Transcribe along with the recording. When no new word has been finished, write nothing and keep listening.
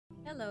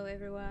Hello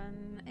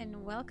everyone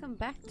and welcome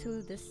back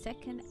to the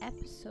second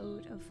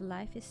episode of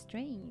Life is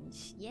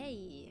Strange.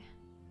 Yay!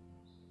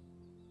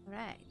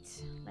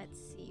 Alright, let's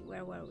see,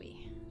 where were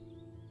we?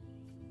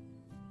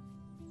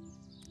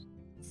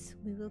 So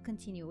we will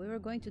continue. We were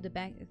going to the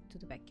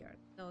backyard.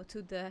 No,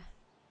 to the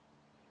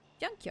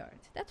junkyard.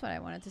 That's what I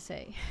wanted to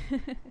say.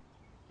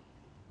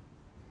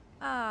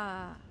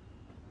 Oh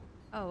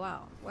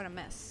wow, what a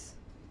mess.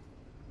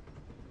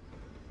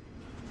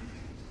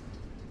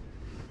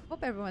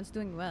 Hope everyone's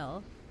doing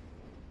well.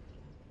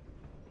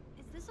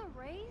 Is this a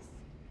race?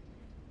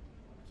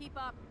 Keep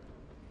up.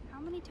 How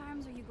many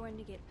times are you going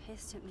to get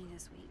pissed at me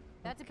this week?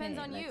 That depends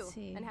on you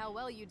see. and how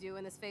well you do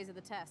in this phase of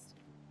the test.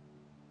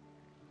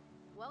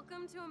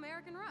 Welcome to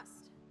American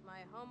Rust, my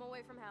home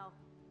away from hell.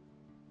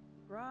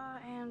 Raw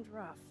and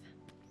rough.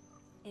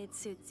 It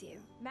suits you.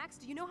 Max,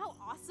 do you know how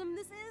awesome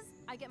this is?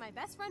 I get my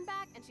best friend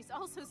back, and she's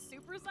also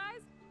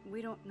supersized.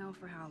 We don't know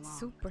for how long.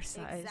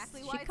 Supersized.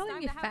 Exactly why She it's calling time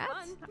me to have fat?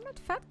 fun. I'm not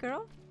fat,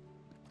 girl.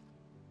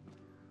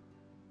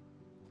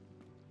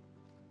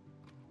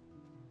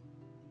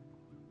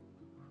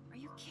 Are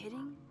you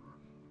kidding?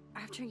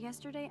 After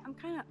yesterday, I'm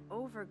kind of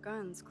over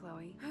guns,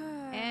 Chloe.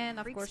 And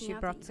of Freaks course me she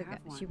out brought that the you gun.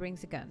 have one. She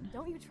brings a gun.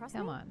 Don't you trust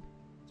Come me? on.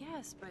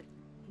 Yes, but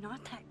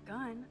not that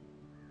gun.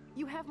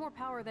 You have more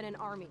power than an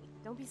army.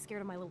 Don't be scared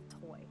of my little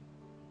toy.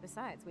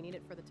 Besides, we need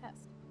it for the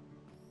test.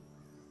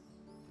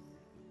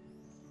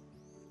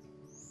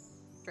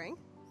 Drink?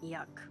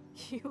 Yuck.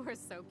 You are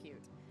so cute.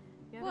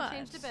 You haven't What?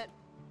 changed a bit.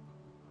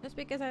 Just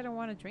because I don't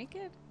want to drink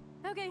it?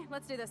 Okay,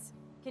 let's do this.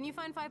 Can you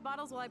find 5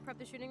 bottles while I prep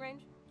the shooting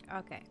range?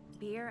 Okay.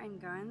 Beer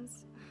and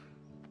guns?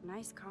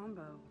 Nice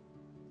combo.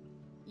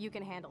 You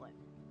can handle it.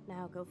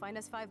 Now go find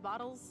us 5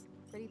 bottles,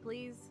 pretty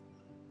please.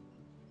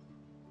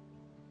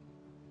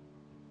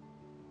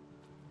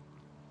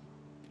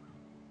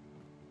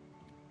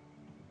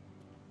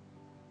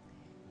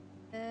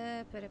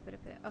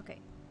 Okay.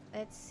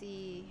 Let's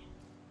see.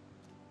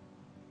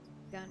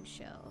 Gun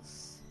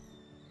shells.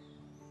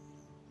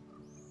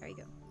 There you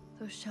go.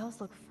 Those shells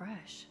look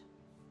fresh.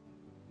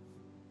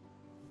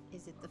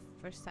 Is it the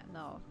first time?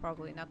 No,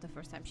 probably not the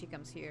first time she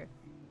comes here.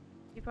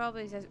 She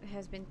probably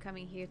has been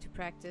coming here to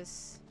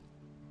practice.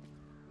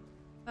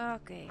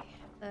 Okay.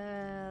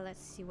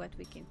 Let's see what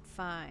we can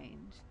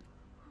find.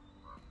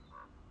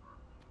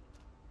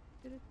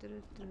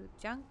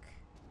 Junk.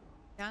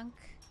 Junk.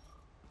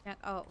 Junk.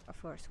 Oh,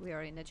 of course, we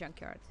are in a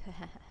junkyard.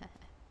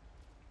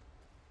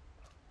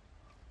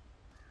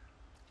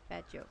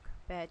 Bad joke.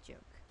 Bad joke.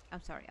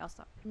 I'm sorry, I'll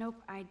stop. Nope,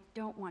 I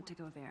don't want to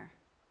go there.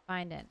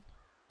 Fine then.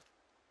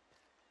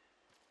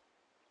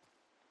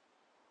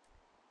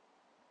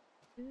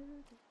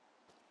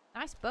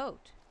 Nice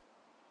boat.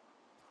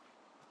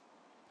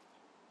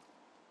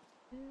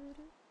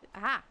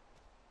 Aha!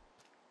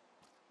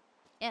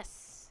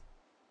 Yes!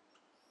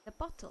 The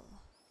bottle.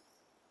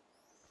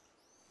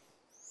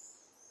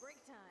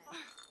 Break time.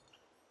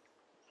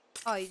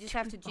 Oh, you just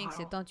have to jinx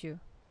Bottle. it, don't you?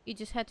 You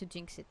just had to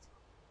jinx it.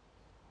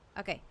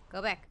 Okay,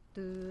 go back.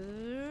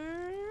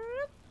 There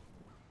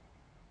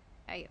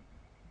you go.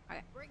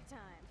 Okay, Break time.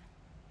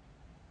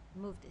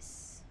 move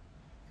this.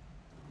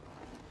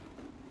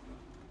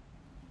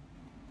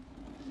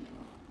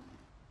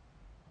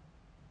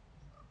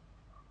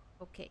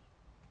 Okay.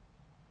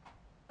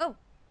 Oh!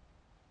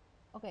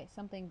 Okay,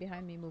 something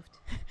behind me moved.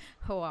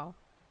 Oh wow.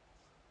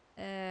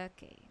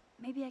 Okay.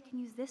 Maybe I can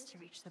use this to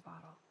reach the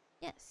bottle.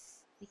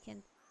 Yes, we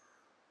can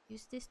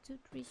use this to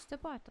reach the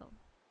bottle.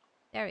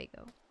 There we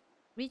go.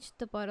 Reach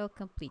the bottle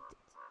completed.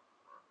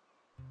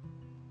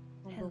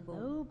 Boom, boom, boom.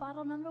 Hello,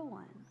 bottle number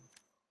 1.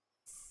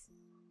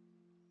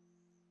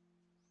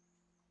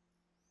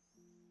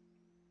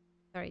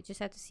 Sorry, just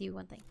had to see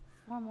one thing.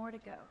 1 more to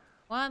go.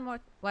 One more.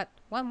 What?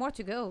 One more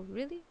to go?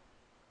 Really?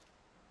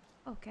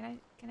 Oh, can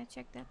I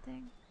check that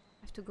thing?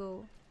 I have to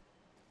go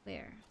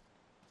there.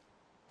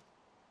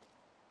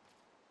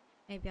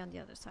 Maybe on the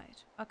other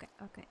side. Okay.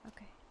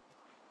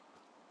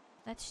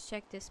 Let's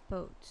check this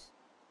boat.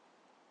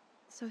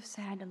 So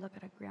sad to look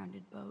at a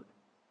grounded boat.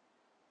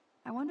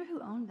 I wonder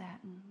who owned that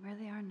and where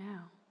they are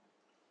now.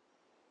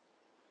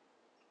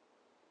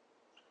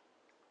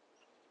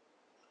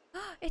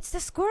 It's the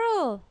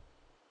squirrel!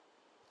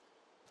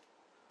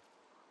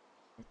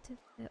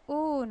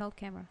 Oh, no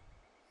camera.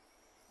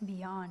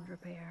 Beyond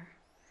repair.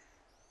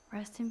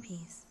 Rest in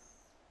peace.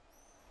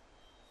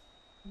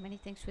 Many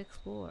things to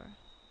explore.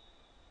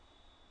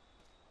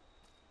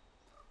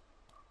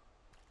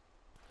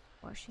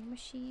 Washing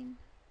machine.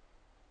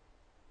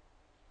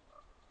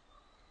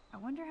 I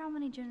wonder how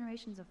many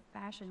generations of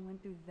fashion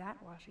went through that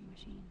washing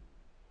machine.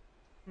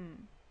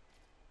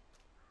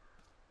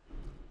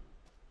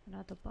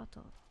 Another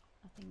bottle.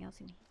 Nothing else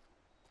in here.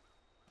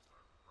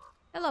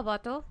 Hello,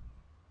 bottle.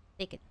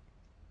 Take it.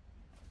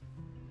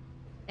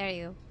 There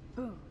you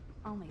go. Boom.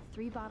 Only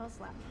 3 bottles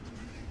left.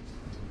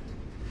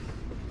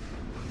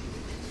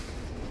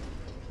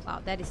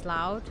 Wow, that is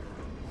loud.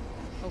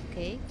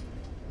 Okay.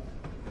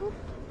 Boop.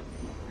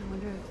 I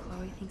wonder if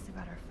Chloe thinks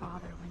about her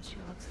father when she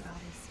looks at all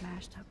these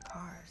smashed up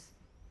cars.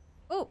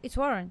 Oh, it's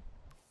Warren.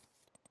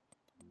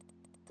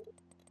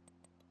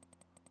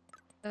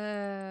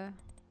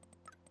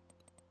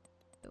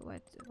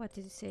 What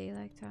did it say?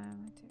 Like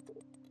time.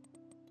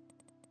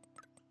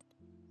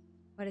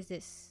 What is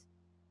this?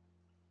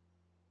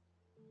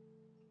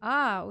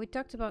 Ah, we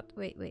talked about.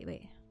 Wait.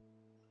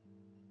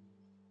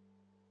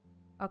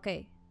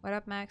 Okay. What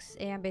up, Max?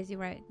 Hey, I'm busy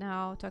right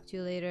now. Talk to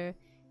you later.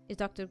 Is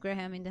Dr.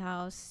 Graham in the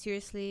house?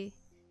 Seriously?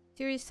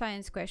 Serious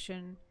science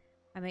question.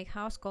 I make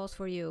house calls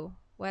for you.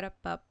 What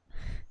up, pup?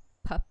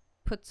 Pup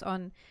puts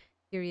on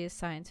serious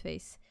science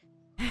face.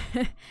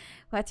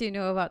 What do you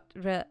know about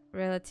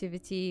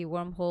relativity,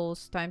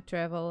 wormholes, time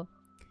travel?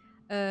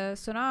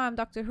 So now I'm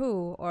Doctor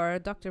Who or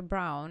Dr.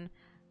 Brown.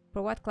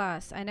 For what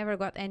class? I never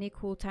got any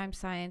cool time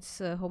science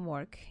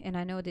homework, and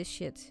I know this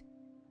shit.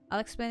 I'll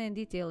explain in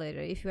detail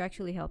later if you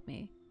actually help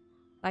me.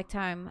 Like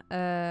time,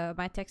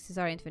 my texts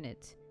are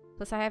infinite.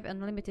 Plus I have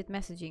unlimited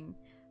messaging.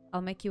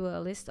 I'll make you a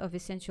list of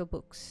essential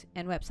books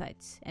and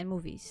websites and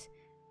movies.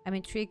 I'm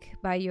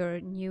intrigued by your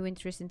new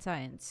interest in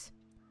science.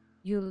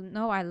 You'll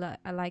know I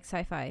like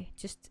sci-fi.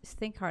 Just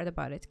think hard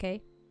about it,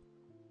 okay?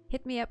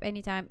 Hit me up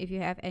anytime if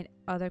you have any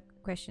other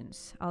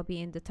questions. I'll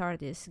be in the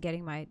TARDIS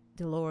getting my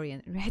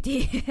DeLorean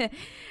ready.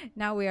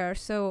 Now we are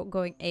so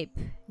going ape.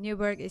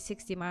 Newburgh is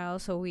 60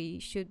 miles, so we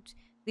should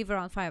leave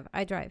around 5.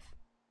 I drive.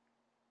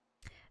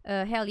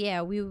 Hell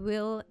yeah, we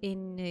will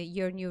in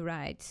your new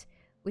ride.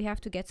 We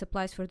have to get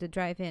supplies for the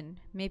drive-in.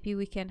 Maybe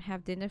we can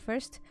have dinner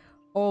first?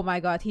 Oh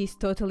my god, he's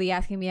totally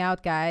asking me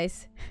out,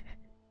 guys.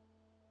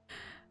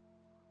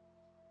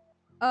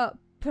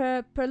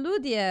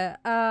 Preludia,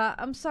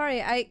 I'm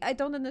sorry, I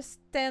don't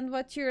understand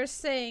what you're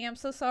saying. I'm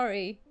so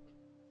sorry.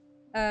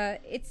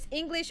 It's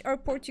English or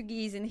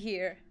Portuguese in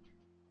here.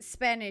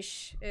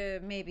 Spanish,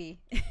 maybe.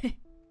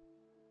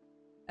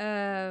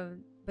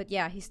 But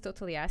yeah, he's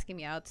totally asking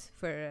me out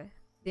for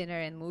dinner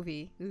and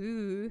movie.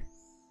 Ooh.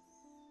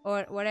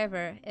 Or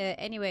whatever.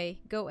 Anyway,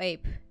 go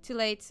ape. Too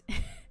late.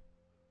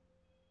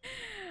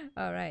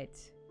 Alright.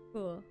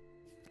 Cool.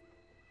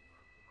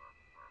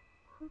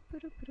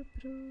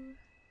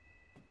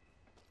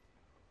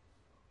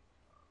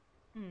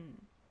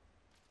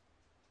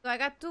 So I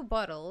got 2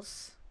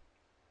 bottles.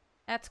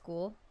 That's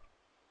cool.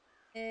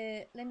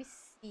 Let me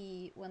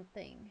see one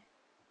thing.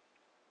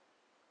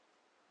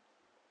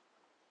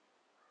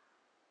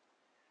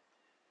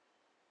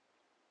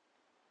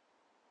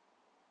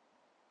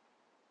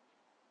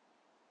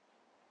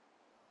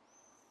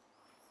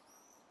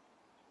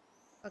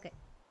 Okay.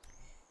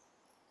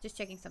 Just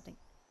checking something.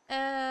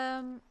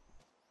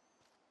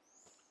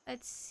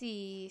 Let's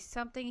see.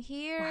 Something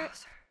here.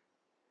 Wowzer.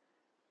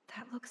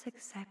 That looks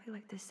exactly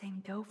like the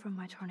same doe from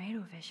my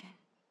tornado vision.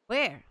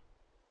 Where?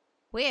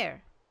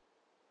 Where?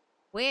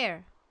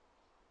 Where?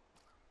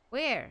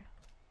 Where?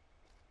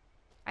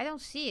 I don't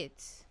see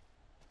it.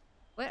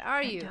 Where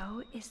are you? That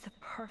doe is the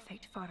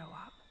perfect photo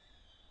op.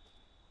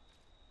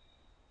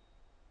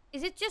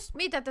 Is it just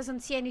me that doesn't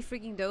see any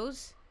freaking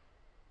does?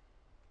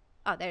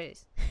 Oh, there it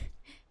is.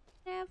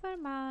 Never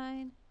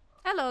mind.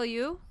 Hello,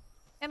 you.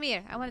 Come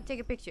here. I want to take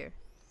a picture.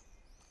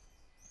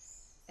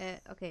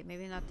 Okay,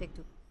 maybe not take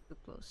too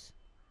close.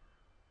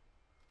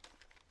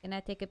 Can I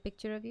take a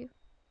picture of you?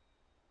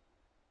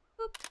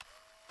 Boop.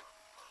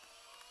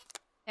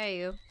 There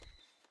you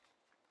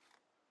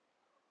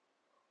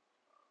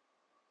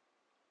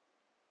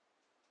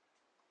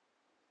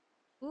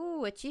go.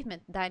 Ooh,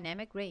 achievement.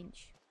 Dynamic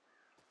range.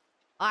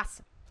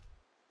 Awesome.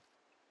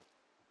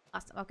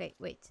 Awesome. Okay,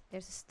 wait.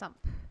 There's a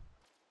stump.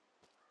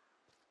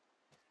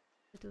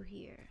 What to do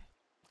here?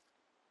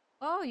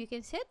 Oh, you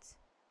can sit?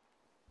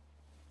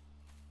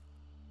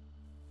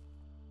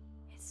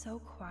 It's so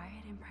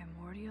quiet and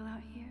primordial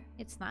out here.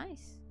 It's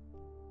nice.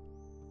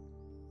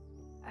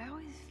 I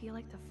always feel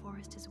like the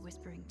forest is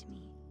whispering to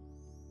me.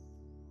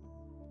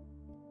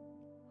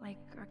 Like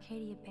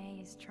Arcadia Bay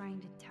is trying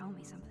to tell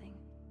me something.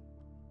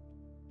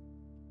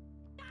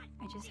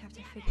 I just have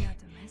to figure out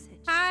the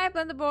message. Hi,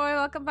 Blender Boy.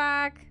 Welcome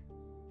back.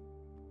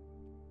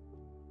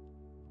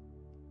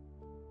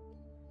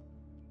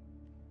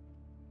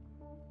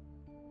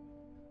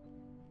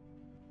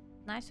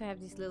 Nice to have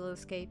these little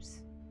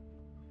escapes.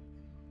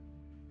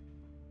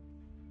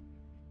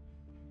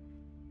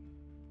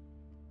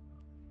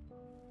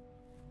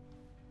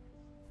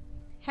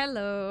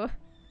 Hello.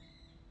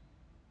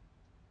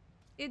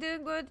 You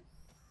doing good?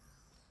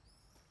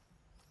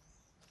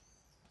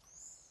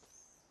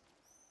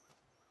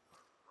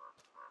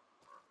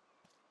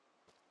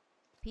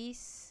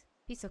 Piece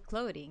of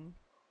clothing.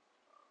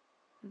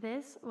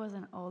 This was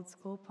an old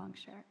school punk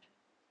shirt.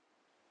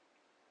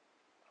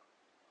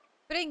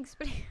 Spring.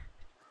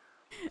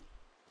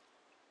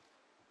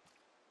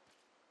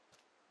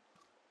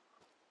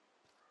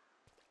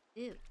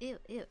 Ew,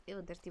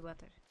 dirty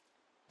water.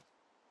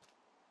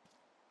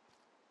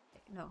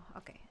 No,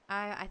 okay.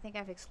 I think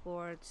I've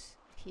explored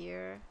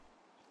here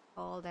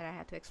all that I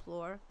had to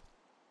explore.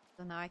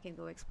 So now I can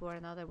go explore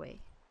another way.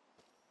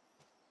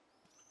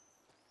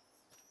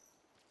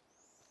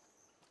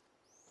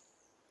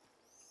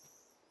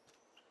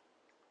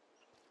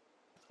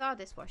 Saw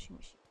this washing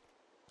machine.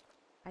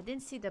 I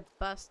didn't see the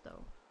bus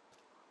though.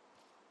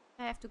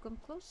 I have to come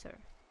closer.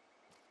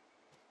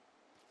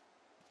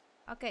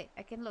 Okay,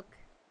 I can look.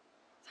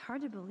 It's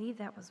hard to believe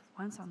that was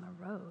once on the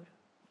road,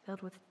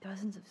 filled with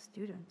dozens of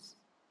students.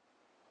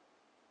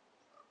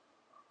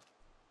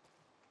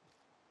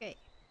 Okay.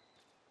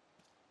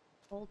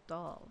 Old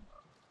doll.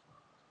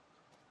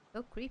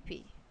 So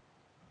creepy.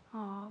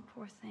 Oh,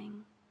 poor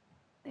thing.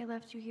 They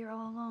left you here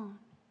all alone.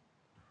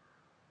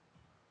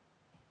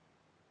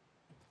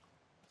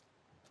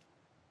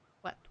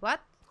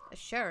 What? A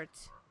shirt.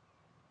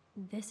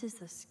 This is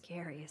the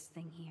scariest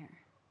thing here.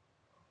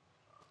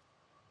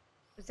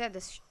 Was that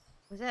a shirt?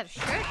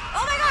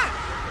 Oh my god!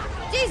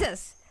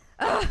 Jesus!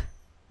 Ugh!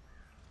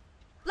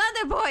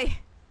 Blunder boy!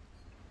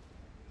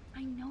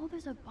 I know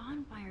there's a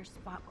bonfire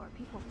spot where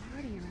people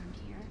party around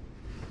here.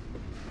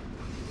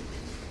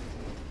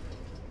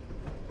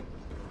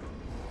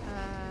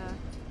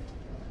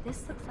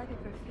 This looks like a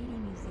graffiti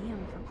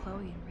museum for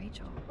Chloe and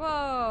Rachel.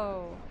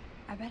 Whoa!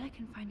 I bet I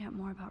can find out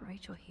more about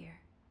Rachel here.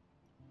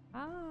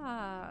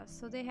 Ah,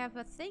 so they have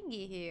a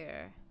thingy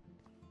here.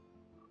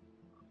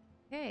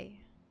 Okay.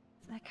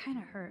 That kind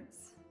of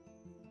hurts.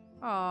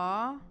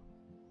 Aww.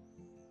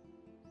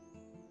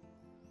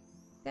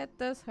 That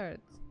does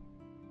hurt.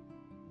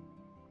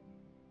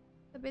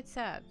 It's a bit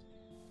sad.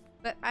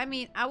 But I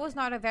mean, I was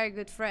not a very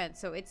good friend,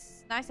 so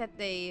it's nice that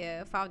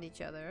they found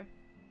each other.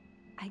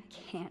 I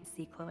can't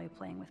see Chloe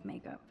playing with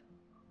makeup.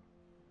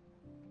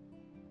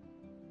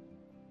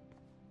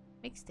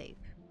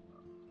 Mixtape.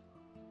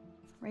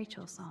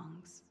 Rachel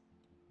songs.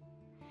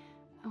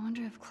 I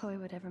wonder if Chloe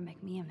would ever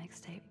make me a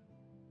mixtape.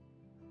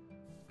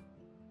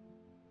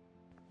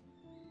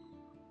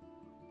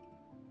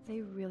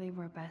 They really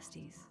were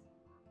besties.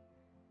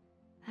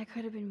 That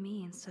could have been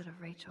me instead of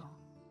Rachel.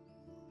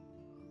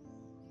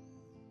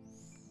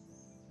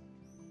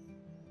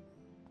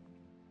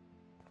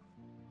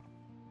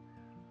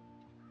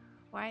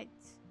 White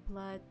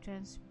blood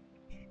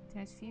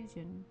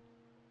transfusion.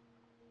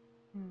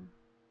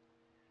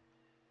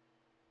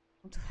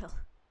 What the hell?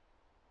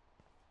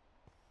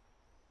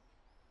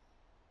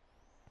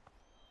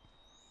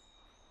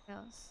 What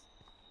else?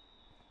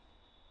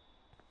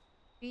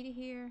 Speedy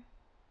here.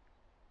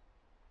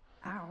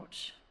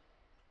 Ouch.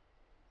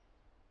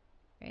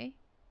 Okay.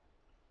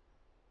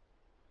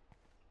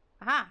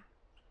 Aha!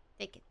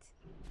 Take it.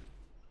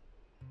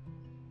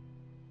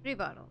 3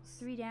 bottles.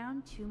 3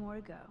 down, 2 more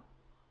to go.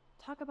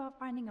 Talk about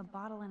finding a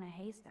bottle in a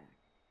haystack.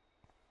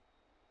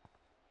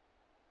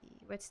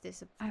 What's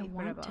this I paper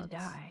want about? to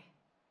die.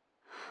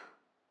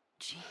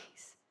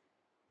 Jeez.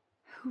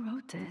 Who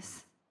wrote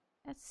this?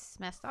 That's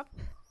messed up.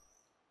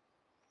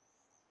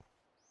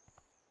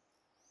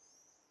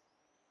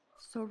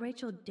 So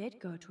Rachel did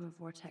go to a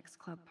Vortex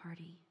Club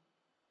party.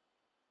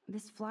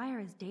 This flyer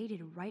is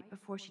dated right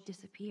before she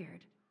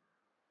disappeared.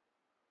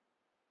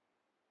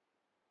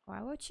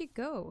 Why would she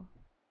go?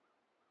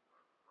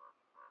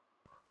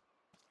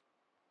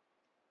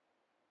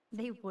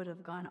 They would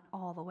have gone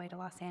all the way to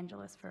Los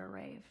Angeles for a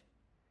rave.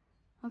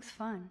 Looks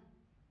fun.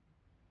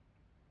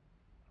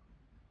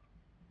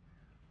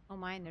 Oh,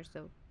 minors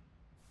though.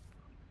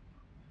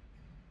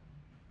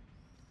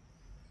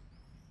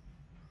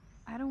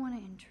 I don't want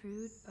to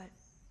intrude, but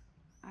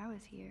I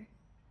was here.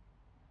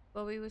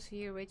 Bobby was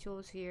here, Rachel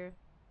was here.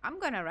 I'm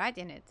gonna write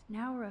in it.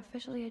 Now we're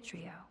officially a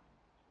trio.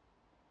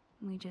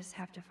 We just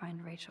have to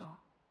find Rachel.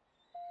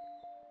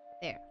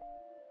 There.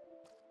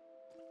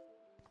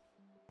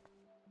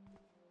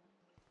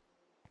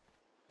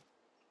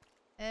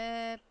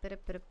 Let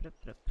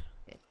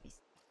me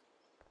see.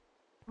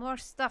 More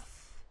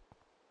stuff.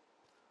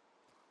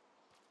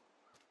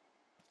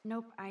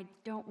 Nope, I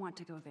don't want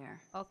to go there.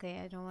 Okay,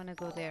 I don't want to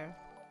go there.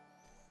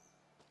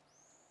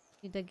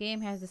 The game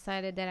has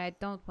decided that I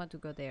don't want to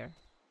go there.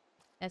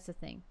 That's the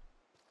thing.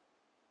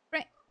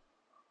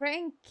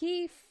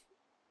 Frankie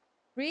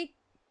Frink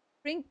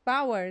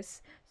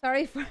Bowers.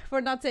 Sorry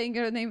for not saying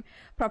your name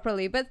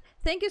properly, but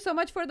thank you so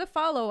much for the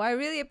follow. I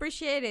really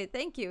appreciate it.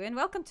 Thank you, and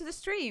welcome to the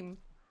stream.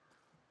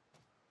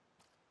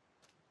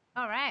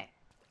 Alright.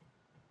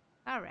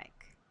 Alright.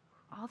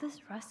 All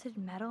this rusted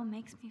metal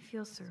makes me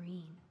feel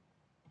serene.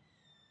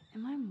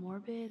 Am I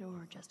morbid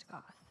or just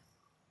goth?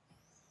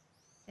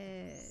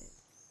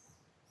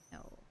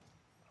 No.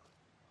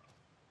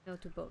 No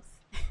to both.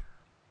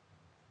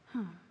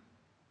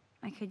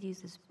 I could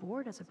use this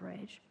board as a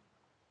bridge.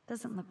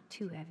 Doesn't look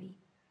too heavy.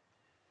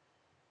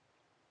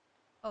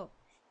 Oh,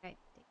 right.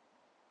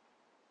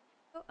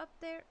 Go up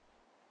there.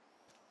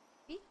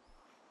 B?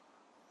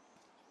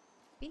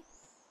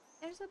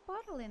 There's a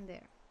bottle in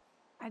there.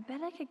 I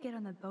bet I could get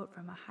on the boat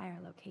from a higher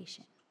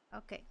location.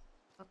 Okay.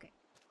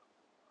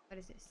 What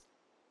is this?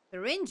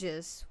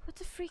 Syringes? What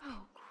the freak?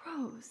 Oh,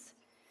 gross.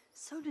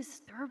 So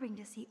disturbing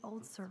to see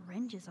old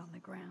syringes on the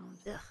ground.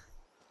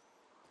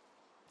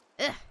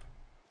 Ugh,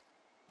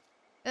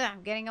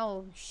 I'm getting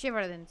all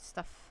shivered and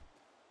stuff.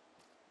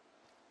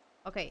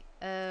 Okay,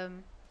 oh,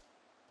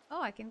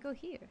 I can go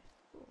here.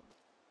 Cool.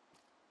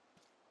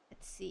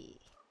 Let's see.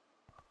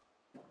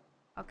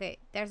 Okay,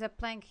 there's a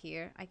plank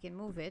here. I can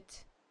move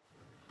it.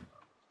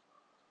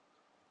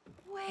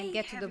 Way and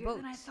get to the heavier boat.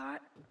 than I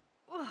thought.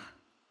 Ugh.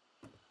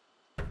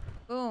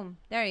 Boom.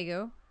 There you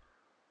go.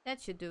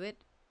 That should do it.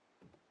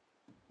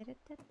 Okay,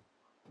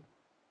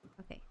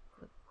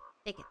 good.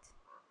 Take it.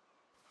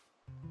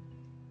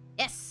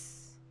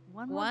 Yes!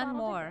 One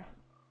more.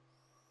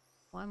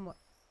 One more.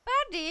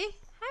 Buddy!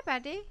 Hi,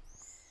 buddy.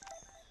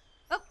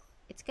 Oh,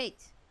 it's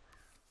Kate.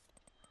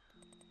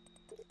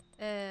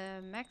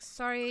 Max,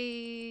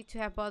 sorry to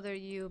have bothered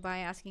you by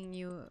asking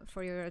you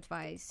for your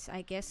advice.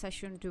 I guess I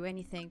shouldn't do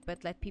anything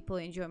but let people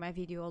enjoy my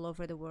video all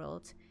over the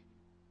world.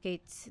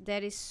 Kate,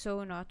 that is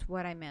so not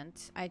what I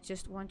meant. I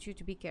just want you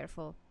to be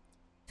careful.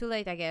 Too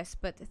late, I guess,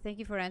 but thank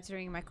you for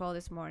answering my call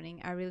this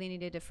morning. I really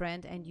needed a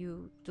friend and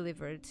you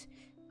delivered.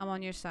 I'm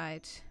on your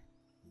side.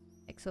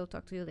 XO,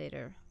 talk to you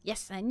later.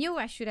 Yes, I knew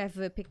I should have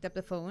picked up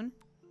the phone.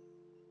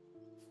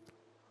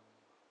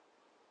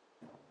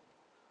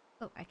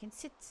 Oh, I can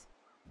sit.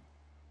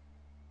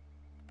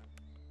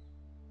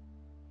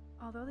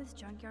 Although this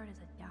junkyard is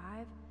a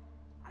dive,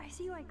 I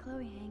see why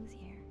Chloe hangs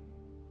here.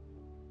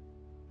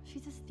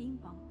 She's a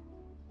steampunk.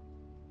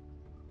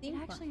 It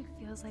actually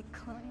feels like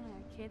Chloe and I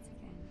are kids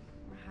again.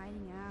 We're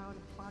hiding out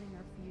and plotting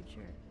our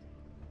future.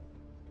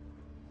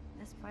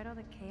 Despite all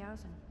the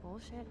chaos and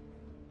bullshit,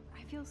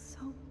 I feel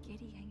so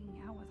giddy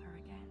hanging out with her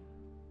again.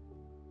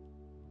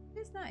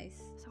 It's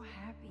nice. So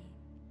happy.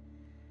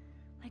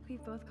 Like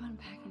we've both gone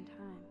back in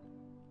time.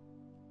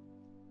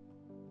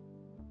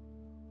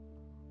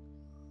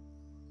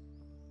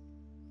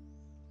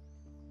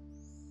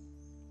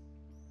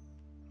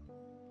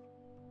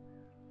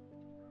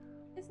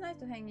 It's nice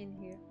to hang in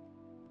here.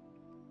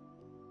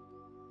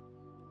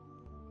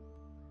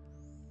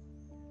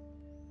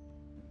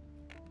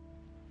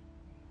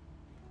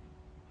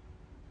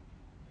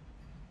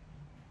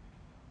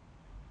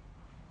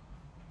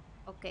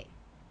 Okay.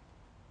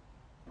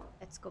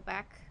 Let's go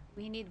back.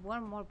 We need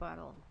one more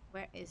bottle.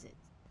 Where is it?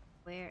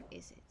 Where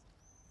is it?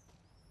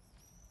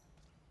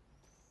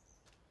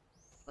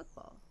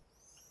 Football.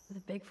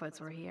 The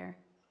Bigfoots were here.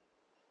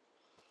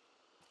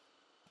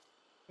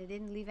 They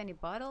didn't leave any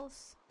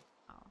bottles?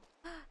 Oh.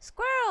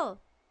 Squirrel!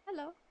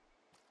 Hello.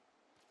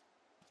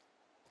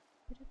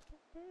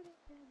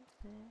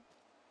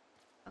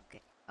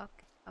 Okay,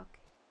 okay,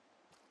 okay.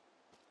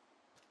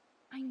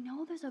 I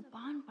know there's a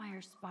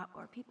bonfire spot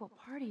where people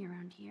party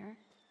around here.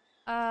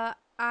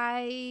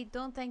 I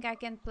don't think I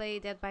can play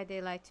Dead by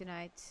Daylight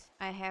tonight.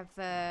 I have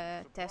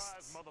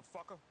tests.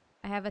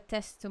 I have a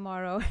test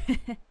tomorrow.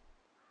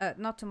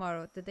 Not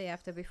tomorrow, the day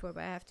after before,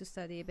 but I have to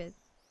study a bit.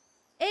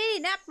 Hey,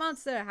 Nap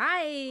Monster!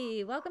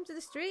 Hi! Welcome to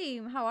the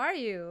stream. How are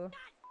you?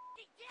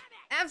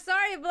 I'm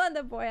sorry,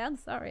 Blunder Boy. I'm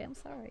sorry. I'm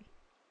sorry.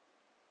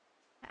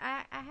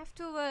 I have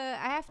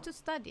to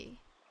study.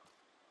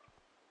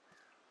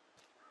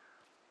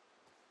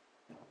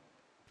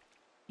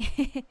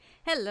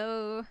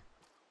 Hello.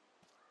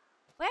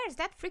 Where is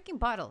that freaking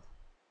bottle?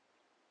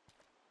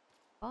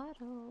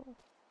 Bottle.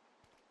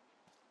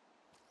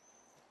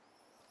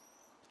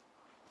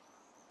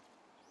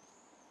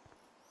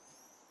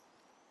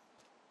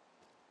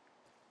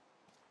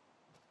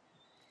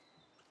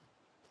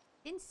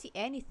 Didn't see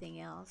anything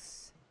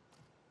else.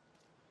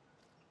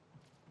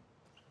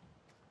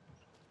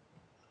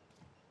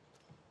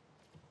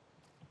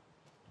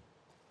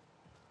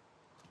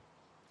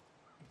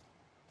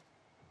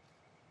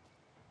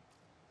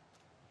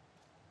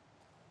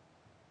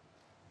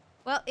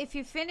 Well, if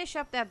you finish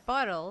up that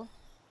bottle,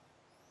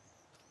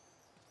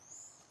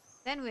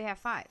 then we have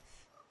 5.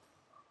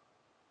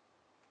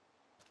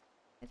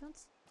 I don't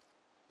see.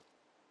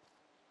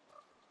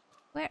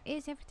 Where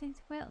is everything?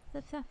 Well,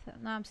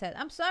 no, I'm sad.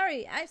 I'm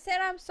sorry. I said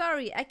I'm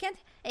sorry. I can't.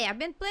 Hey, I've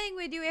been playing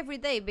with you every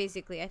day,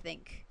 basically, I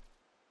think.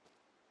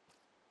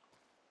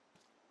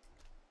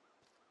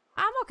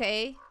 I'm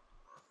okay.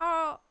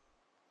 How's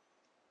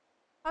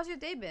your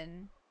day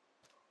been?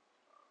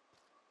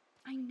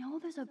 I know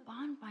there's a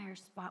bonfire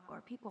spot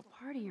where people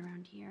party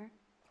around here.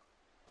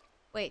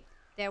 Wait,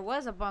 there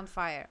was a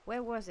bonfire.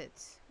 Where was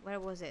it? Where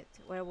was it?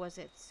 Where was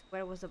it?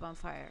 Where was the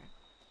bonfire?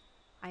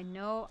 I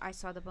know I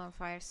saw the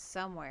bonfire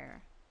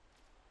somewhere.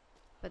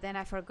 But then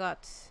I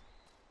forgot.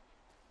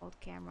 Old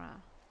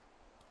camera.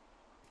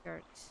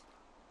 Shirt.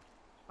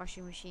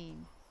 Washing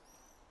machine.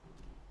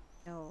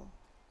 No.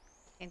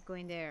 Can't go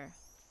in there.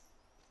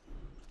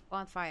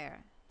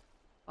 Bonfire.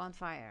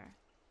 Bonfire.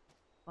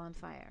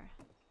 Bonfire.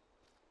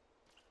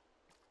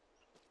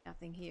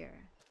 Nothing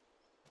here.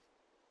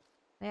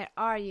 Where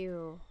are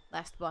you?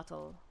 Last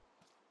bottle.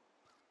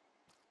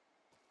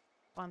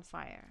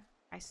 Bonfire.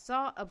 I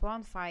saw a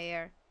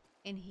bonfire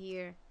in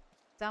here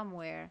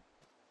somewhere.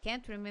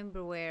 Can't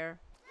remember where.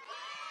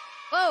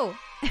 Whoa!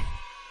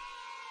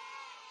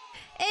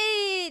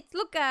 Hey, it's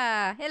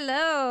Luca!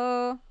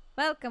 Hello!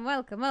 Welcome,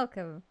 welcome,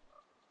 welcome.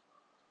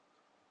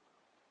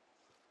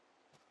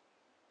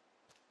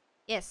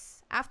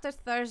 Yes, after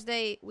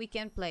Thursday we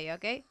can play,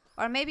 okay?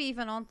 Or maybe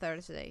even on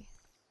Thursday.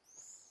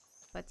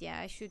 But yeah,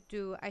 I should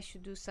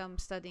do some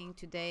studying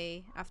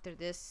today after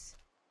this,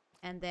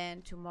 and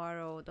then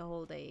tomorrow the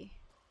whole day.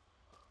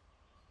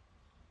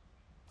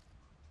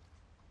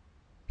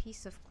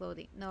 Piece of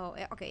clothing. No,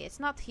 okay, it's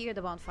not here,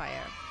 the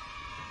bonfire.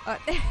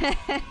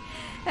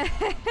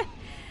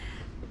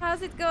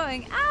 How's it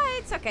going? Ah,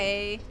 it's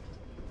okay.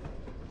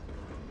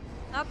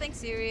 Nothing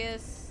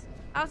serious.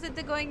 How's it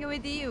going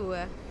with you?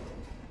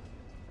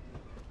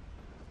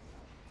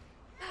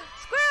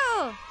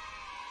 Squirrel!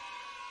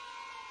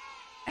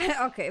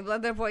 Okay,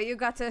 Blunder Boy, you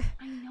got to...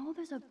 I know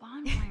there's a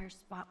bonfire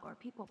spot where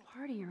people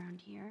party around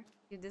here.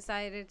 You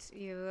decided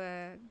you,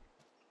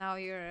 now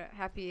you're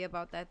happy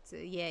about that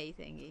yay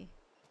thingy.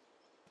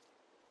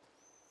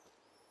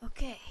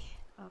 Okay,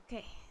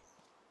 okay.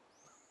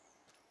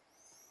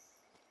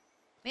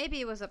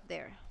 Maybe it was up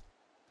there.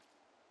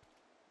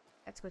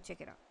 Let's go check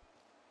it out.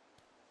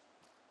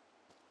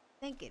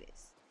 Think it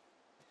is.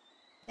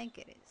 Think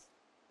it is.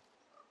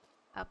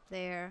 Up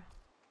there.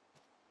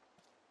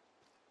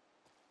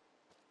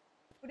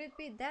 Would it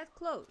be that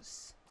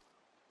close?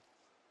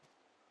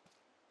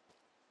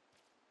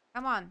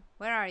 Come on,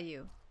 where are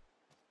you?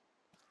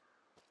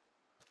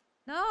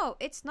 No,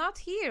 it's not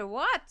here.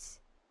 What?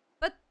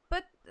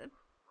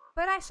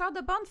 But I saw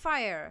the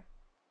bonfire.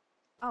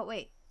 Oh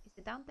wait, is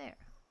it down there?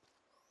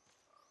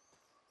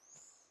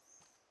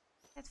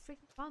 That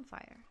freaking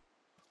bonfire.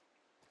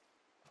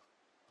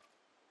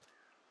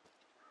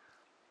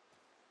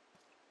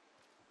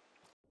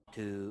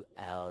 Two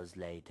hours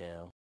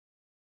later.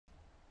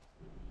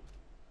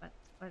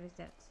 What is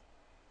that?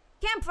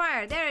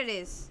 Campfire! There it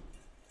is!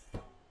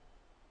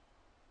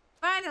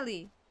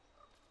 Finally!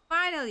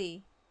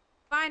 Finally!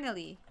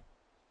 Finally!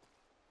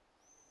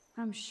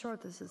 I'm sure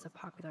this is a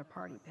popular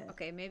party pit.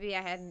 Okay, maybe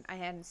I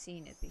hadn't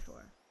seen it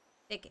before.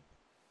 Take it.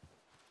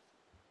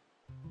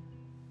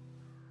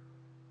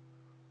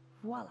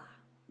 Voila!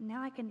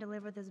 Now I can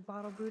deliver this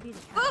bottle booty to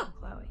Captain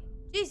Chloe.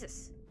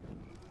 Jesus!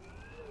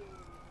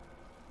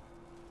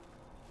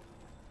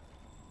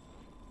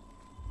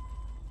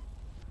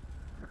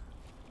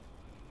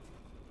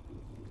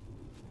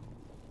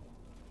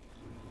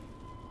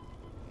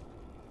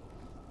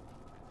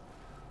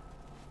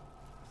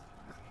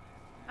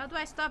 How do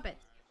I stop it?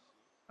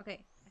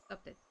 Okay, I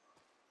stopped it.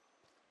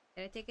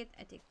 Did I take it?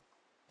 I take it.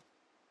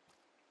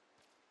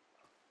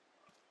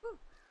 Whew.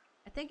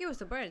 I think it was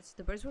the birds.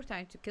 The birds were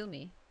trying to kill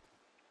me.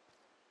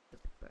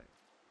 Stupid bird.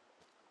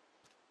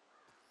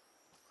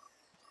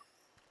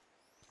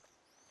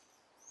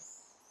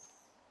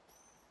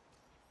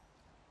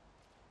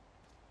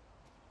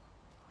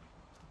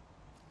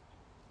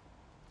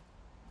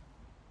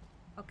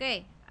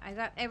 Okay, I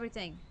got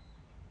everything.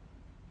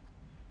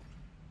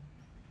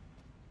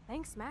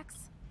 Thanks, Max.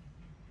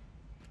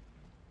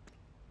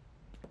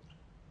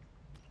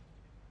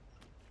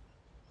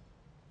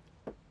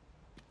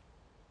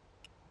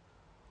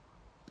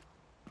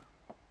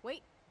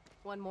 Wait,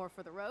 one more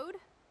for the road.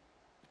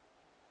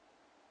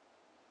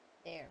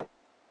 There.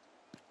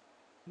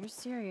 You're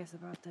serious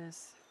about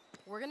this?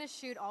 We're gonna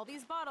shoot all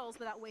these bottles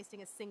without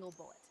wasting a single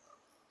bullet.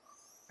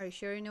 Are you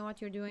sure you know what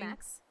you're doing?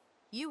 Max,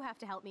 you have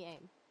to help me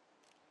aim.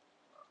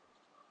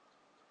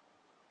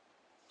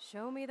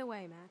 Show me the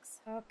way,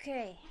 Max.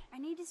 Okay. I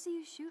need to see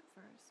you shoot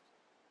first.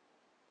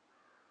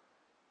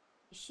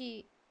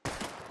 She...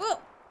 Whoa!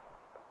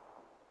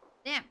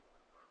 Damn.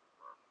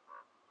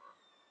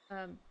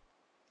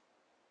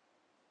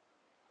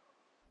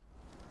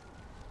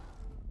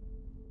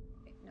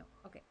 Okay, no,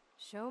 okay.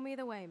 Show me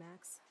the way,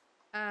 Max.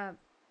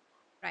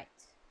 Right.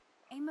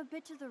 Aim a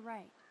bit to the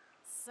right.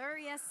 Sir,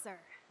 yes, sir.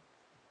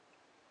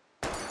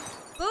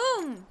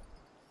 Boom!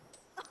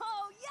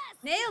 Oh,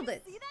 yes! Nailed Did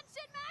it! you see that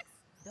shit, Max?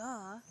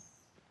 Duh.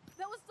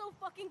 That was so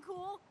fucking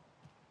cool.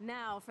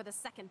 Now for the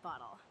second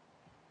bottle.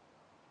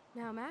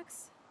 Now,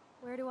 Max,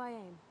 where do I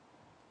aim?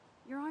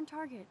 You're on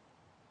target.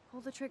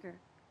 Pull the trigger.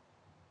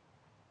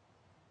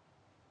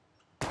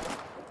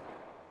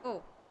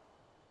 Oh.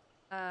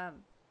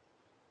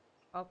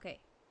 Okay.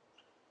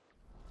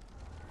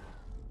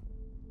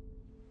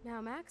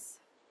 Now, Max,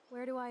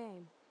 where do I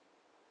aim?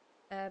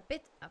 A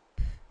bit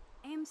up.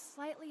 Aim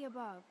slightly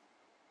above.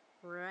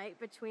 Right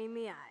between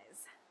the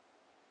eyes.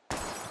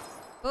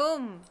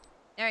 Boom!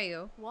 There you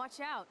go. Watch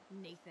out,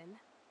 Nathan.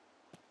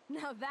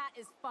 Now that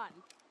is fun.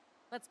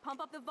 Let's pump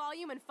up the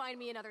volume and find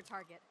me another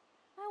target.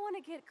 I want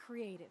to get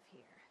creative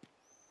here.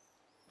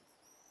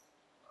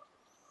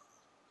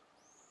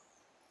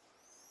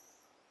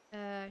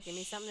 Give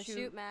me something to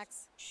shoot,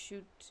 Max.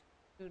 Shoot.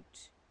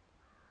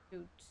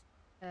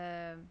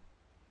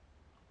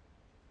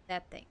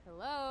 That thing.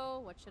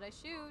 Hello, what should I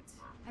shoot?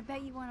 I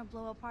bet you want to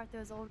blow apart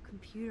those old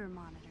computer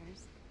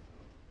monitors.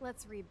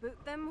 Let's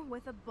reboot them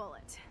with a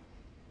bullet.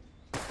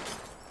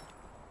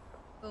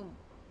 Boom.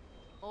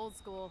 Old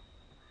school.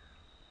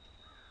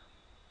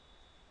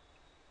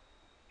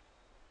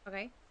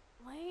 Okay.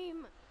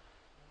 Lame.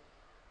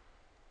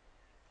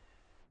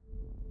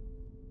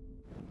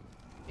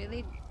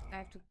 Really? I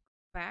have to go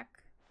back?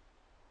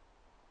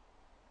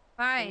 Give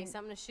Fine. me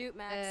something to shoot,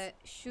 Max.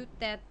 Shoot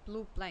that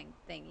blue plank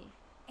thingy.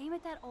 Aim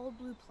at that old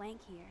blue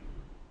plank here.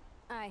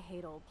 I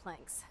hate old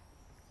planks.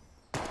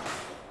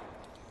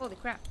 Holy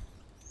crap.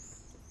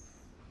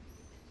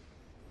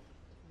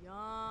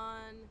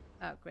 Yawn.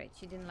 Oh, great.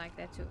 She didn't like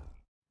that too.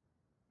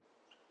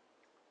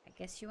 I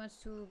guess she wants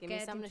to Give me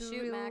get something into to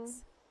shoot, real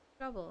Max.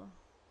 trouble.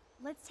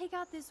 Let's take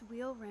out this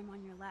wheel rim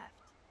on your left.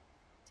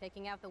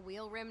 Taking out the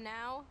wheel rim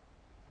now?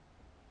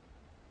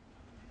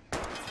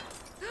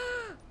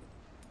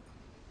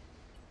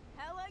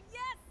 Hella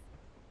yes!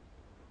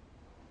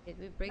 Did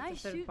we break Nice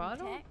the third shooting,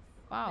 bottle? Tex.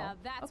 Wow. Now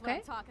that's what okay.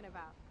 I'm talking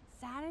about.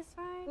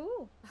 Satisfied?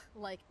 Ooh.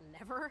 Like,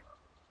 never?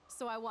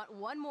 So I want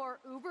one more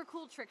uber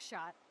cool trick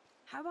shot.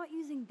 How about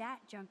using that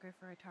junker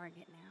for a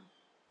target now?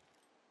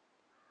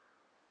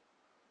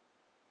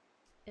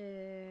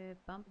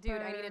 Bumper.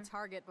 Dude, I need a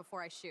target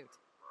before I shoot.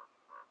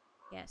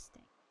 Gas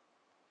tank.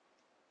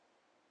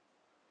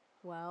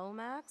 Well,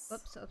 Max?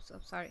 Oops.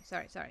 Sorry.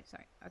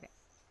 Okay.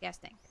 Gas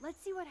tank.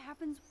 Let's see what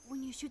happens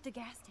when you shoot the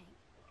gas tank.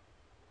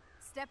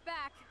 Step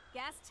back,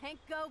 gas tank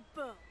go,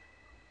 boom.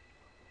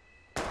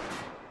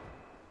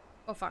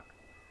 Oh fuck.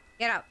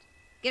 Get out.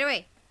 Get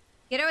away.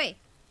 Get away.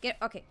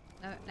 Okay.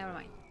 No, never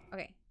mind.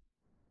 Okay.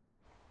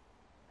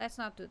 Let's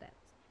not do that.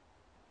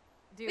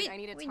 Dude, I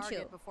need a windshield.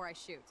 target before I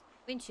shoot.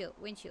 Windshield.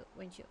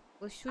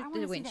 We'll shoot I the want to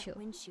see that windshield.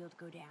 windshield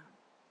go down.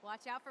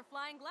 Watch out for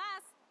flying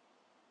glass.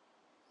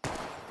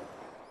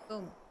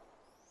 Boom.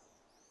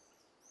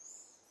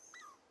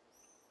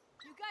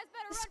 You guys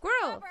better run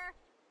Squirrel. for cover.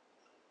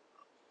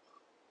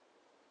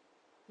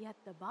 Yet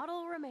the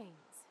bottle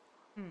remains.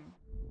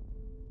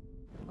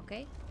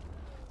 Okay.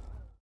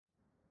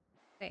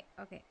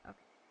 Okay.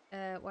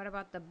 What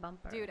about the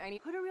bumper? Dude, I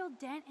need... Put a real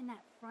dent in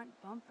that front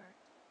bumper.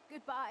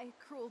 Goodbye,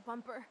 cruel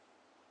bumper.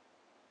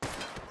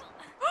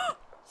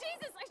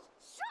 Jesus, I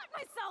shot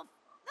myself!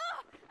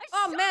 I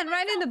Oh shot man,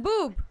 right in the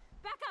boob!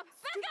 Back up!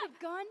 Stupid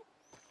gun!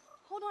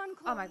 Hold on,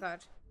 Chloe. Oh my god.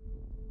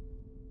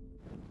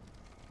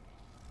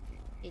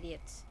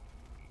 Idiots.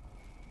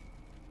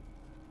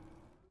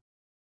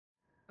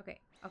 Okay.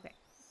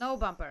 No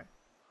bumper.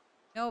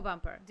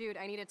 Dude,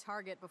 I need a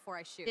target before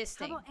I shoot. This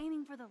How thing. about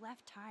aiming for the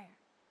left tire?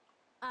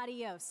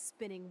 Adios,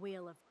 spinning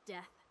wheel of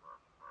death.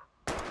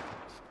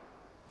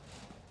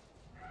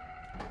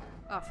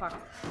 Oh fuck.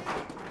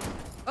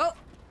 Oh!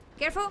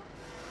 Careful!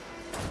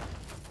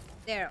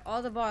 There,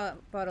 all the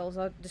bottles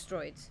are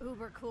destroyed.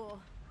 Uber cool.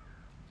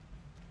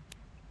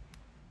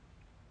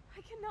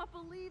 I cannot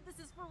believe this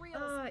is for real.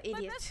 Idiot.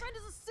 My best friend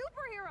is a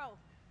superhero.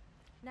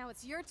 Now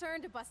it's your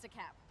turn to bust a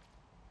cap.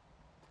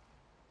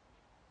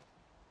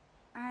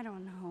 I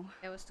don't know.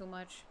 That was too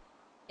much.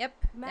 Yep,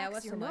 Max, that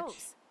was your too much.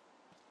 nose.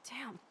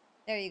 Damn.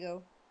 There you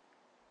go.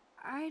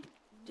 I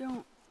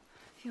don't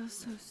feel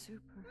so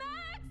super.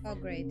 Oh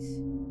great.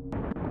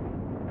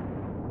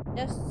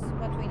 Just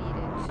what we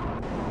needed.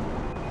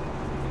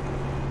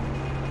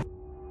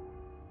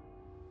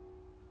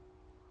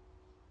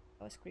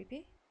 That was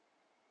creepy.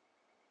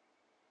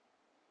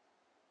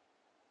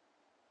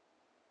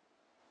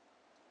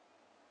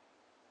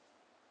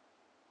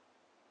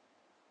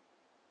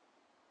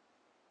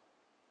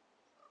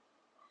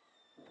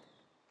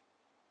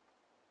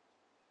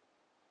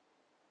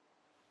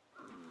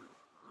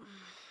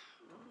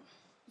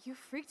 You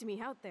freaked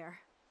me out there.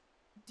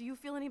 Do you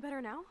feel any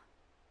better now?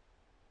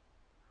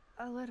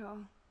 A little.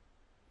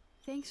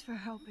 Thanks for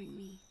helping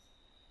me.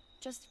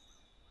 Just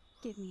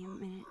give me a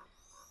minute.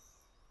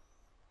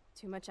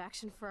 Too much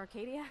action for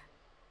Arcadia?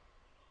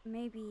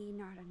 Maybe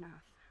not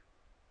enough.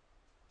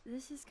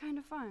 This is kind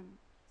of fun.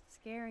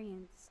 Scary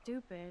and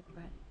stupid,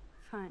 but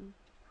fun.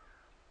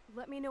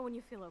 Let me know when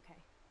you feel okay.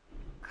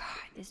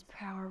 God, this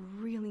power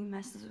really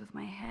messes with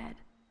my head.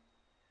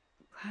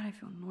 Glad I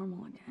feel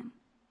normal again.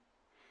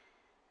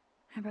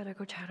 I better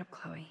go chat up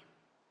Chloe.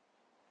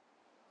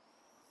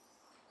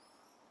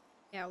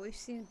 Yeah, we've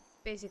seen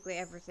basically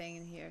everything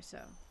in here, so.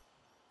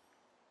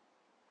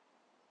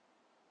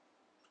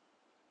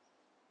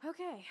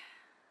 Okay.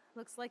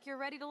 Looks like you're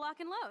ready to lock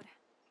and load.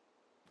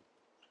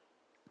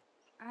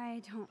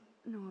 I don't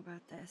know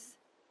about this.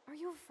 Are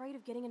you afraid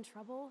of getting in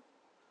trouble?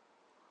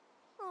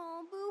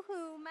 Oh,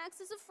 boo-hoo,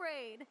 Max is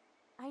afraid.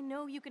 I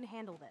know you can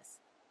handle this,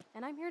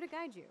 and I'm here to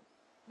guide you.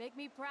 Make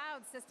me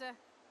proud, sister.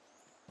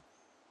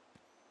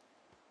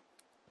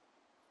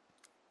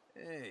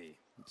 Hey,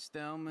 it's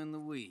Thelma and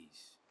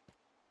Louise.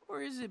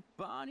 Or is it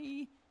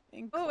Bonnie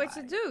and Clyde? Oh, it's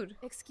a dude.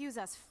 Excuse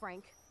us,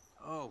 Frank.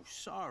 Oh,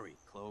 sorry,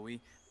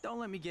 Chloe. Don't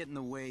let me get in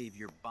the way of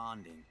your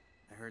bonding.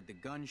 I heard the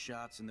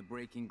gunshots and the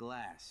breaking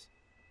glass.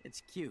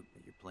 It's cute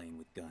that you're playing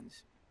with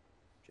guns.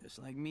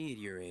 Just like me at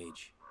your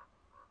age.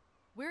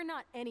 We're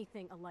not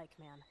anything alike,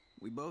 man.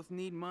 We both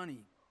need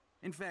money.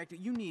 In fact,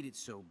 you need it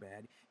so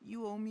bad,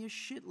 you owe me a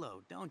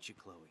shitload, don't you,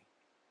 Chloe?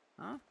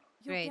 Huh?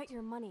 You'll Great. get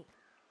your money.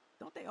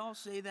 Don't they all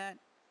say that?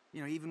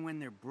 You know, even when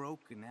they're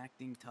broke and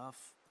acting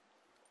tough?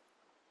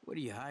 What are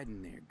you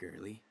hiding there,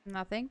 girlie?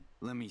 Nothing.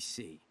 Let me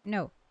see.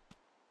 No.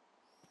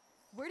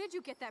 Where did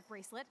you get that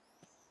bracelet?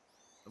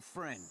 A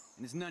friend,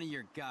 and it's none of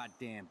your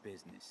goddamn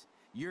business.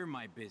 You're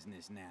my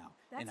business now.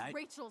 That's and I...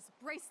 Rachel's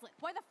bracelet.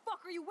 Why the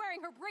fuck are you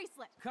wearing her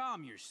bracelet?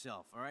 Calm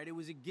yourself, all right? It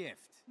was a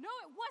gift. No,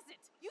 it wasn't.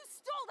 You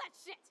stole that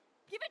shit.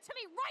 Give it to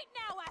me right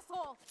now,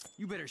 asshole.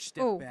 You better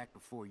step Oh. back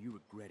before you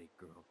regret it,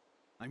 girl.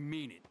 I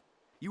mean it.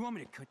 You want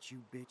me to cut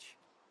you, bitch?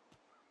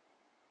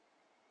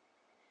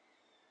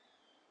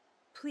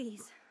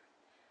 Please.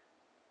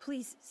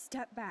 Please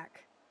step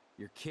back.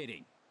 You're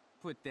kidding.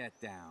 Put that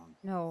down.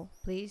 No,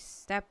 please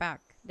step back.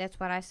 That's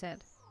what I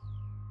said.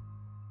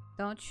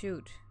 Don't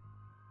shoot.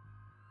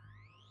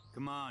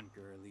 Come on,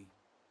 girlie.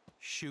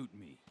 Shoot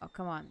me. Oh,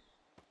 come on.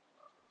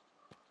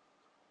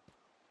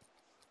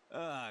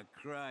 Ah,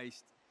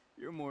 Christ.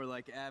 You're more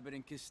like Abbott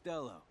and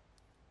Costello.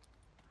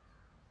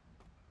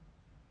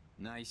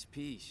 Nice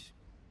piece.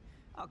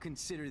 I'll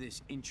consider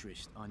this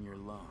interest on your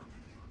loan.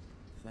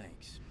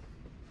 Thanks.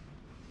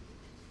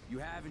 You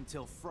have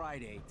until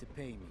Friday to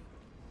pay me,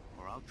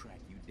 or I'll track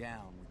you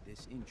down with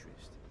this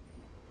interest.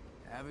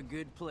 Have a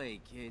good play,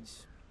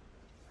 kids.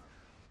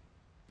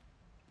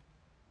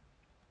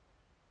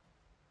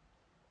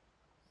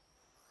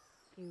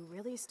 You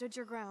really stood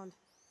your ground.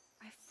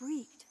 I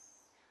freaked.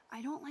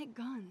 I don't like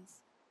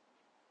guns.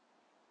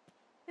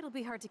 It'll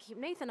be hard to keep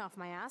Nathan off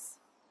my ass.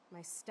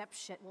 My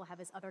step-shit will have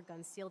his other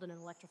gun sealed in an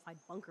electrified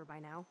bunker by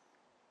now.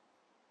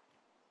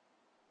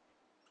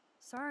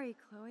 Sorry,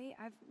 Chloe.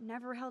 I've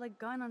never held a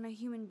gun on a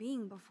human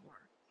being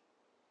before.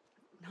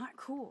 Not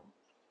cool.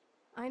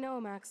 I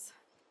know, Max.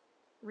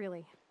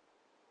 Really.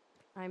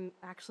 I'm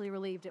actually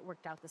relieved it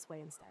worked out this way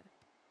instead.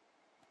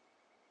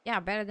 Yeah,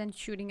 better than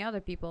shooting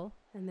other people.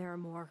 And there are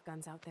more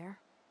guns out there.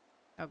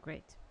 Oh,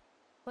 great.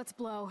 Let's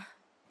blow.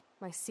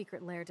 My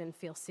secret lair didn't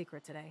feel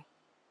secret today.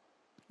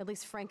 At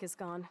least Frank is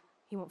gone.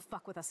 He won't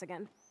fuck with us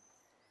again.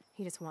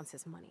 He just wants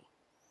his money.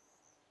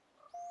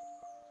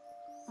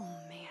 Oh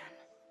man.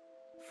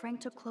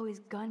 Frank took Chloe's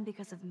gun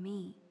because of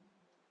me.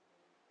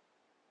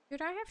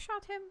 Should I have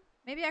shot him?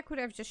 Maybe I could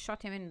have just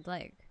shot him in the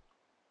leg.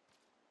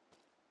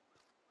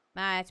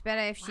 Nah, it's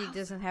better if she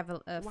doesn't have a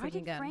Why freaking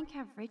did gun. Frank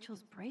have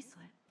Rachel's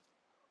bracelet?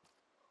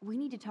 We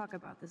need to talk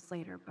about this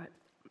later, but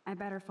I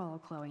better follow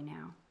Chloe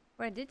now.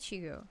 Where did she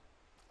go?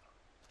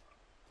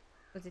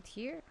 Was it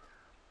here?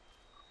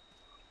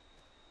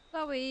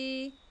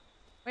 Chloe!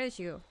 Where did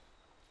she go?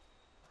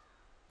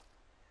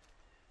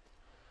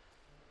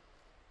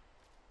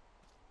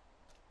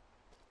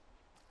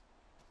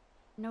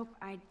 Nope,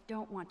 I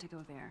don't want to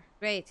go there.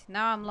 Great,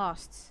 now I'm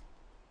lost.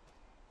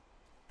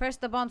 First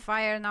the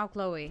bonfire, now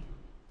Chloe.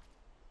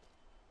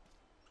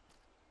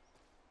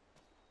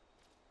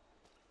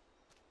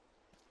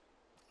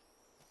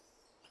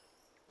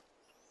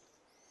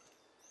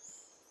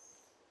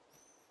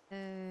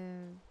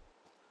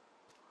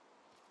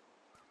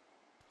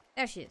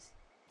 There she is.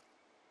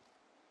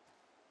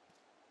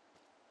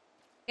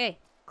 Okay,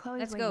 Chloe's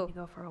let's waiting go. to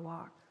go for a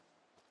walk.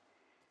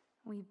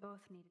 We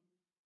both need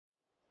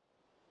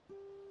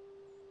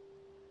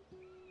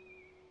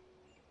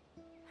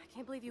I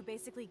can't believe you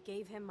basically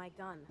gave him my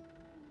gun.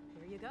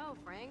 Here you go,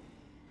 Frank.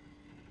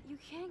 You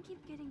can't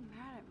keep getting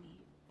mad at me,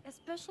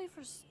 especially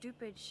for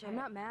stupid shit. I'm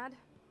not mad.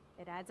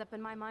 It adds up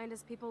in my mind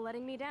as people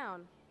letting me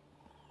down.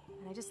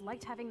 And I just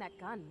liked having that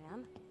gun,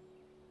 man.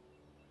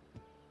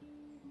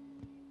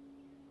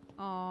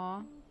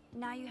 Aww.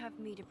 Now you have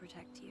me to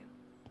protect you.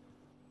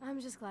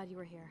 I'm just glad you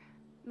were here.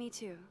 Me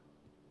too,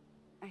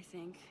 I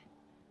think.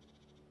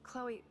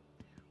 Chloe,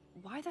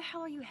 why the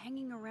hell are you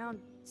hanging around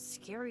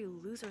scary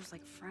losers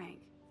like Frank?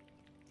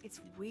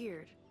 It's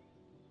weird.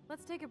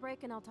 Let's take a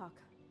break and I'll talk.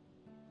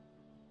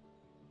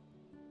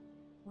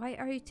 Why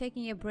are you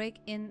taking a break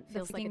in the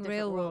Feels like a freaking different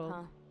real world,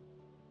 world?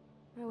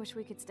 huh? I wish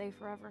we could stay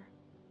forever.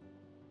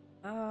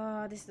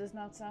 This does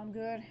not sound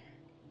good.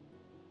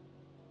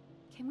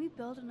 Can we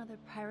build another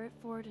pirate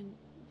fort and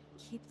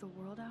keep the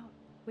world out?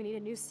 We need a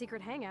new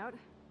secret hangout.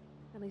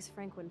 At least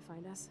Frank wouldn't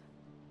find us.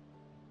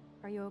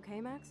 Are you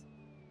okay, Max?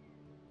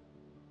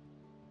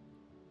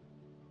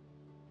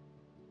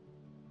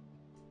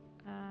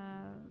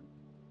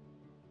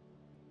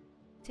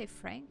 Say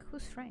Frank?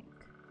 Who's Frank?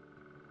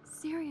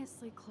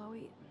 Seriously,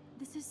 Chloe,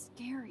 this is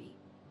scary.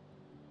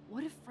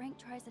 What if Frank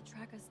tries to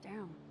track us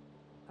down?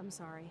 I'm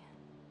sorry.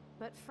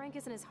 But Frank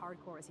isn't as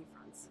hardcore as he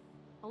fronts.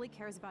 All he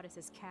cares about is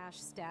his cash,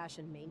 stash,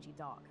 and mangy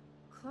dog.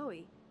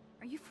 Chloe,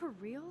 are you for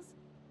reals?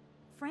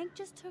 Frank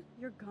just took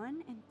your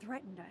gun and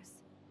threatened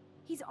us.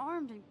 He's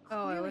armed and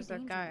clearly Oh, it was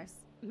that guy.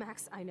 dangerous.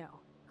 Max, I know.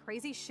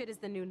 Crazy shit is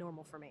the new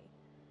normal for me.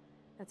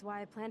 That's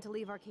why I plan to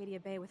leave Arcadia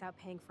Bay without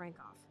paying Frank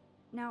off.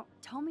 Now,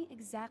 tell me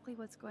exactly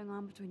what's going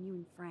on between you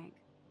and Frank.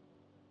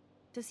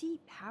 Does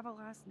he have a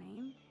last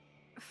name?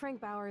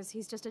 Frank Bowers,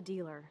 he's just a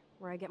dealer,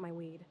 where I get my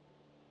weed.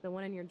 The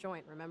one in your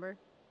joint, remember?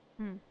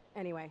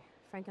 Anyway,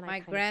 Frank and I My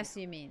kinda grass,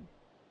 you mean?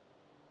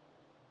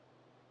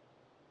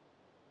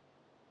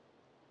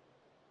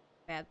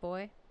 Bad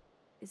boy?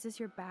 Is this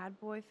your bad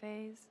boy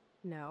phase?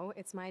 No,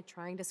 it's my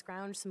trying to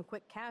scrounge some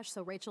quick cash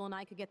so Rachel and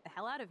I could get the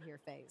hell out of here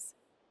phase.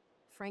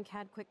 Frank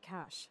had quick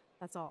cash,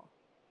 that's all.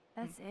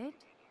 That's it?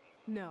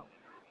 No,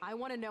 I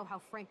want to know how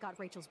Frank got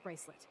Rachel's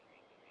bracelet.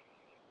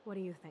 What do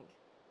you think?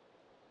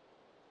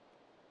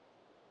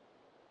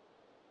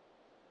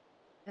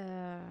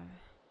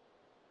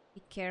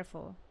 Be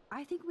careful.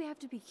 I think we have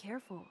to be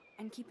careful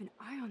and keep an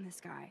eye on this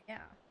guy. Yeah.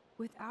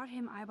 Without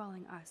him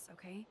eyeballing us,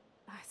 okay?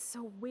 It's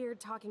so weird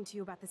talking to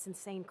you about this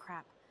insane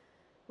crap.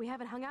 We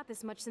haven't hung out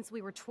this much since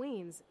we were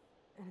tweens,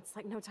 and it's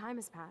like no time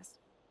has passed.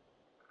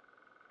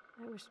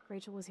 I wish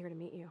Rachel was here to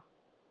meet you.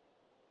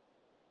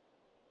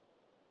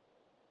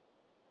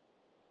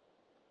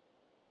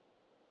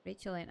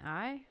 Rachel and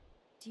I?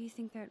 Do you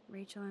think that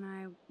Rachel and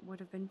I would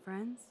have been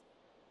friends?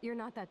 You're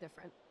not that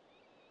different.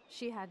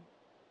 She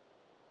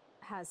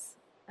has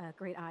a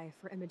great eye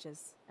for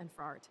images and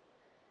for art.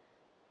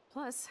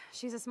 Plus,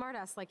 she's a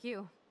smartass like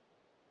you.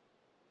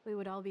 We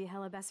would all be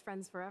hella best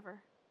friends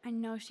forever. I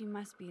know she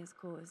must be as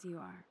cool as you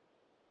are.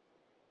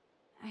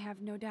 I have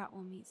no doubt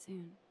we'll meet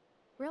soon.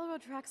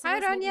 Railroad tracks Hi,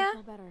 always make me Rania.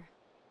 feel better.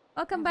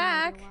 Welcome I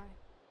have no back. idea why.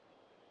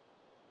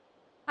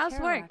 How's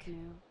Kerouac work?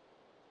 knew.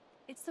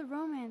 It's the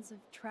romance of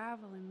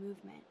travel and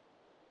movement.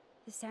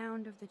 The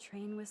sound of the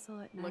train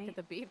whistle at night. Look at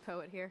the beat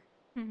poet here.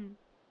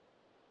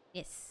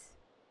 Yes.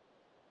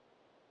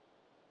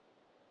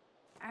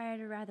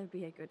 I'd rather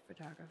be a good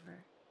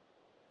photographer.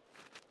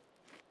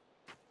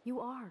 You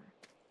are.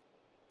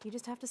 You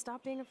just have to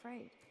stop being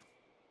afraid.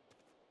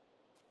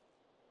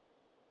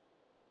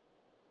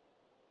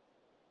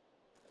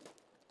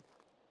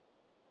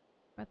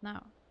 What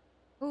now?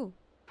 Ooh,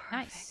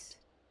 nice.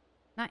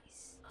 Perfect.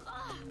 Nice.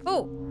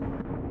 Oh!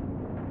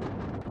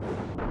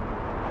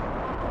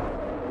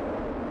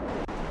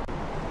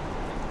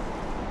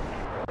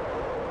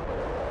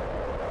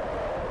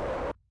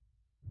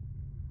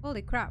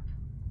 Holy crap.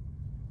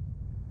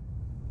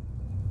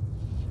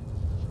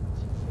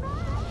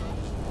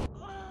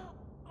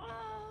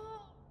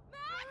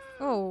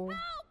 Oh. I'm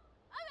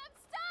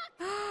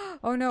stuck!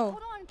 Oh no.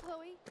 Hold on,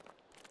 Chloe.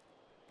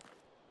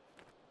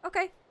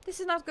 Okay, this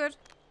is not good.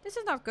 This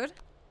is not good.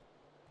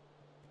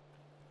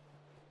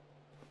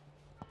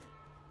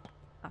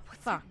 Oh,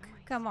 fuck.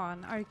 noise? Come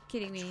on, are you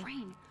kidding me?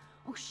 Train.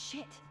 Oh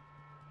shit.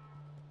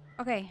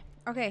 Okay,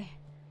 okay,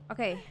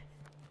 okay.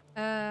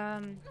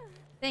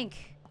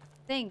 Think.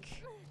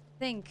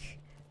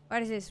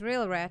 What is this?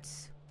 Real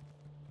rats.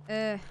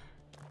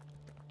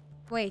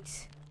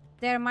 Wait.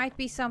 There might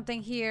be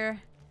something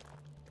here.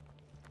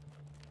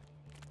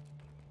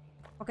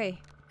 Okay.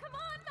 Come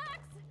on,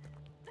 Max!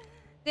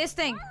 This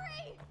thing.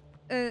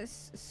 Hurry!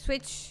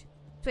 Switch.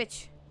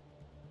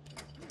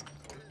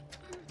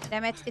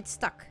 Damn it, it's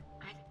stuck.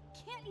 I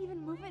can't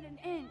even move it an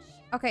inch.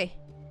 Okay.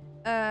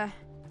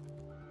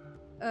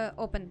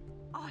 Open.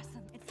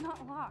 Awesome. It's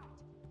not locked.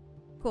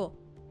 Cool.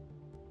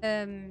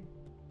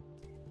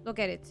 Look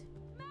at it.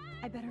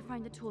 I better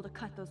find a tool to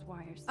cut those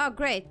wires. Oh,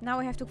 great. Now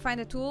we have to find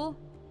a tool.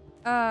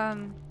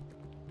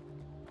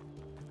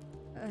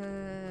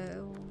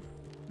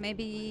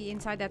 Maybe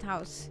inside that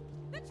house.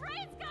 The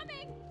train's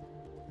coming!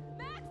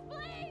 Max,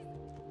 please!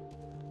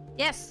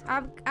 Yes,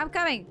 I'm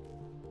coming.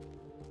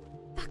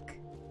 Fuck.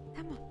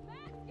 Come on.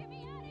 Max, get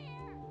me out of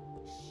here!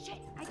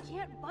 Shit, I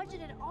can't budge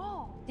it at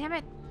all. Damn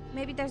it.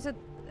 Maybe there's a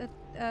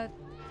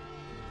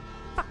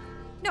fuck.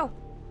 No.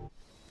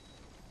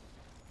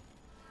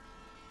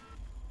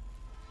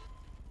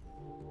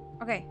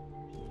 Okay.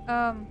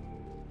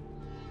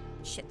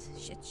 Shit.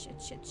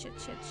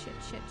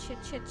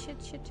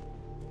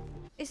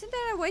 Isn't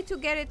there a way to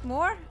get it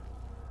more?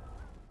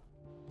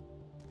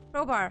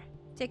 Crowbar.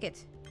 Take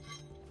it.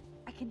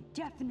 I can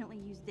definitely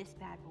use this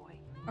bad boy.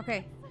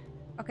 Okay.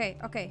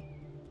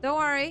 Don't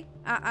worry.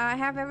 I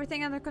have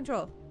everything under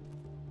control.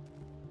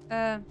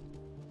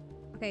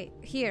 Okay,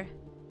 here.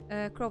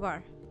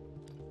 Crowbar.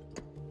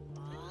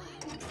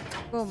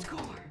 Boom.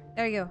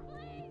 There you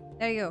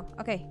go.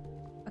 Okay.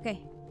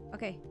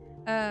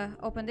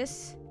 Open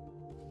this.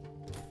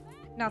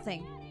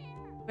 Nothing.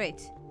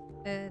 Great.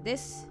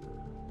 This.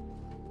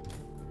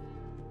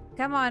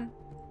 Come on.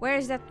 Where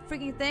is that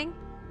freaking thing?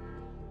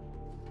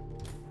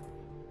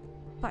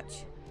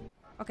 Punch.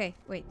 Okay,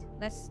 wait.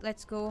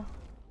 Let's go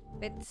a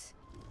bit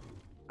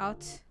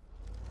out.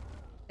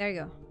 There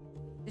you go.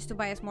 Just to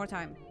buy us more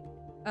time.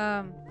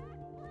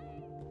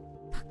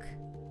 Fuck.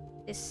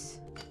 This.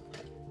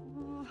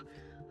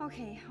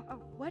 Okay,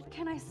 what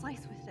can I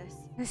slice with this?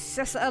 It's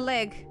just a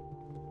leg.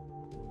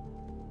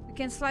 We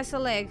can slice a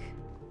leg.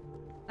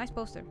 Nice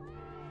poster.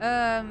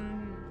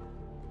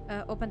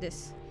 Open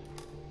this.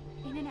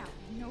 In and out,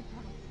 no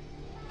problem.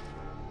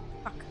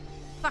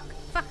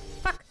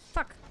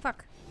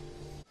 Fuck.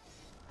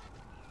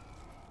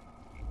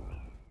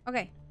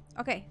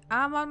 Okay.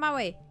 I'm on my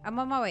way.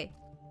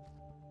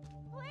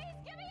 Please,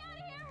 get me out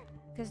of here!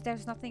 Because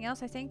there's nothing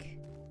else, I think.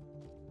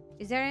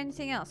 Is there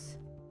anything else?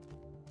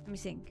 Let me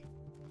think.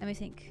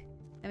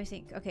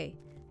 Okay.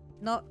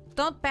 No,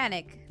 don't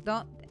panic.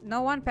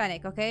 No one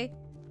panic, okay?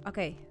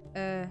 Okay.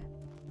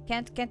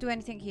 Can't do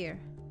anything here.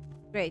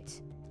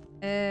 Great.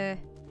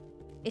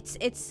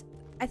 It's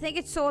I think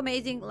it's so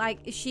amazing, like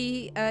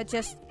she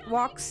just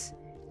walks.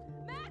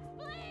 Max,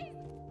 please!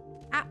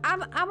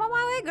 I'm on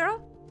my way,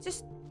 girl.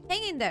 Just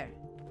hang in there.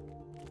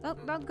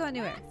 Don't go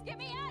anywhere. Max, get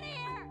me out of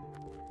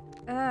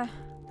here!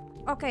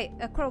 Okay,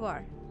 a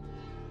crowbar.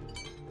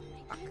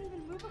 I can't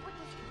even move it with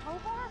this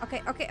crowbar?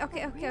 Okay.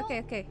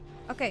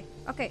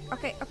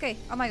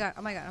 Oh my god.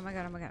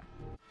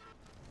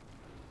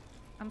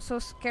 I'm so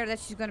scared that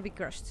she's gonna be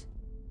cursed.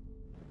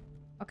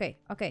 Okay.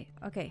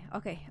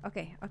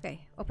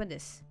 Open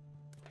this.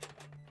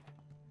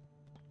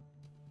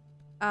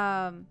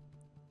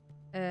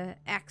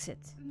 Axe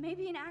it.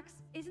 Maybe an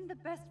axe isn't the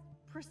best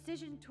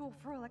precision tool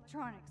for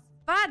electronics.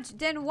 Fudge,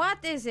 then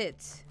what is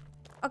it?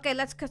 Okay,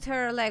 let's cut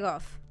her leg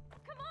off.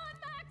 Come on,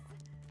 Max!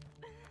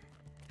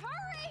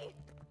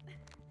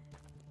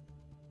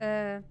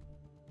 Hurry!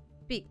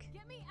 Speak.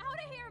 Get me out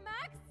of here,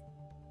 Max!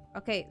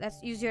 Okay,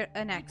 let's use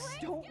an axe.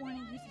 Don't want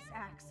to use this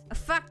axe.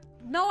 Fuck!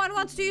 No one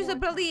wants to use a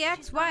bloody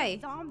axe. She's not a Why?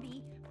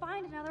 zombie.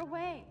 Find another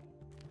way.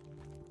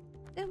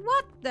 Then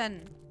what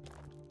then?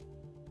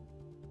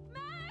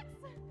 Max!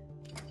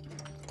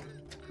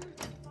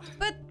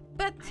 But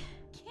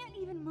Can't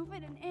even move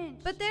it an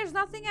inch. there's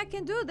nothing I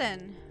can do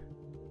then.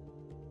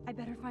 I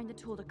better find a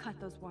tool to cut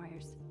those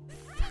wires.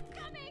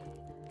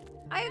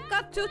 I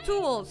got 2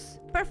 tools.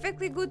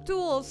 Perfectly good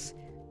tools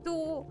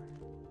to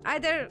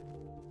either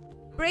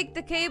break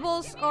the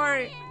cables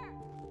or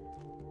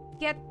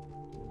get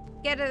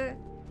a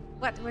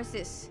what's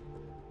this?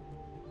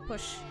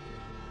 Push.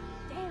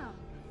 Damn,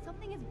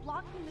 something is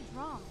blocking the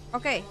drum.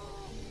 Okay.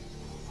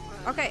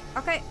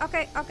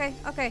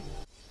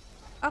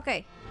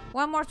 Okay.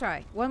 One more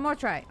try. Oh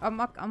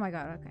my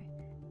god, okay.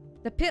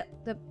 The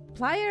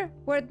plier?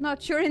 We're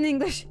not sure in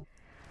English.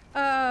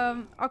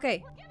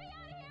 Okay.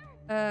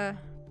 I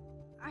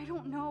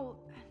don't know.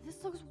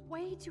 This looks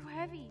way too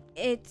heavy.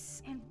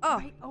 It's And oh,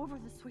 right over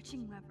the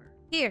switching lever.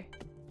 here.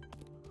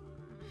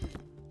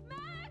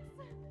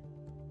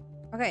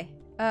 Okay.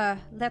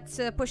 Let's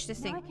push this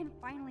Now I thing. can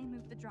finally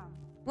move the drum.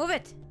 Move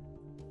it.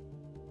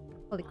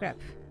 Holy crap.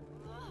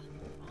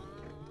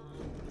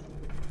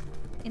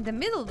 In the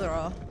middle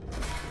drawer.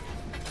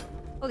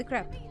 Holy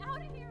crap.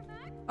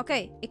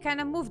 Okay, it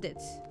kind of moved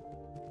it.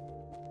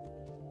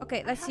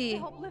 Okay, let's I have see. to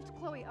help lift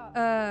Chloe up.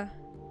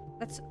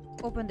 Let's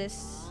open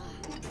this.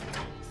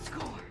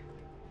 Score.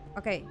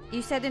 Okay,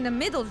 you said in the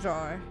middle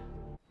drawer.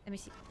 Let me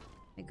see.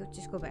 Let me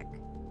just go back.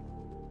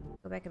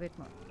 Go back a bit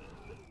more.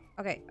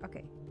 Okay.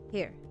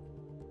 Here.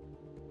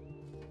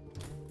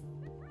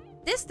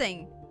 This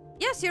thing.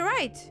 Yes, you're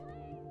right.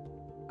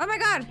 Oh my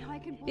god. Now I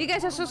can pull You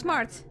guys the are so bottom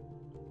smart.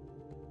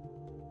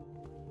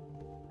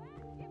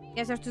 You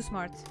guys are too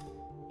smart.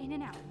 in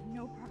and out,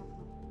 no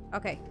problem.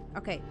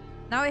 Okay.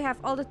 Now we have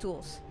all the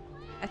tools.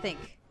 I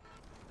think.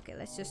 Okay,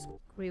 let's just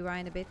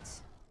rewind a bit.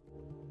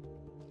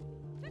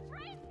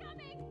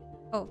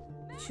 Oh,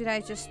 should I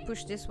just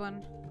push this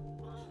one?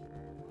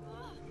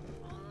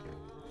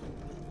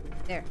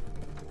 There.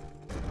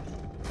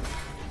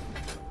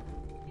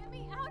 Get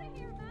me out of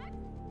here, Max.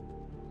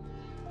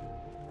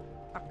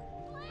 Fuck.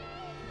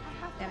 I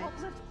have to Damn help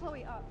it. lift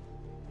Chloe up.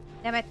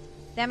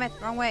 Damn it,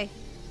 wrong way.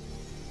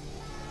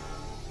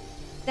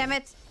 Damn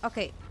it.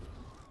 Okay.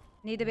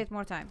 Need a bit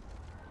more time.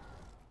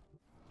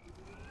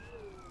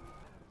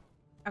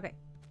 Okay.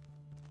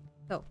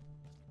 So.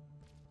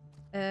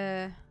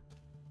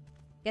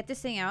 Get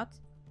this thing out.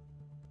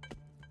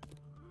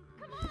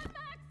 Come on,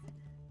 Max.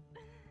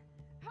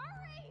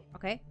 Hurry.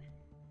 Okay.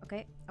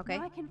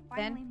 Now I can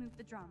finally move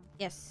the drum.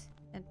 Yes.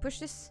 And push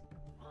this.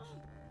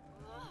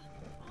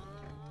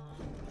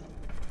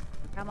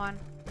 Come on.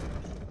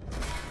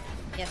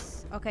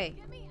 Yes. Okay.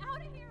 Get me out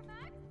of here,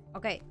 Max.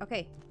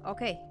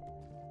 Okay.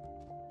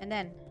 And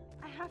then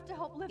I have to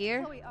help lift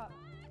Here? Chloe up.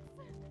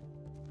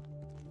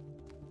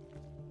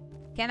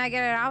 can I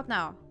get her out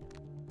now?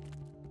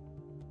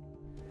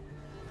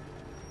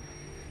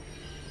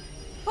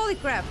 Holy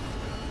crap.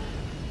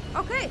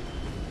 Okay.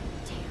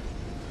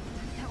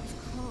 That was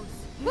close.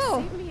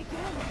 Whoa. Save me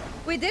again.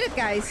 We did it,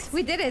 guys.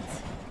 We did it.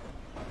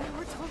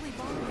 We're totally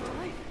bombed for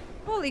life.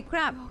 Holy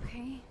crap.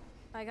 Okay.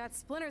 I got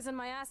splinters in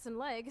my ass and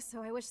legs,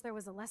 so I wish there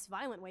was a less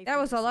violent way. That for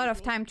you was to a lot save of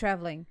me. time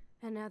traveling.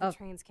 And now the of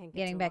trains can't get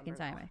Getting to back in Lumberville.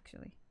 time,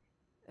 actually.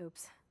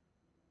 Oops.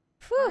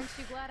 Phew. Aren't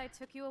you glad I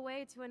took you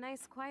away to a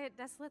nice, quiet,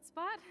 desolate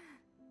spot?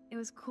 It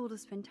was cool to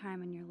spend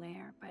time in your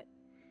lair, but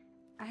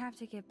I have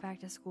to get back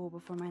to school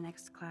before my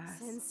next class.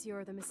 Since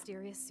you're the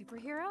mysterious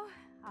superhero,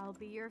 I'll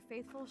be your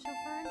faithful chauffeur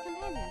and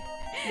companion.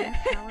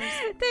 My powers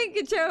Thank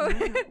you, Joe.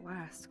 might not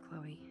last,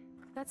 Chloe.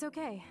 That's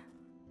okay.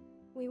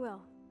 We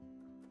will.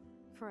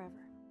 Forever.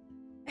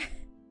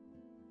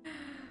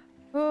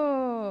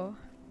 Oh.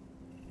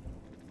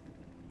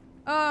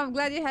 Oh, I'm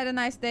glad you had a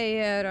nice day,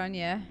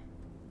 Ronja.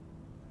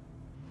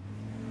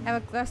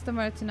 Have a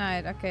customer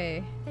tonight.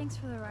 Okay. Thanks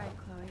for the ride,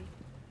 Chloe.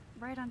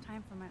 Right on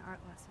time for my art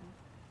lesson.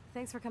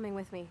 Thanks for coming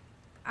with me.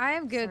 I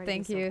am good, Sorry to be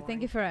thank so you. boring.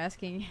 Thank you for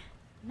asking.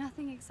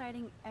 Nothing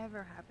exciting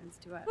ever happens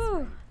to us. Whew,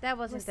 right? that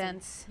was Listen,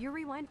 intense. your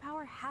rewind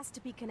power has to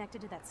be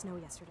connected to that snow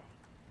yesterday.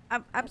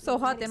 I'm That so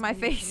hot nobody's in my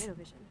gonna use face. tomato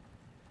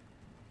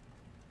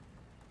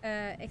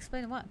vision.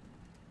 Explain what?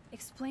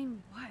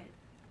 Explain what?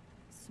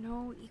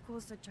 Snow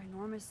equals a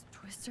ginormous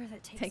twister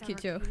that takes Thank out you,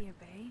 Joe. Arcadia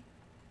Bay?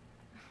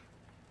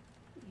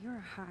 You're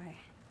high.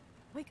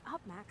 Wake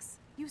up, Max.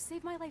 You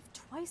saved my life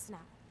twice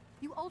now.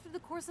 You altered the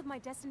course of my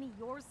destiny,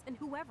 yours, and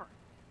whoever.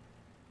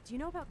 Do you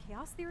know about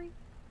chaos theory?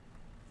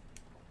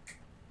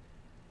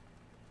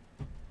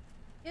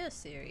 Yes,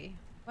 Siri.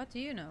 What do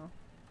you know?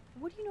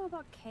 What do you know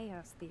about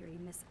chaos theory,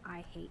 Miss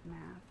I Hate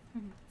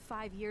Math?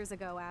 5 years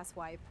ago,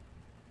 asswipe.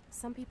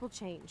 Some people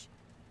change.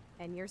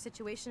 And your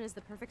situation is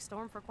the perfect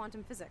storm for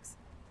quantum physics.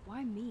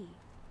 Why me?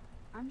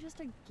 I'm just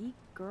a geek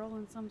girl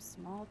in some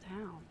small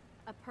town.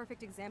 A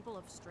perfect example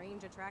of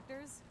strange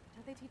attractors.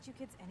 Don't they teach you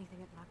kids anything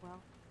at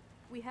Blackwell?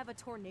 We have a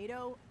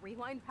tornado,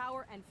 rewind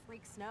power, and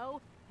freak snow.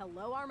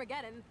 Hello,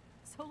 Armageddon.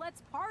 So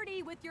let's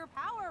party with your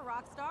power,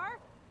 Rockstar!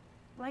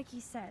 Like he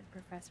said,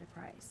 Professor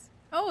Price.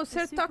 Oh,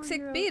 Sir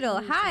Toxic superhero Beetle,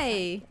 needs a hi!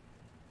 sidekick.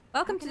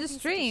 Welcome How to can the it be such a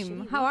stream.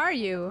 shitty How week? are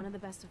you? One of the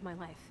best of my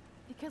life.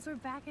 Because we're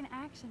back in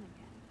action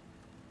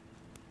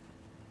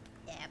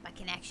again. Yeah,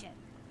 back in action.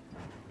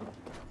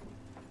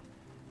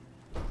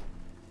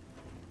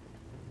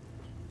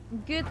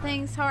 Good,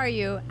 thanks. How are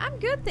you? I'm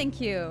good, thank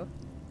you.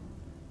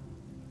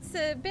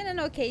 It's been an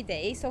okay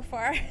day so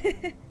far.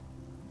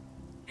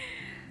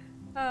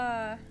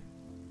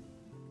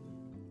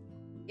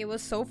 It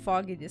was so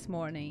foggy this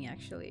morning,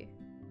 actually.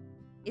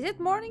 Is it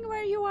morning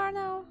where you are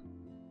now?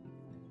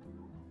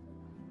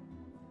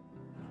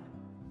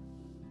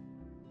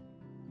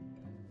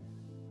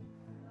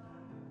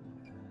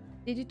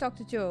 Did you talk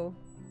to Joe?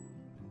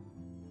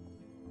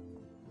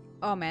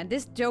 Oh man,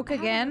 this joke I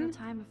have a again.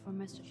 little time before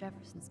Mr.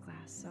 Jefferson's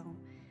class, so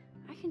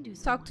I can do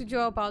some Talk to work.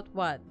 Joe about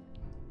what?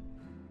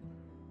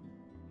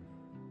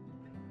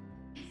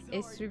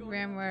 It's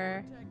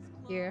remember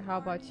here. How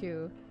about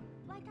you?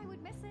 Like I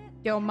would miss it.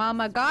 Yo,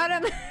 mama got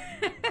him.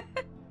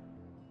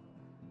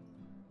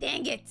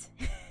 Dang it!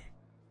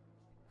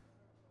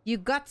 You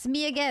got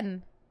me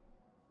again.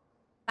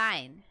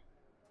 Fine.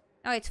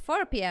 Oh, it's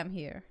 4 p.m.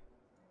 here.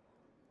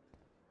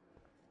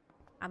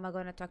 I'm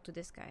gonna talk to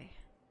this guy.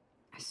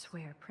 I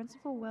swear,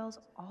 Principal Wells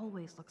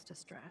always looks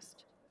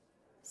distressed.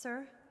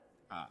 Sir?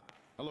 Ah,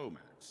 hello,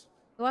 Max.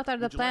 What are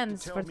the Would you like to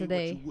plans tell for me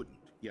today? What you wouldn't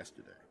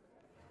yesterday.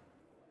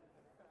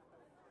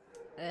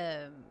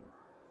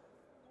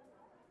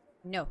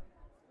 No.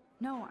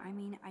 No, I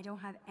mean, I don't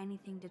have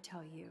anything to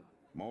tell you.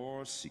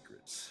 More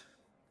secrets.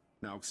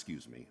 Now,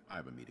 excuse me, I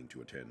have a meeting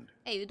to attend.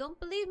 Hey, you don't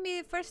believe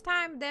me the first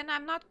time, then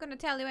I'm not gonna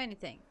tell you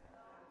anything.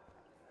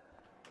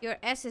 Your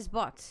ass is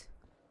bought.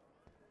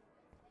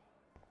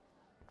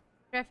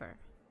 Trevor.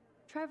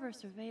 Trevor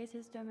surveys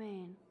his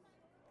domain.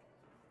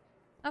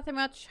 Nothing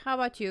much. How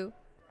about you?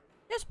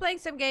 Just playing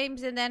some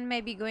games and then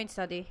maybe going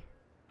study.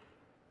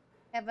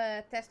 Have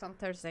a test on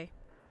Thursday.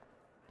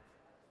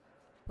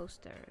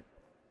 Poster.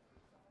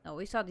 No,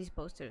 we saw these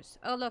posters.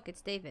 Oh, look,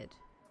 it's David.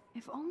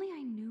 If only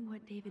I knew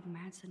what David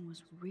Madsen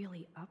was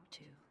really up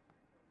to.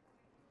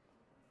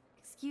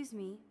 Excuse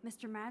me,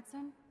 Mr.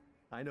 Madsen?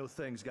 I know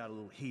things got a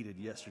little heated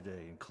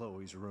yesterday in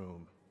Chloe's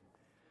room.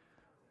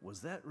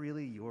 Was that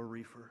really your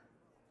reefer?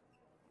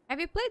 Have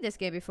you played this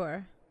game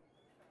before?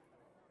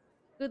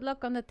 Good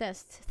luck on the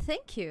test.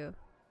 Thank you.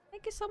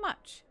 Thank you so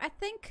much.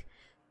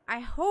 I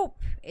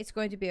hope it's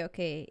going to be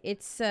okay.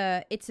 It's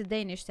a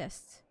Danish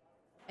test.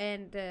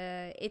 And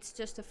it's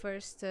just the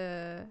first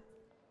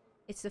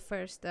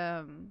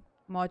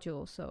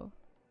module, so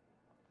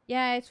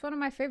yeah, it's one of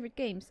my favorite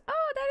games.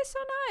 Oh, that is so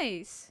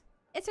nice.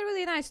 It's a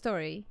really nice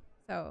story,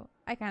 so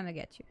I kind of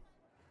get you.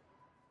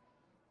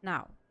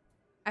 Now,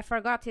 I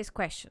forgot his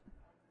question,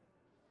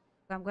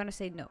 so I'm gonna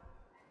say no.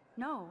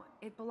 No,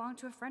 it belonged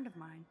to a friend of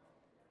mine.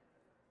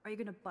 Are you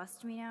gonna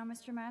bust me now,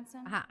 Mr.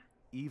 Madsen? Aha.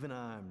 Even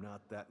I'm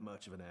not that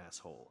much of an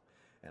asshole,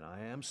 and I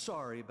am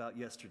sorry about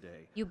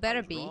yesterday. You better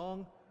I was be.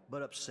 wrong,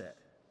 but upset.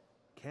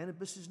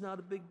 Cannabis is not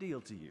a big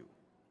deal to you,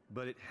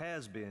 but it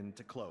has been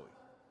to Chloe.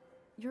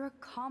 You're a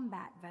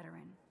combat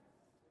veteran.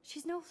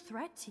 She's no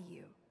threat to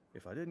you.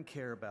 If I didn't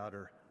care about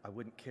her, I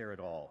wouldn't care at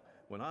all.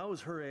 When I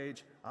was her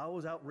age, I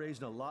was out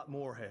raising a lot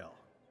more hell.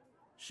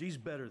 She's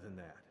better than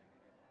that.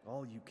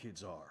 All you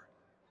kids are.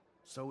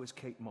 So is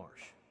Kate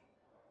Marsh.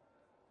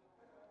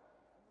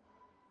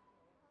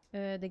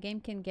 The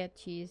game can get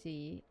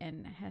cheesy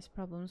and has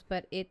problems,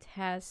 but it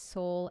has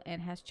soul and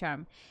has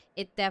charm.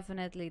 It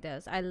definitely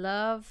does. I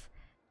love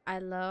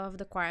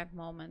the quiet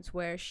moments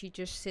where she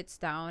just sits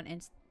down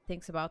and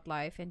thinks about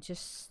life and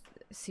just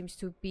seems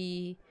to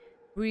be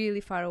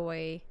really far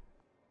away.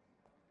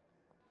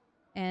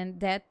 And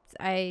that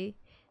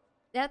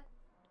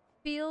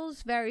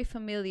feels very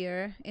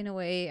familiar in a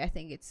way. I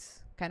think it's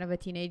kind of a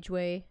teenage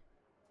way.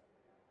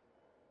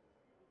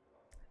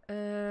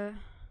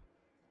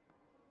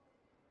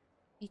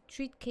 You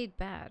treat Kate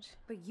bad.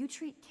 But you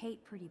treat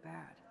Kate pretty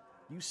bad.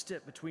 You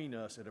stepped between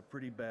us at a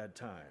pretty bad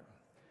time.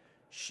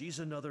 She's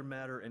another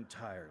matter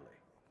entirely.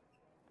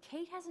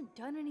 Kate hasn't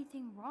done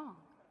anything wrong.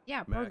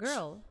 Yeah, poor Max,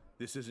 girl.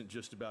 This isn't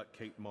just about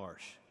Kate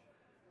Marsh.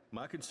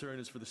 My concern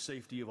is for the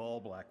safety of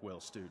all Blackwell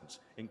students,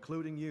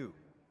 including you.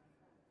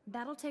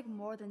 That'll take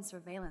more than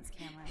surveillance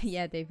cameras.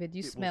 Yeah, David,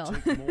 you It smell.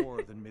 will take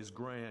more than Ms.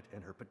 Grant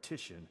and her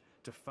petition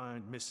to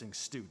find missing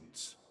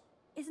students.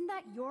 Isn't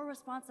that your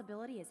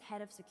responsibility as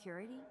head of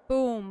security?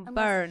 Boom,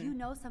 Unless burn. you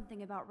know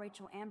something about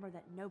Rachel Amber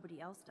that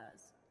nobody else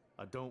does.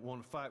 I don't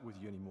want to fight with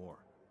you anymore.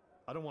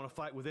 I don't want to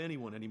fight with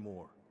anyone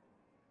anymore.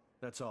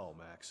 That's all,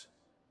 Max.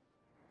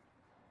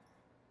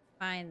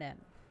 Fine then.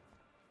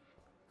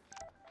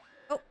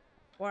 Oh,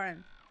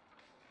 Warren.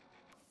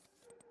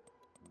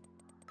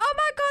 Oh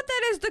my god,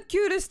 that is the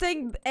cutest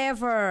thing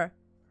ever.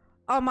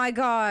 Oh my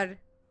god.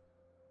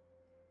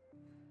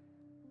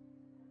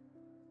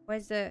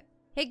 Where's the...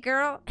 Hey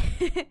girl.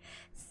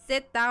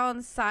 Sit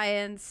down,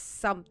 science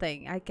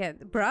something. I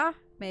can't... Bruh?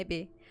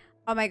 Maybe.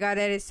 Oh my god,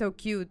 that is so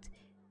cute.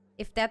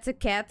 If that's a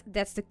cat,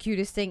 that's the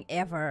cutest thing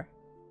ever.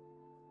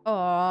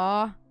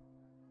 Aww.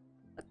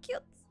 So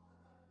cute.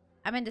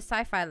 I'm in the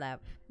sci-fi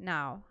lab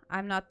now.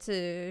 I'm not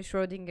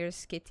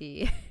Schrodinger's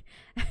kitty.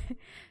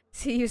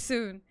 See you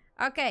soon.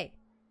 Okay.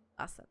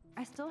 Awesome.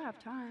 I still have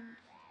time.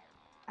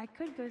 I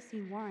could go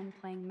see Warren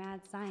playing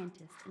mad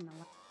scientist in the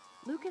lab.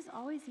 Luke is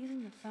always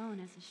using the phone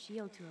as a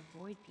shield to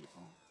avoid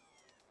people.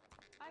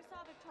 I saw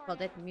Victoria Well,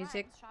 that and her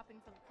music. friends shopping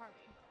for the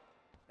party.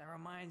 That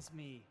reminds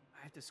me,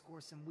 I have to score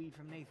some weed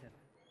from Nathan.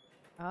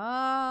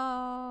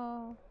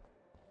 Oh.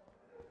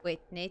 Wait,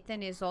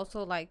 Nathan is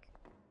also like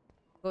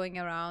going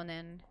around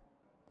and...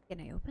 Can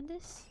I open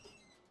this?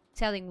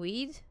 Selling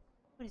weed?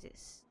 What is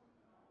this?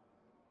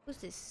 Who's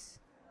this?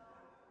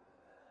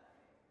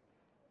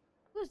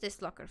 Who's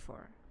this locker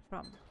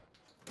from?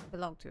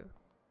 Belong to?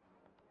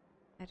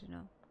 I don't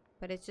know.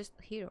 But it's just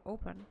here,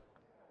 open.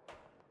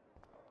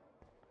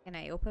 Can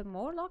I open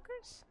more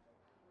lockers?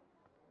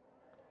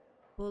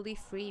 Bully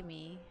free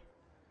me.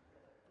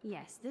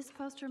 Yes, this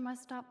poster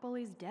must stop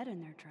bullies dead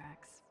in their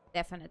tracks.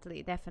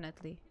 Definitely,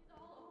 definitely.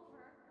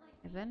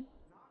 Evan?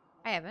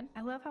 Hi, Evan.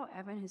 I love how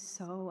Evan is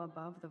so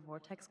above the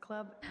Vortex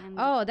Club and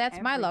Oh,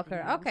 that's my everything locker.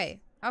 else. Okay,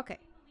 okay.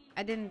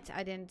 I didn't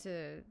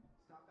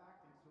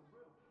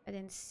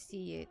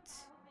see it.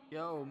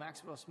 Yo,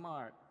 Maxwell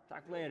Smart.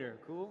 Talk later,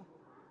 cool?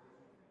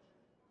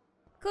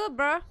 Cool,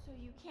 bro. So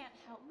you can't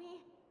help me?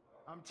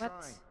 I'm What?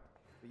 trying,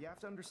 but you have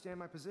to understand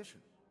my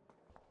position.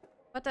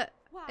 What the?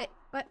 Wow. Wait,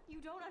 what? You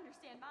don't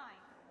understand mine.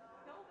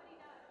 Nobody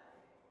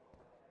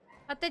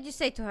does. What did you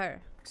say to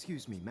her?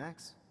 Excuse me,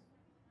 Max.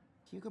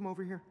 Can you come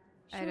over here?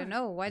 I don't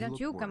know. Why You don't look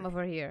you come worried.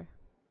 over here?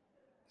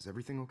 Is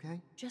everything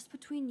okay? Just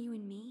between you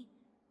and me,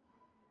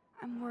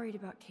 I'm worried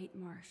about Kate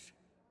Marsh.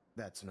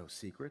 That's no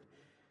secret.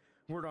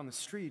 Word on the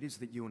street is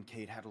that you and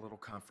Kate had a little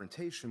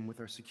confrontation with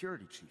our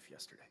security chief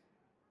yesterday.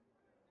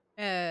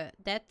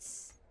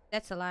 That's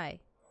a lie.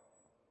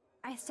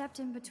 I stepped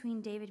in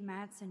between David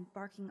Madsen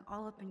barking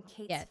all up in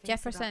Kate's Yeah, face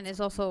Jefferson about is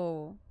something.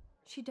 also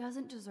She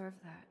doesn't deserve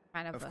that.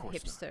 kind of Of a course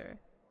not. hipster.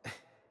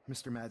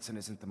 Mr. Madsen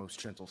isn't the most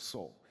gentle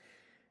soul.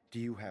 Do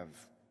you have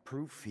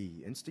proof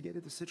he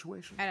instigated the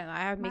situation? I don't know. I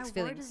have mixed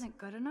My word feelings. isn't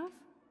good enough?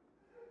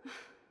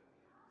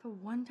 The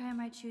one time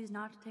I choose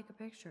not to take a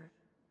picture.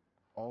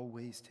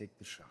 Always take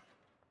the shot.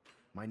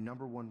 My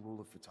 #1 rule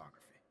of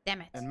photography.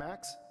 Damn it. And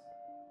Max,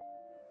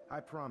 I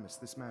promise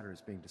this matter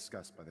is being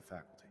discussed by the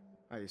faculty.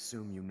 I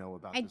assume you know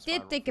about I this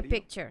did viral take a video?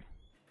 picture,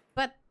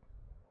 but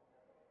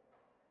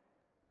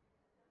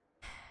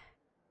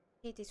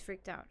Kate is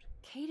freaked out.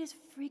 Kate is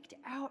freaked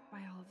out by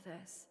all of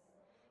this.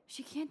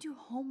 She can't do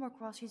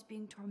homework while she's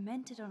being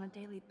tormented on a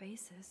daily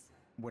basis.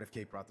 What if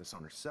Kate brought this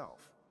on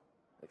herself?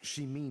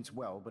 She means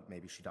well, but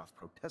maybe she doth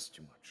protest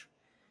too much.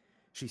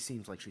 She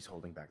seems like she's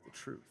holding back the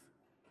truth.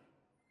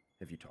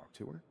 Have you talked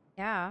to her?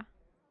 Yeah.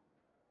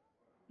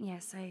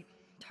 Yes, I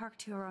talked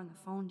to her on the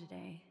phone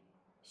today.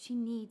 She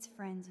needs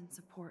friends and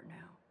support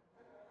now.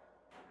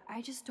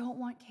 I just don't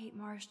want Kate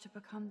Marsh to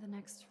become the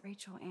next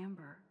Rachel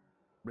Amber.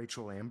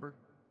 Rachel Amber?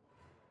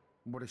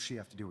 What does she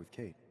have to do with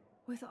Kate?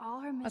 With all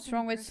her What's missing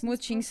wrong with persons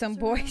smooching some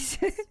posters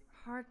boys? around, it's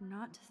hard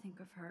not to think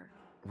of her.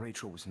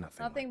 Rachel was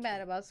nothing. Nothing like bad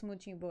you. about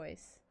smooching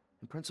boys.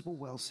 And Principal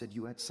Wells said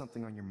you had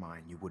something on your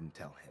mind you wouldn't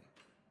tell him.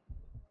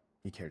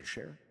 You care to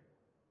share?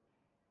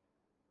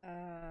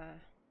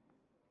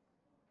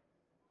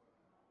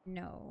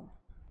 No.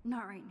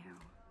 Not right now.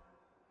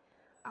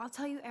 I'll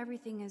tell you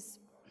everything as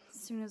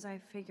soon as I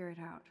figure it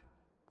out.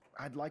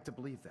 I'd like to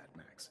believe that,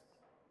 Max.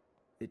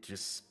 It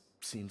just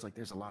seems like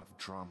there's a lot of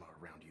drama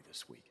around you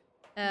this week.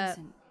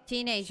 Listen,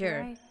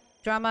 Teenager. should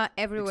Drama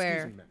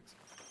everywhere. Excuse me, Max.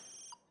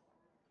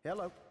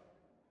 Hello.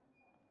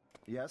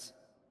 Yes?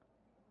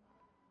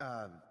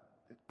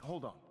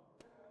 Hold on.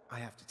 I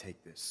have to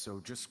take this, so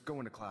just go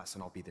into class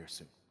and I'll be there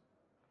soon.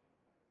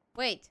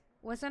 Wait,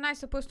 wasn't I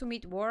supposed to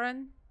meet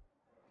Warren?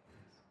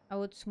 I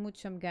would smooch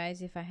some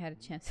guys if I had a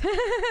chance.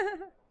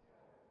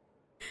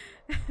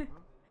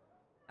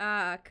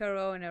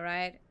 Corona,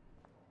 right?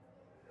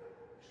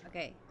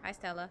 Okay, hi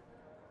Stella.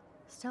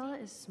 Stella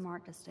is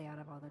smart to stay out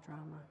of all the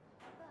drama.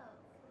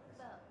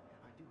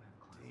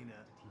 Dina,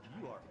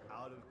 you are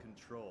out of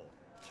control.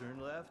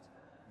 Turn left,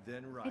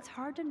 then right. It's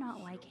hard to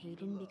not like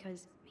Hayden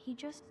because he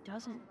just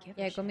doesn't give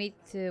Yeah, a go shit.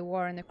 meet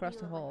Warren across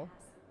the hall.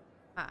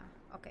 Ah,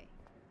 okay.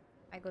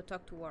 I go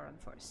talk to Warren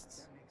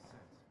first.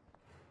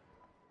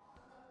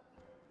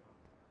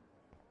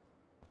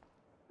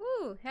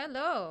 Ooh,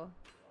 hello.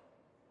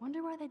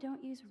 Wonder why they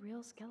don't use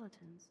real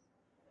skeletons.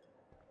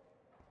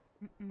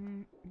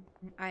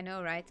 I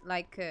know, right?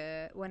 Like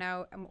when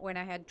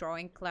I had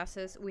drawing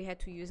classes, we had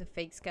to use a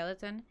fake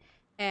skeleton,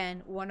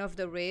 and one of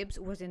the ribs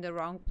was in the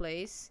wrong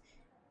place,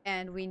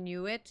 and we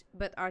knew it.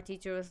 But our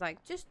teacher was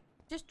like, just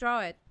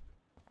draw it,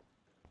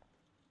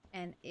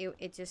 and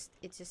it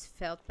just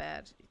felt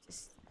bad. It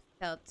just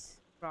felt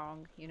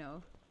wrong, you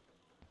know.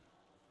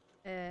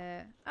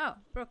 Oh,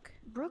 Brooke.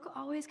 Brooke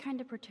always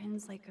kind of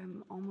pretends like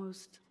I'm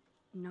almost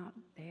not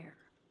there.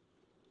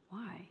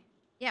 Why?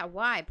 Yeah,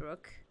 why,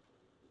 Brooke?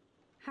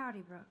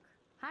 Howdy, Brooke.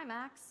 Hi,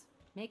 Max.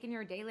 Making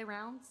your daily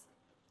rounds?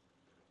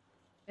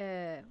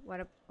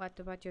 What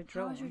about your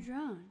drone? How's your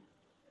drone?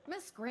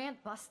 Miss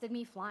Grant busted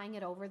me flying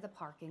it over the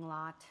parking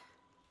lot.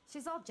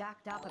 She's all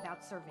jacked up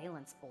about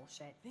surveillance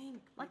bullshit.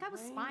 Like I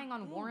was spying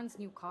on Warren's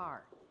new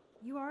car.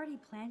 You already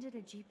planted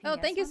a GPS. Oh,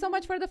 thank you so on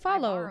much him? for the I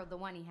follow. borrowed the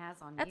one he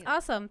has on That's you.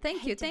 awesome.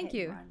 Thank you, Hate to thank hit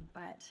you. and run,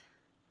 but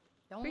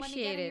Don't let me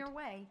Appreciate get in it. your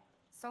way.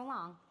 So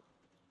long.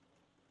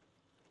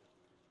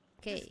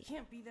 Okay, This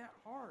can't be that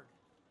hard.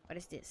 what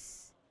is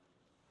this?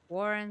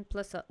 Warren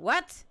plus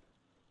what?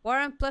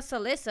 Warren plus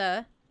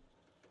Alyssa?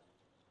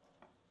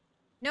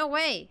 No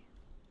way.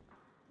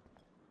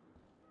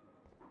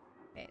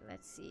 Okay,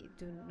 let's see.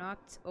 Do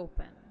not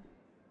open.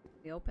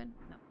 We open?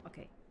 No.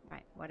 Okay,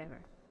 fine, whatever.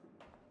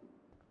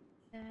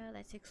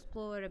 Let's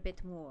explore a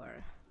bit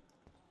more.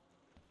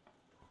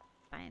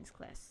 Science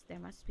class. There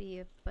must be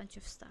a bunch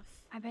of stuff.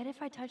 I bet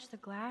if I touch the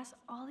glass,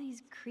 all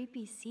these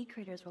creepy sea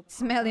critters will pop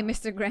Smelly up.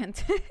 Mr.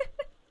 Grant.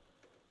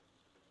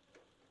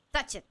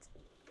 Touch it.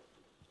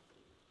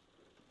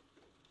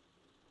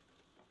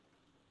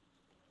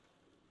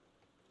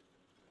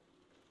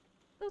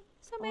 Oh,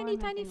 so Or many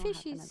tiny nothing will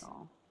happen fishies. at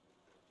all.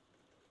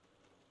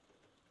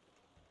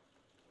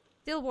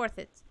 Still worth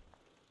it.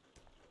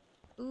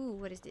 Ooh,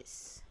 what is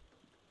this?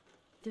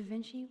 Da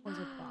Vinci was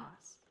a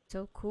boss.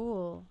 So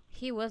cool.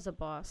 He was a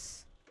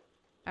boss.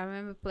 I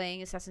remember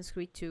playing Assassin's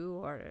Creed 2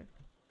 or...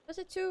 Was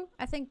it 2?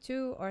 I think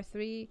 2 or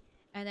 3.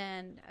 And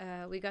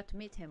then we got to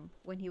meet him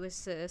when he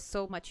was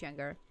so much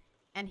younger.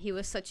 And he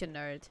was such a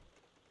nerd.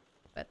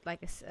 But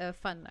like a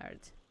fun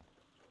nerd.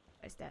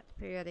 What is that?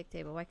 Periodic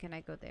table. Why can't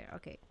I go there?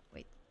 Okay,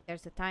 wait.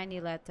 There's a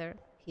tiny letter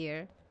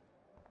here.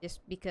 Just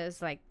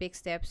because like big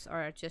steps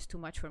are just too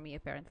much for me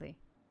apparently.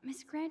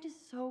 Miss Grant is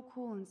so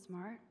cool and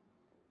smart.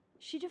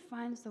 She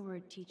defines the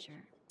word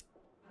teacher.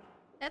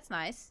 That's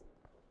nice.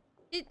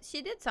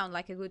 She did sound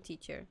like a good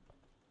teacher.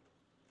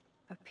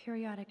 A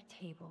periodic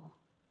table.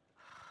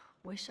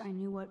 Wish I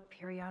knew what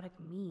periodic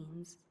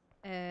means.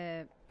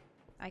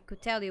 I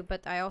could tell you,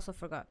 but I also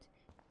forgot.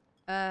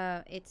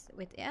 It's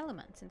with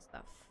elements and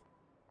stuff.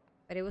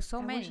 But it was so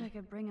I many. wish I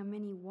could bring a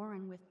mini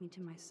Warren with me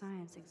to my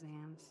science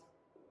exams.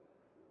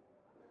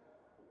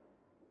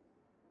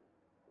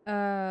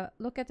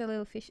 Look at the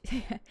little fish.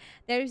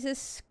 There is a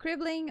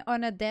scribbling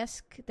on a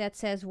desk that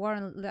says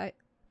Warren.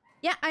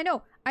 Yeah, I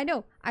know.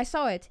 I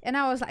saw it, and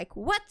I was like,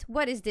 "What?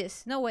 What is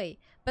this? No way!"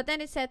 But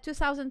then it said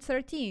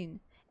 2013.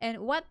 And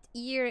what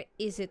year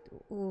is it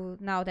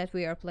now that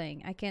we are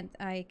playing? I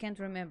can't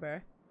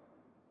remember.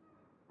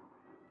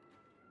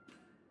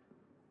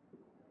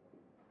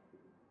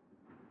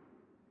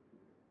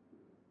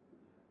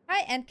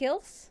 Hi,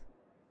 Antkills.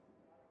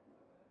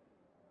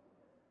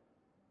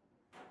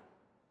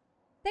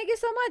 Thank you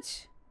so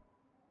much.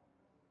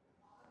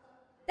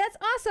 That's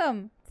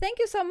awesome. Thank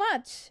you so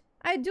much.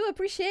 I do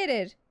appreciate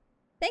it.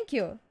 Thank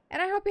you.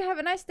 And I hope you have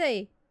a nice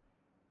day.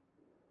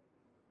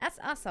 That's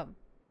awesome.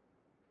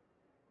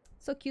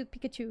 So cute,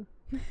 Pikachu.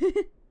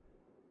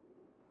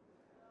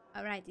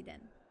 Alrighty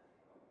then.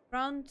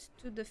 Front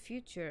to the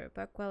future.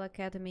 Buckwell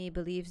Academy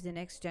believes the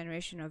next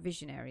generation of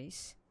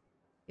visionaries.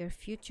 Your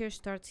future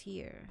starts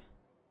here.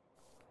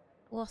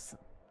 Awesome.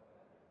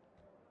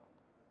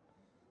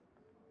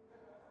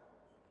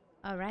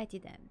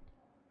 Alrighty then.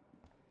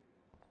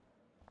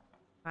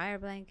 Fire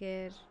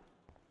blanket.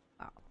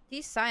 Wow.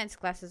 These science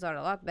classes are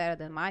a lot better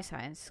than my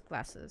science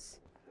classes.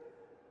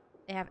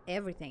 They have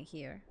everything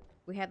here.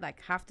 We had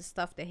like half the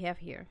stuff they have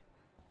here.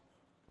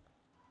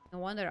 No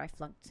wonder I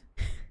flunked.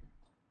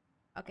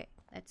 Okay,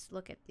 let's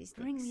look at these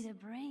Bring things. me the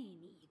brain,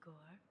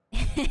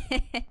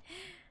 Igor.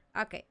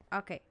 Okay.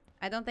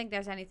 I don't think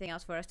there's anything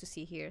else for us to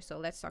see here, so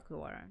let's talk to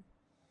Warren.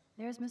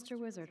 There's Mr.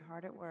 Wizard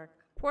hard at work.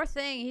 Poor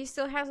thing, he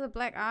still has a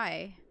black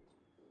eye.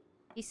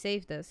 He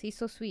saved us. He's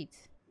so sweet.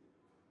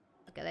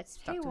 Okay, let's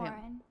talk Hey, to him.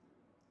 Warren.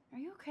 Are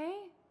you okay?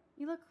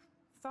 You look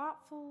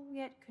thoughtful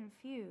yet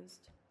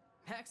confused.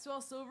 Maxwell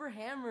Silver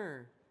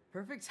Hammer.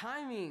 Perfect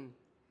timing.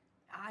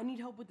 I need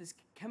help with this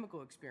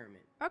chemical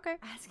experiment. Okay.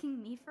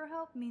 Asking me for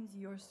help means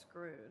you're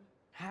screwed.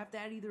 I have to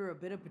add either a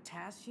bit of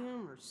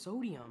potassium or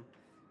sodium.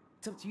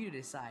 It's up to you to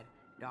decide,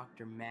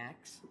 Dr.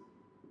 Max.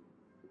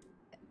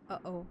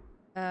 Uh-oh.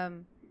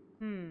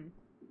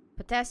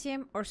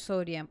 Potassium or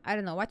sodium? I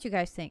don't know. What you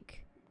guys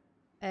think?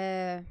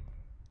 I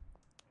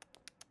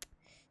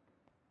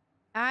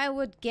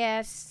would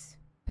guess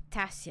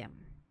potassium.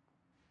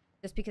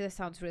 Just because it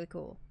sounds really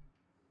cool.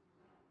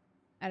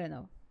 I don't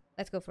know.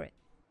 Let's go for it.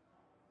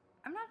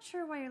 I'm not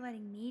sure why you're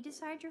letting me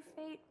decide your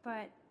fate,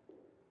 but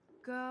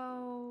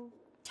go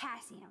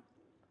potassium.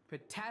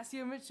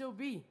 Potassium it shall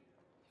be.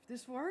 If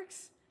this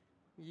works,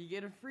 you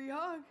get a free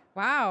hug.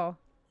 Wow.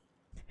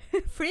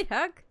 Free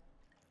hug?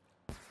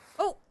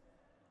 Oh!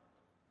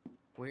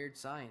 Weird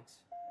science.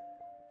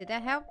 Did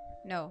that help?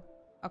 No.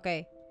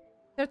 Okay.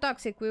 They're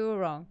toxic. We were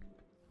wrong.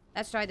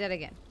 Let's try that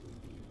again.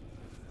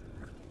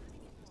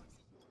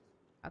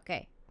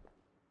 Okay.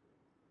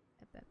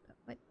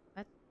 What?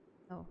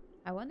 Oh.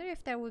 I wonder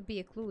if there would be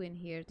a clue in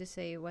here to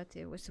say what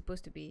it was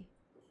supposed to be.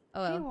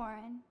 Oh Hey, well.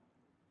 Warren.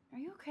 Are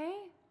you okay?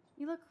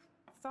 You look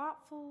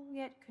thoughtful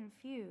yet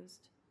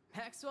confused.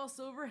 Maxwell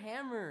Silver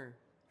Hammer.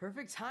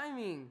 Perfect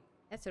timing.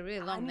 That's a really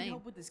I long need name.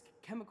 help with this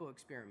chemical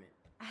experiment.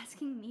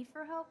 Asking me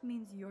for help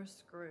means you're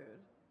screwed.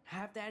 I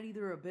have to add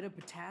either a bit of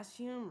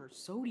potassium or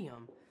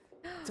sodium.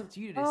 It's up to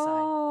you to decide,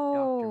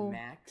 Oh. Dr.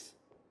 Max.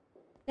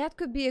 That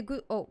could be a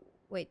good. Oh,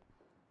 wait.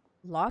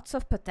 Lots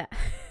of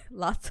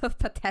lots of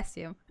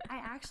potassium. I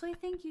actually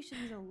think you should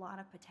use a lot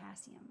of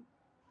potassium.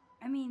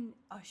 I mean,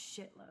 a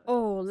shitload.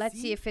 Oh, let's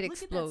see if it Look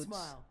explodes. At that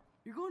smile.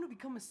 You're going to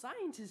become a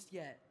scientist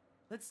yet.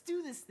 Let's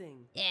do this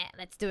thing. Yeah,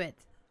 let's do it.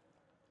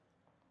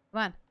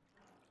 Come on.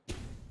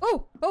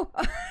 Oh, oh.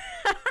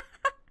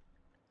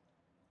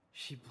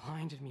 She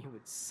blinded me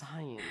with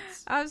science.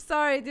 I'm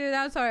sorry, dude.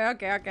 I'm sorry.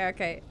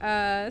 Okay.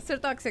 Sir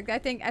Toxic, I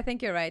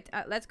think you're right.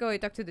 Let's go and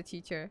talk to the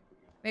teacher.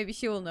 Maybe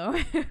she will know.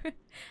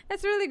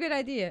 That's a really good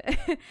idea.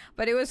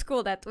 But it was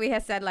cool that we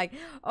had said like,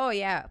 oh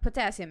yeah,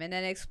 potassium, and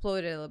then it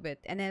exploded a little bit,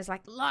 and then it's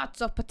like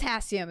lots of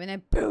potassium, and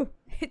then boom!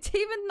 It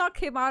even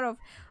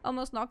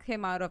almost knocked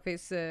him out of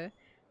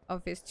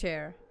his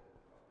chair.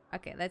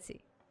 Okay, let's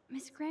see.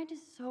 Miss Grant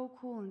is so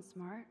cool and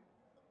smart.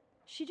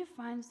 She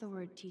defines the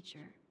word teacher.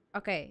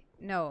 Okay,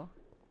 no,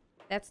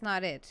 that's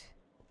not it.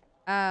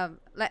 Then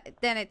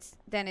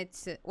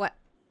it's what?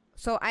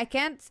 So I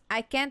can't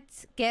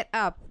get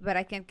up, but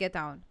I can't get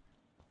down.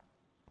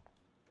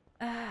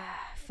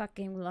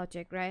 Fucking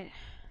logic, right?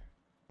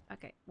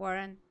 Okay,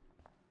 Warren,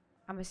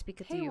 I'm a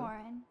speaker to Hey, you.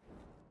 Warren.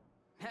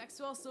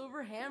 Maxwell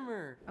Silver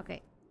Hammer.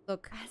 Okay,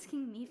 look.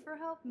 Asking me for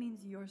help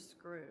means you're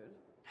screwed.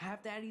 I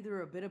have to add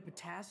either a bit of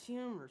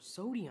potassium or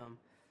sodium.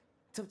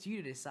 It's up to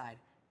you to decide,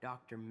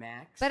 Dr.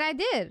 Max. But I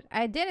did.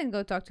 I didn't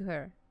go talk to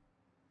her.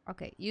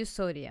 Okay, use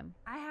sodium.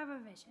 I have a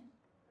vision.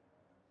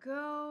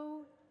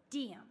 Go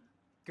DM.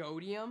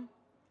 Godium?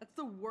 That's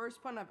the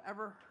worst pun I've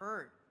ever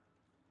heard.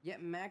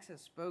 Yet Max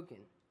has spoken.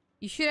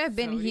 You should have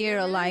been Sodium here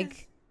it like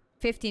is.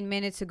 15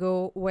 minutes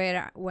ago,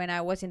 when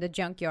I was in the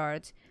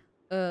junkyard,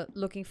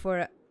 looking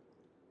for.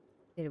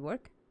 Did it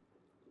work?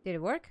 Did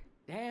it work?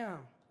 Damn.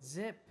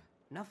 Zip.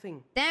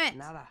 Nothing. Damn it.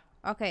 Nada.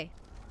 Okay.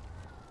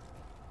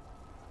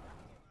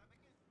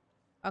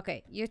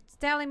 Okay, you're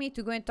telling me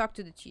to go and talk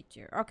to the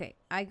teacher. Okay,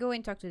 I go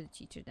and talk to the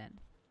teacher then.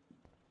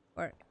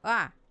 Or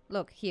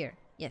look here.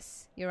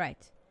 Yes, you're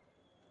right.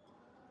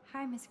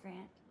 Hi, Miss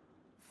Grant.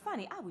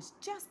 Funny, I was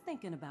just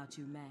thinking about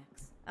you,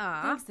 Max.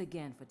 Aw. Thanks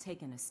again for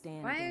taking a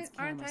stand Why against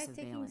aren't camera I taking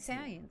surveillance here.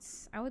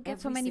 science? I would get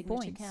so Every many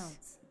signature points.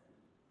 counts.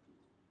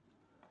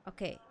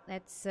 Okay,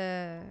 let's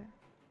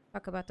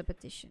talk about the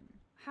petition.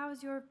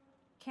 How's your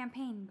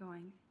campaign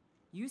going?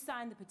 You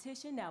signed the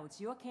petition, now it's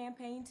your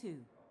campaign too.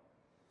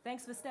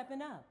 Thanks for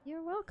stepping up.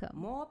 You're welcome.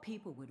 More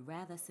people would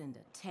rather send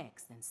a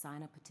text than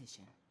sign a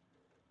petition.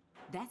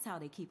 That's how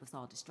they keep us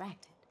all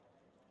distracted.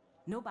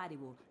 Nobody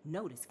will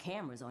notice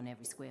cameras on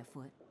every square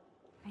foot.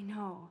 I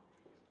know.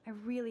 I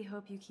really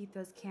hope you keep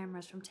those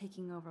cameras from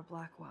taking over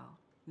Blackwell.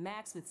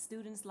 Max, with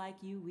students like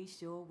you, we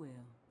sure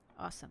will.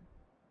 Awesome.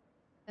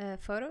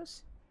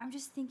 Photos? I'm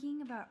just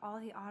thinking about all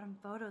the autumn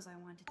photos I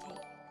want to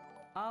take.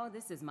 Oh,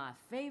 this is my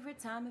favorite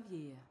time of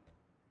year.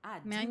 I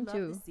Mine do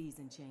too. love the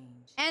season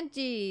change.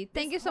 Angie,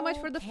 thank you This so much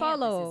whole for the campus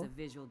follow. is a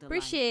visual delight.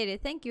 Appreciate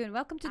it. Thank you and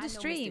welcome to I the know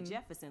stream. Mr.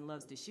 Jefferson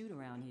loves to shoot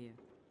around here.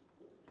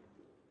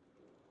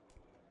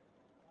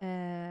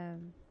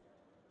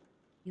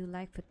 You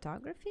like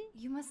photography?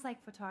 You must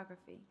like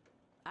photography.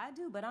 I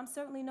do, but I'm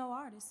certainly no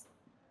artist.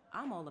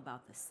 I'm all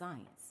about the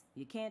science.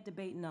 You can't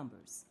debate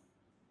numbers.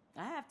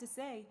 I have to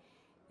say,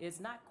 it's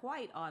not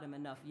quite autumn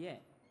enough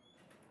yet.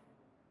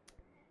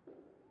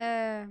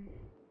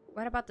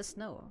 What about the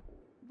snow?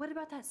 What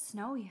about that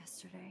snow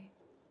yesterday?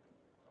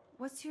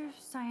 What's your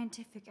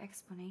scientific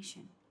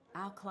explanation?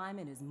 Our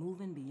climate is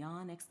moving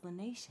beyond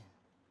explanation.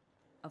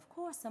 Of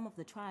course, some of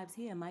the tribes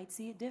here might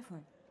see it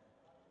different.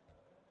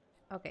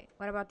 Okay,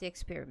 what about the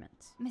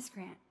experiment? Miss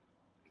Grant,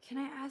 can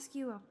I ask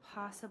you a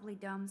possibly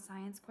dumb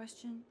science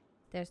question?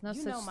 There's no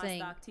you such know my thing.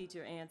 stock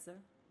teacher answer.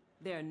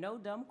 There are no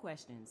dumb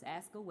questions.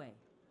 Ask away.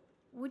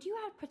 Would you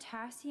add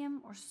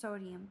potassium or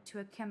sodium to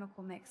a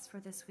chemical mix for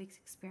this week's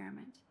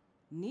experiment?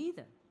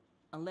 Neither.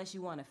 Unless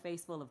you want a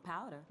face full of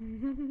powder.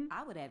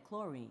 I would add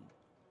chlorine.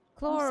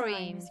 I'm sorry,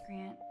 Chlorine. Miss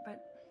Grant,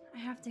 but I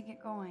have to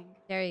get going.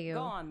 There you go.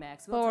 Go on,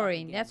 Max. We'll talk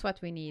Chlorine, again. that's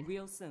what we need.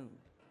 Real soon.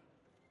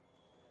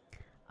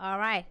 All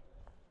right.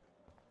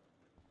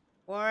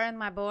 Warren,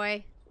 my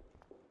boy,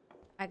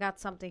 I got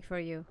something for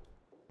you.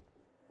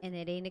 And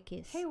it ain't a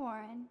kiss. Hey,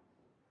 Warren.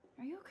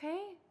 Are you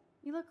okay?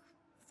 You look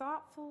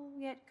thoughtful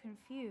yet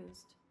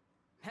confused.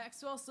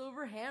 Maxwell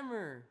Silver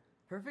Hammer.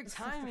 Perfect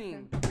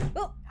timing.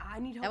 Oh, I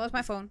need help. that was with my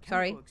this phone. chemical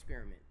Sorry.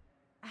 Experiment.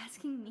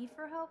 Asking me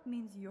for help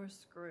means you're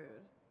screwed.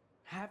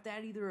 I have to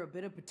add either a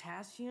bit of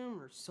potassium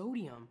or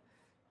sodium.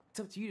 It's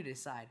up to you to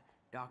decide,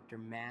 Dr.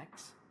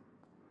 Max.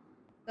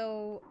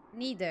 So,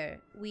 neither.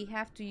 We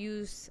have to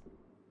use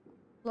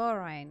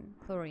chlorine.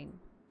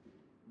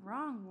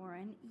 Wrong,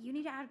 Warren. You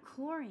need to add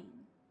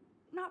chlorine,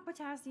 not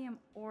potassium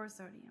or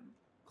sodium.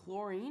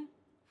 Chlorine?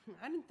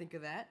 I didn't think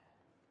of that.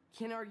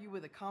 Can't argue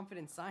with a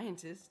confident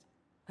scientist.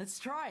 Let's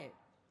try it.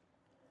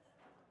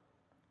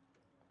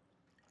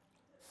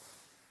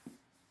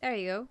 There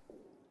you go.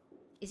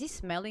 Is he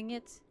smelling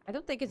it? I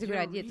don't think it's a good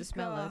idea to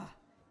smell it.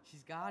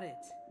 She's got it.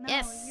 No,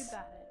 Yes. you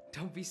got it.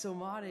 Don't be so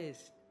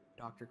modest,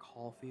 Dr.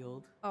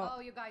 Caulfield. Oh.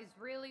 You guys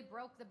really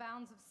broke the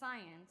bounds of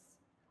science.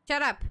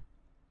 Shut up.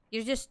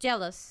 You're just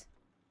jealous.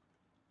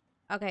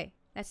 Okay,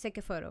 let's take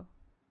a photo.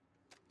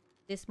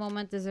 This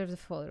moment deserves a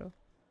photo.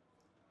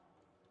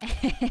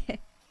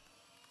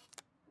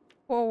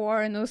 Poor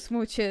Warren, no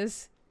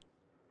smooches.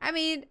 I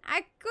mean,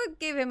 I could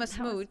give him a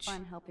smooch. That was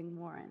fun helping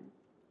Warren.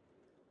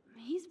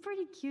 He's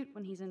pretty cute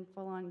when he's in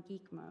full-on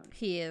geek mode.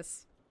 He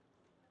is.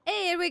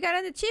 Hey, we got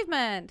an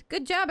achievement.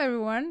 Good job,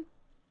 everyone.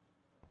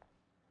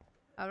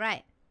 All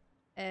right.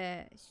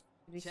 Should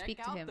we speak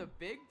to Check out him? the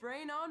big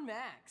brain on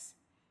Max.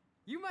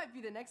 You might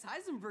be the next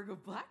Heisenberg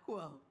of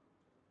Blackwell.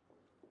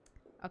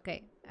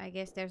 Okay, I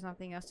guess there's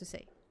nothing else to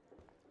say.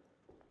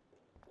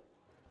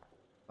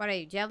 What are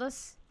you,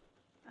 jealous?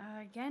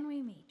 Again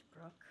we meet,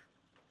 Brooke.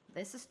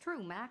 This is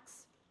true,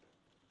 Max.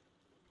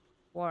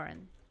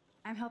 Warren.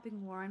 I'm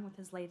helping Warren with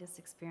his latest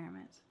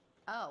experiment.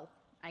 Oh,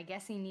 I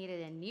guess he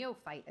needed a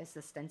neophyte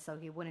assistant so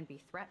he wouldn't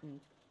be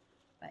threatened.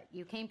 But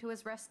you came to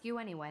his rescue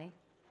anyway.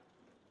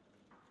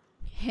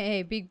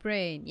 Hey, big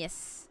brain.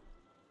 Yes.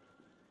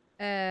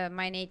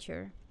 My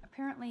nature.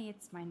 Apparently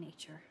it's my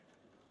nature.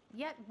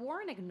 Yet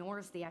Warren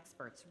ignores the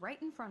experts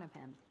right in front of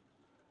him.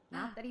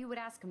 Not that he would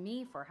ask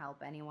me for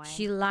help anyway.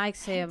 She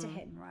likes I hate him. to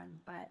hit and run,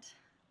 but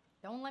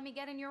Don't let me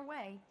get in your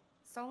way.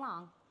 So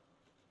long.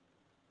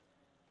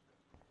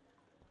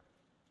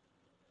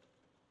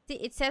 See,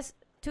 it says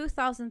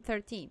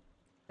 2013,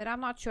 but I'm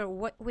not sure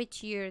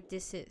which year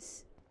this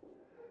is.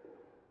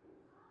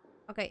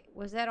 Okay,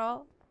 was that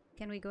all?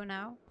 Can we go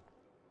now?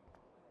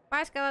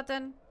 Bye,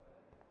 skeleton.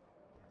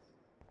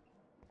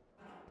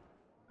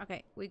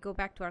 Okay, we go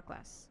back to our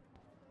class.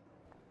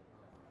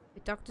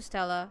 We talk to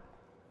Stella.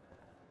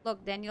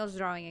 Look, Daniel's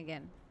drawing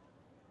again.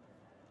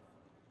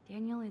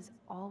 Daniel is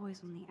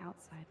always on the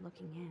outside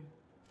looking in.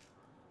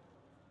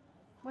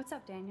 What's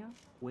up, Daniel?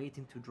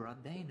 Waiting to draw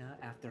Dana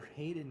after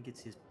Hayden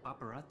gets his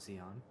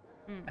paparazzi on.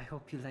 I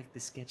hope you liked the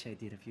sketch I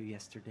did of you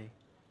yesterday.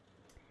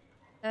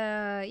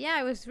 Yeah,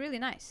 it was really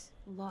nice.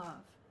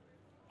 Love.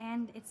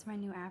 And it's my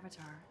new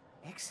avatar.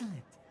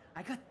 Excellent.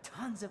 I got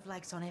tons of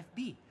likes on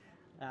FB.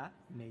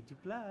 Made you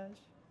blush.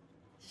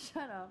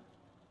 Shut up.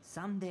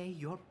 Someday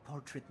your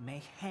portrait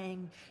may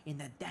hang in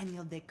the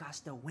Daniel de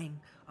Costa wing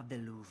of the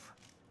Louvre.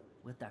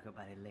 We'll talk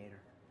about it later.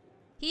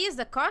 He is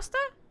the Costa?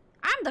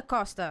 I'm the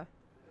Costa.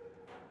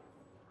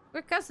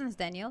 We're cousins,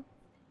 Daniel.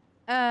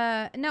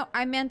 No,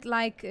 I meant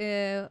like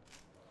the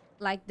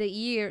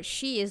year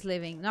she is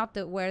living, not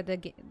where the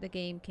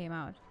game came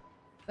out.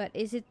 But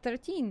is it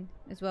 13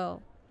 as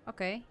well?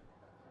 Okay.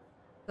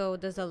 So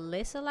does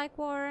Alyssa like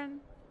Warren?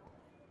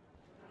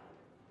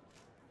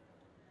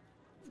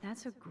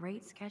 That's a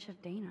great sketch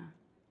of Dana.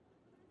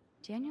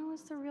 Daniel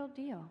is the real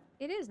deal.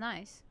 It is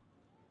nice.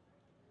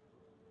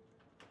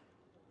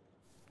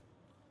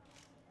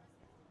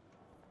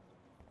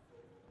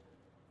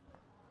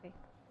 Okay.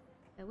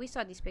 We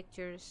saw these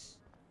pictures.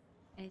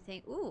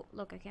 Anything? Ooh,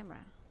 look, a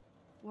camera.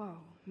 Whoa,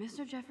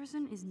 Mr.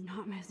 Jefferson is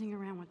not messing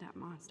around with that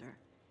monster.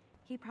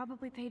 He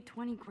probably paid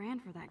 20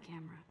 grand for that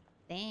camera.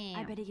 Damn.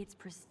 I bet he gets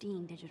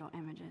pristine digital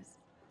images.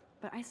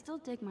 But I still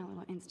dig my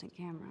little instant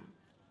camera.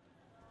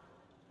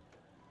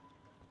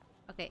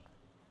 Okay.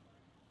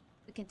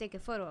 We can take a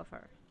photo of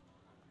her.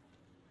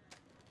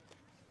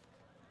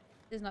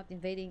 This is not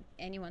invading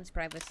anyone's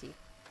privacy.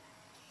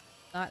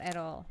 Not at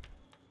all.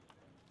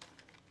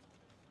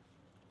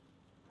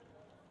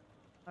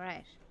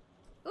 Alright.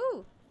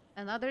 Ooh!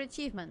 Another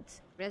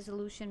achievement.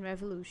 Resolution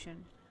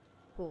Revolution.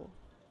 Cool.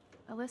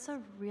 Alyssa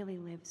really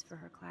lives for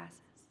her classes.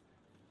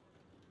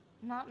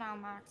 Not now,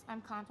 Max.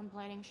 I'm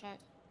contemplating shit.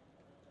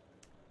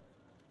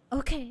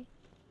 Okay.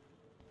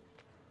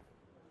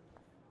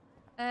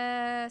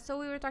 So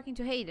we were talking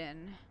to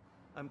Hayden.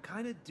 I'm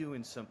kind of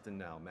doing something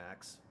now,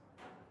 Max.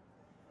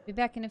 Be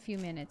back in a few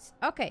minutes.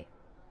 Okay.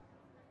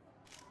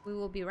 We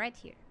will be right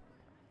here.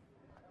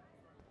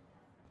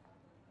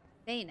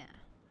 Dana.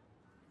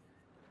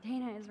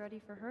 Dana is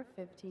ready for her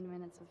 15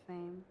 minutes of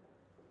fame.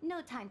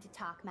 No time to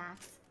talk,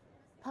 Max.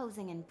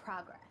 Posing in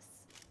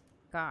progress.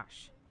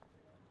 Gosh.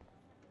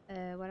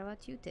 What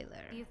about you,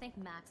 Taylor? Do you think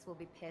Max will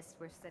be pissed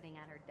we're sitting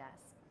at her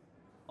desk?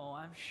 Oh,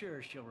 I'm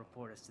sure she'll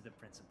report us to the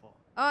principal.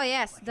 Oh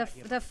yes, Like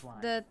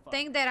the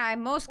thing that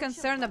I'm most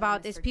concerned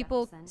about is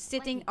people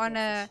sitting on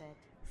a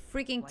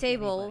freaking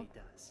table. Like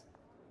does.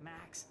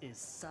 Max is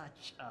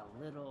such a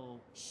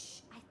little...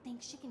 Shh, I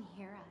think she can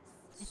hear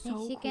us. I think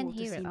So she can cool to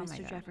hear see it. Oh my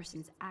Mr. god.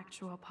 Jefferson's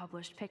actual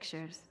published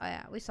pictures. Oh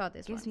yeah, we saw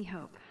this Gives one. me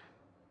hope.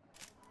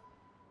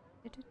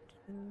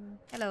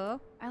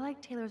 Hello. I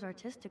like Taylor's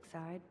artistic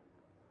side,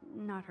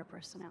 not her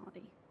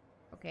personality.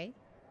 Okay.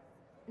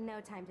 No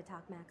time to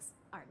talk, Max.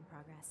 Art in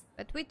progress.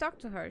 But we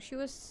talked to her. She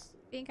was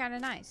being kind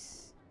of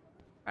nice.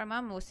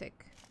 Arma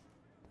music.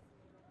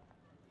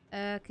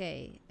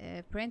 Okay.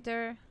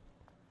 Printer.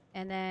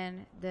 And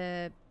then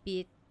the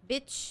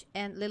bitch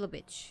and little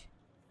bitch.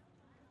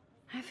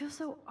 I feel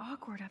so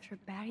awkward after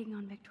bagging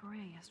on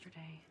Victoria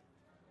yesterday.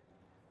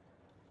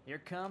 Here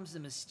comes the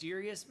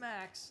mysterious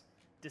Max,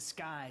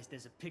 disguised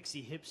as a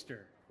pixie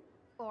hipster.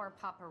 Or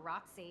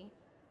paparazzi.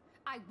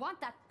 I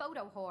want that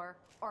photo whore,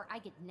 or I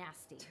get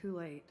nasty. Too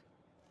late.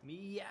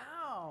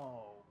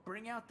 Meow!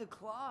 Bring out the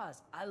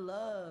claws. I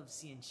love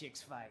seeing chicks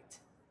fight.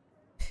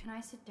 Can I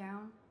sit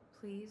down,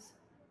 please?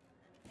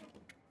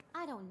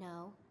 I don't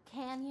know.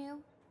 Can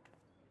you?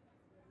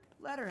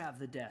 Let her have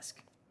the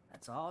desk.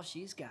 That's all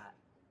she's got.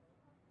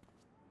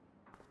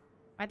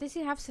 Why does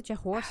he have such a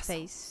horse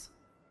face?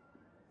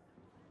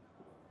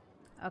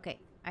 Okay,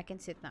 I can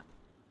sit now.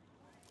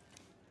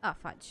 Oh,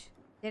 fudge.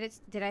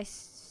 Did I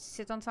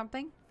sit on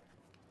something?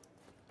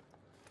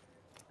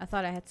 I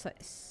thought I had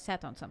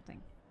sat on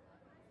something.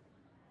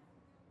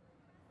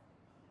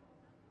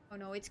 Oh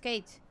no, it's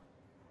Kate.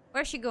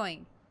 Where's she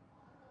going?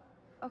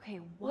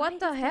 Okay, what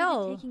the is David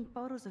hell? taking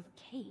photos of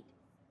Kate?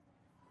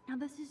 Now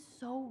this is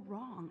so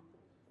wrong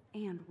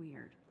and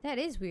weird. That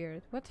is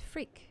weird. What the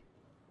freak?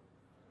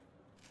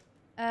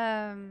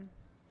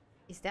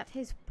 Is that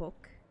his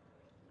book?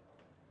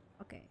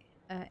 Okay.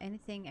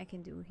 Anything I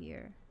can do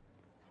here?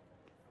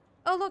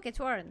 Oh, look, it's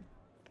Warren.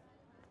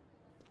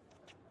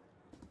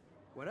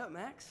 What up,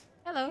 Max?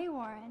 Hello. Hey,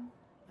 Warren.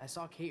 I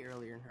saw Kate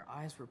earlier and her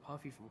eyes were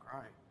puffy from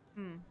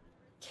crying.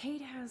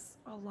 Kate has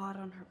a lot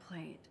on her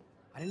plate.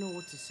 I didn't know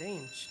what to say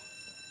and she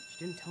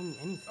didn't tell me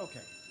anything.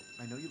 Okay,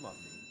 I know you love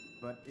me,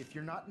 but if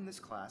you're not in this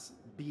class,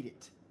 beat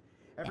it.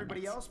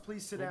 Everybody else,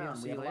 please sit Maybe I'll down.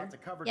 see We have you a lot later.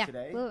 to cover Yeah,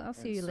 today. well, I'll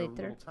see and you so later.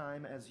 little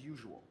time as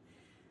usual.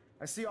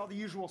 I see all the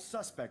usual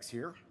suspects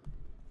here.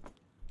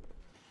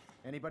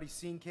 Anybody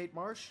seen Kate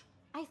Marsh?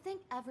 I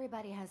think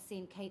everybody has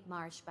seen Kate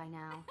Marsh by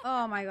now.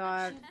 Oh my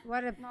god.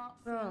 What a... Not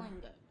oh. feeling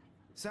good.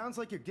 Sounds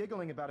like you're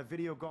giggling about a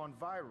video gone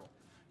viral.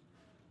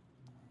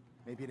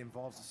 Maybe it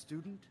involves a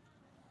student?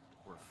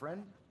 Or a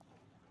friend?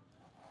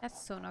 That's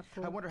so not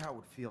cool. I wonder how it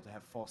would feel to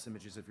have false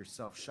images of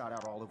yourself shot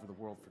out all over the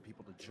world for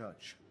people to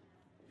judge.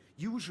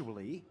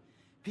 Usually,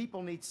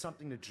 people need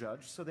something to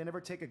judge, so they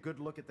never take a good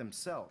look at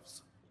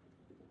themselves.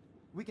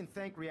 We can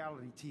thank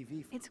reality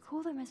TV for... It's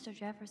cool that Mr.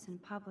 Jefferson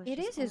published It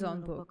is his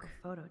own little book. of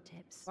photo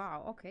tips.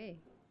 Wow, okay.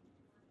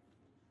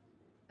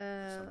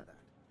 some of that.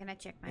 Can I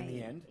check my... In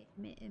the end,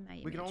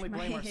 my we can image, only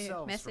blame my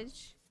ourselves for-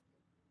 message?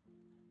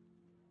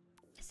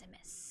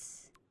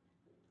 SMS.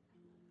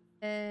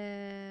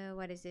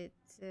 What is it?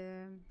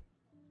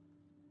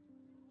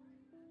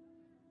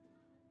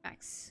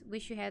 Max,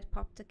 wish you had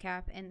popped the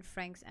cap in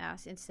Frank's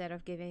ass instead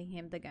of giving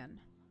him the gun.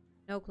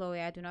 No, Chloe,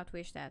 I do not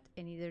wish that,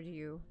 and neither do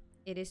you.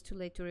 It is too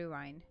late to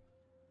rewind.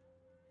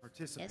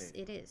 Participate. Yes,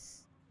 it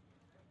is.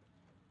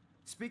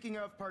 Speaking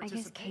of I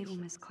participation... guess Kate will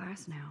miss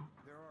class now.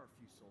 There are a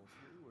few souls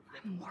here who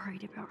have I'm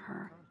worried about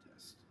her.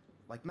 contest.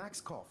 Like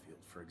Max Caulfield,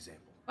 for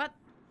example. What?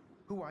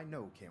 Who I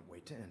know can't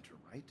wait to enter,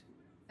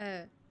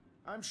 right?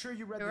 I'm sure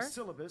you read Sure. the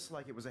syllabus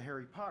like it was a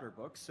Harry Potter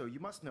book, so you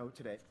must know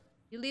today.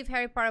 You leave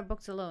Harry Potter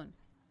books alone.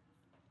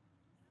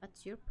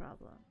 What's your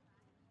problem?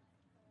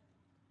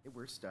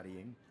 We're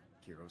studying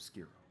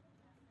chiaroscuro.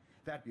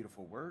 That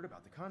beautiful word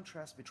about the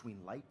contrast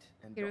between light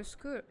and dark.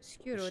 Chiaroscuro,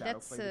 The shadow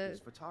that's play that gives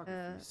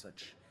photography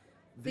such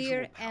clear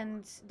visual power.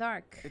 and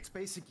dark. It's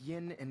basic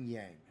yin and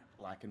yang.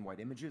 Black and white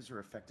images are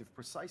effective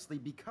precisely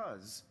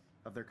because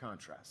of their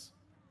contrast.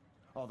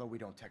 Although we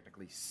don't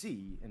technically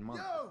see in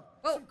months. Yo!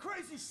 Oh. Some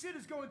crazy shit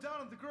is going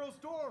down in the girls'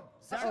 dorm!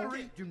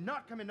 Zachary, do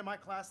not come into my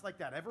class like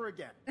that ever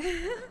again.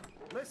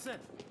 Listen,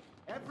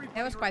 everybody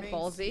That was quite remain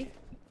ballsy. seated.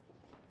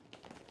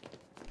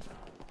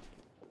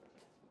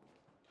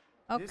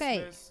 Okay,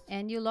 Dismissed.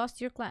 and you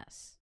lost your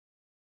class.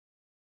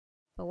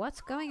 But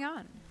what's going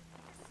on?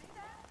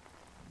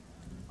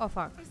 Oh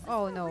fuck.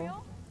 Oh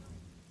no.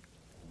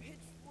 Pitch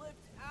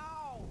flipped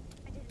out.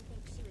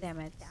 Damn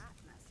it.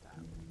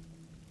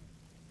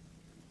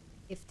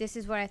 If this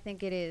is what I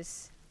think it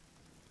is,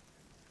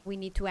 we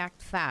need to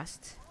act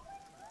fast.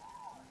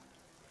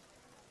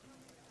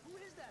 Who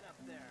is that up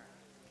there?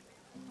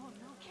 Oh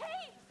no.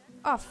 Kate!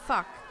 Oh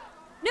fuck.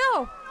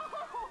 No!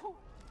 No!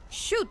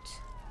 Shoot!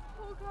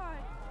 Oh god.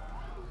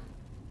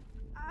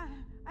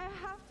 I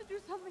have to do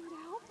something to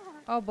help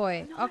her. Oh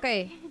boy. Not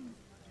Okay. again.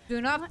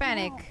 Do not Not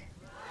panic.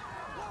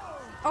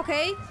 now.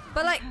 Okay,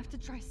 but like... I have to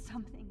try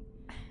something.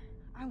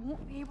 I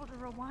won't be able to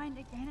rewind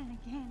again and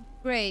again.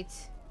 Great.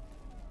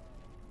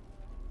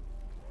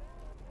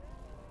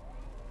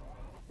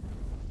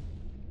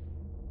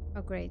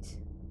 Oh great.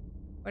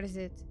 What is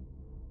it?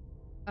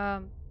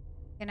 Can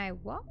I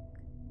walk?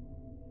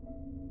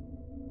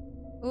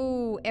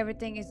 Ooh,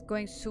 everything is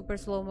going super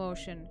slow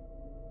motion.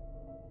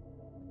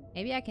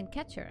 Maybe I can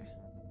catch her.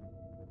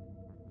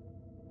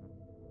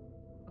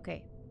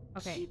 Okay.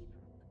 Okay. Keep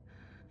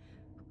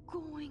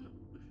going,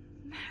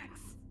 Max.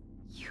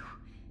 You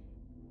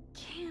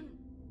can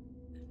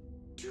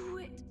do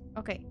it.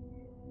 Okay.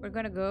 We're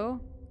gonna go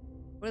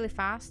really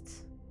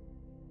fast.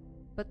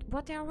 But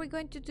what are we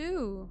going to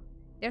do?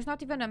 There's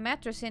not even a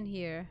mattress in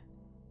here.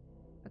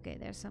 Okay,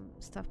 there's some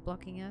stuff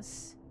blocking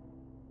us.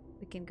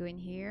 We can go in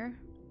here.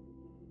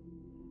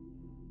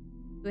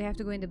 Do we have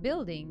to go in the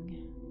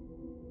building?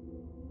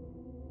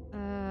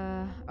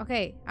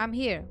 Okay, I'm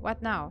here.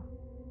 What now?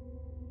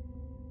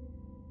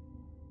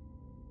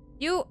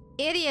 You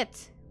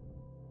idiot!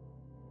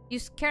 You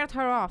scared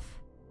her off.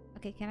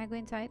 Okay, can I go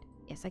inside?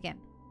 Yes, I can.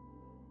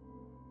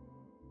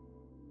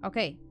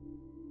 Okay.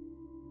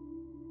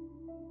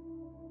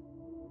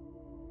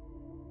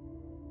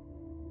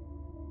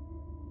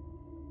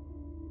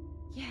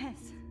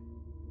 Yes.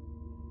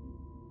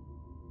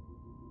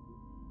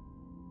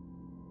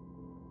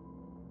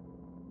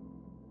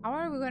 How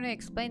are we going to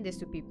explain this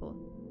to people?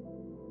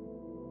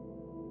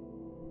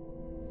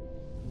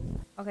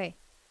 Okay.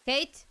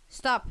 Kate,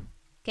 stop.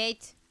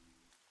 Kate.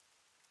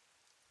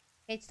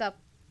 Kate, stop.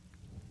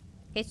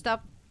 Kate,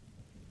 stop.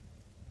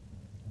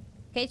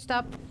 Kate,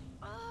 stop.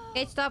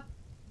 Kate, stop.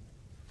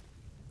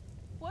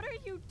 What are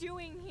you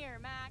doing here,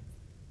 Max?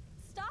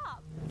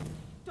 Stop!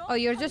 Don't Oh,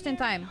 you're come just in near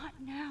time. me. Not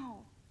now.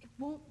 It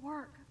won't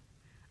work.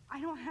 I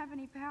don't have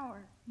any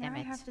power. Damn Now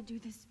I it. have to do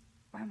this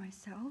by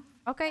myself.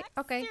 Okay, Max,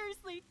 okay.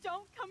 Seriously,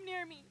 don't come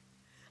near me.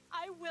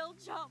 I will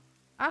jump.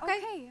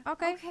 Okay,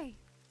 okay. Okay.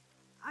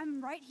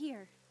 I'm right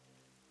here.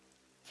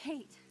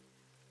 Kate,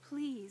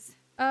 please.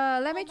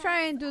 Let me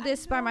try and do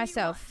this by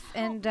myself,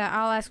 and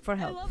I'll ask for I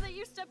help. love that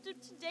you stepped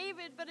up to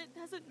David, but it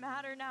doesn't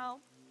matter now.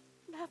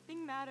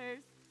 Nothing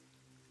matters.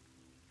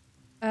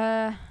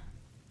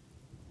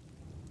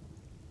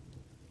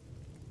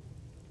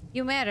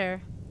 You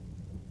matter.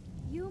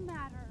 You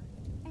matter.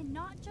 And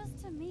not just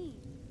to me.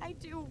 I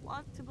do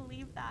want to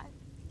believe that.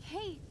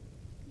 Kate,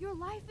 your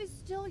life is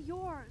still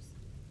yours.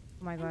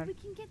 Oh my And god. we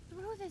can get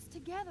through this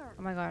together.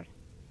 Oh my god.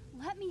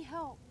 Let me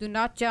help. Do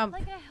not jump.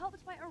 Like I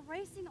helped by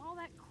erasing all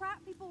that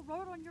crap people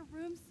wrote on your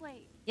room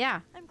slate. Yeah.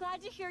 I'm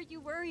glad to hear you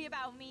worry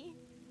about me.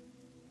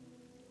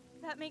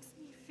 That makes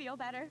me feel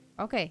better.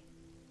 Okay.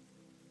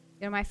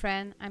 You're my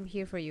friend. I'm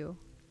here for you.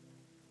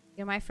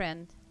 You're my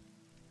friend.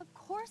 Of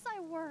course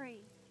I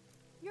worry.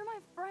 You're my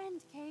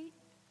friend, Kate.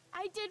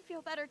 I did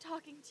feel better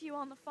talking to you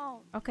on the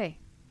phone. Okay.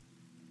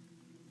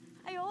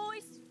 I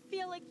always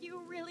feel like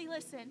you really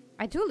listen.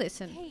 I do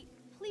listen. Kate,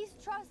 please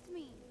trust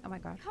me. Oh my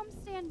god. Come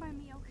stand by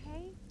me,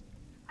 okay?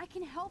 I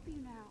can help you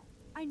now.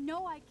 I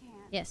know I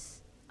can.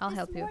 Yes, I'll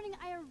help you. This morning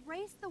I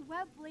erased the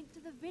web link to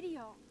the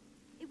video.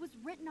 It was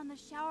written on the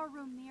shower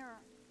room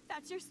mirror.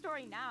 That's your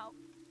story now.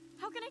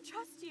 How can I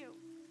trust you?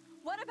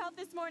 What about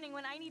this morning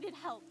when I needed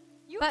help?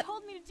 You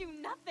told me to do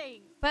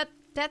nothing. But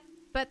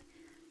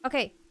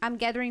okay, I'm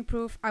gathering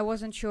proof. I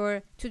wasn't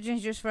sure. Too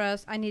dangerous for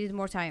us. I needed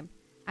more time.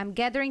 I'm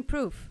gathering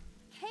proof.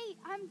 Kate,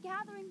 I'm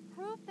gathering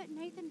proof that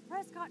Nathan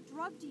Prescott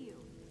drugged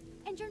you.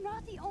 And you're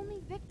not the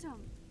only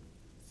victim.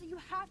 So you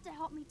have to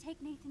help me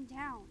take Nathan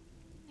down.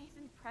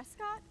 Nathan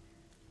Prescott?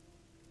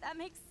 That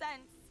makes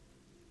sense.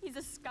 He's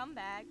a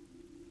scumbag.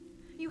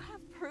 You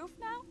have proof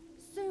now?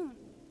 Soon,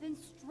 then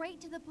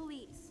straight to the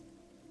police.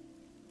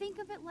 Think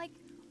of it like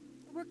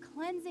we're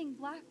cleansing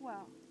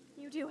Blackwell.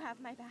 You do have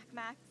my back,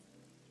 Max.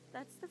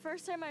 That's the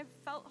first time I've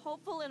felt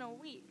hopeful in a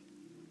week.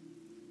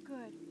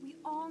 Good. We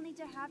all need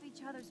to have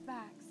each other's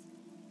backs.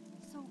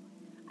 So,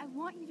 I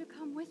want you to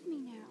come with me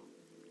now.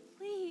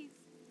 Please.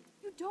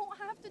 You don't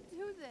have to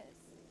do this.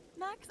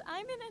 Max,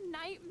 I'm in a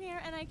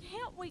nightmare and I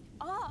can't wake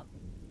up.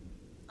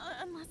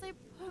 Unless I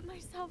put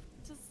myself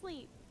to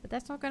sleep. But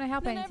that's not gonna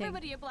help Then anything.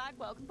 everybody at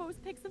Blackwell can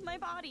post pics of my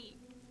body.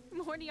 I'm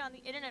already on the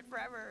internet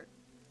forever.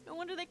 No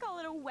wonder they call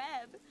it a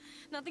web.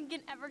 Nothing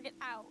can ever get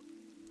out.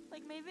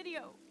 Like my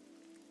video.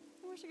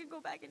 I wish I could go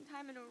back in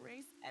time and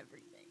erase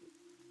everything.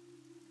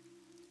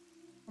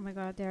 Oh my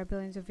god, there are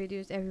billions of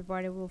videos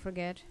everybody will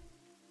forget.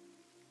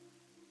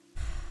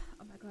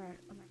 Oh my god,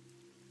 oh my.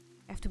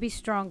 I have to be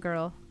strong,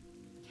 girl.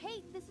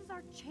 Kate, this is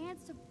our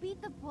chance to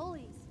beat the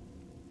bullies.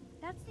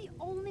 That's the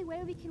only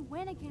way we can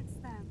win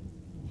against them.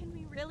 Can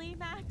we really,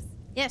 Max?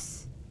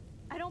 Yes.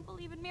 I don't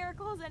believe in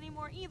miracles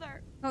anymore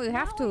either. No, you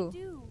have Now to. I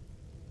do.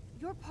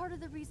 You're part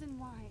of the reason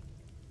why.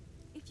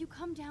 If you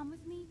come down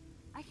with me,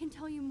 I can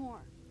tell you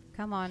more.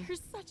 Come on. You're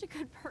such a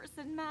good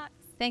person, Max.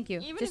 Thank you.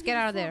 Even Just if get you're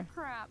out of full there.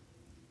 Crap.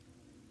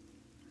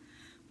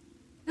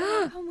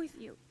 I'll come with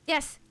you.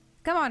 Yes.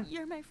 Come on.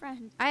 You're my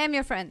friend. I am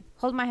your friend.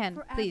 Hold my hand.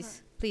 Forever.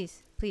 Please.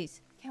 Please.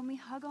 Please. Can we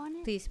hug on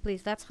it? Please.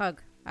 Please. Let's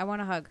hug. I want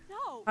to hug.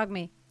 No. Hug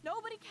me.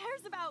 Nobody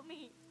cares about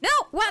me. No.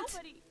 What?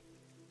 Nobody.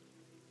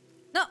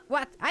 No.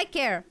 What? I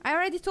care. I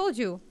already told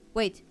you.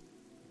 Wait.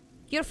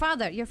 Your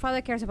father. Your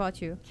father cares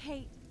about you.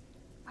 Kate,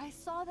 I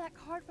saw that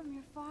card from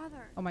your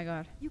father. Oh my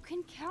god. You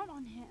can count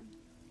on him.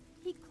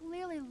 He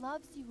clearly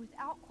loves you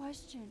without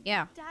question.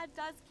 Yeah. Dad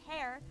does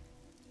care,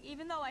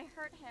 even though I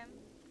hurt him.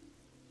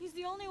 He's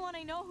the only one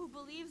I know who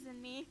believes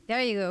in me.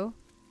 There you go.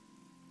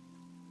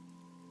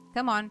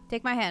 Come on.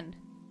 Take my hand.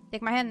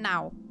 Take my hand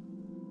now.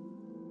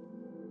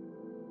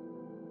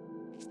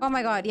 Oh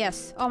my god.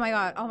 Yes. Oh my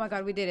god. Oh my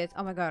god. We did it.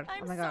 Oh my god.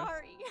 I'm oh my god.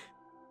 sorry.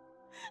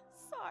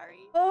 Sorry.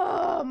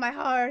 Oh, my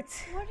heart.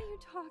 What are you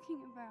talking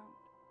about?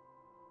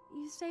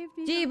 You saved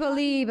me. Gee, from having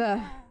believe. to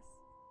pass.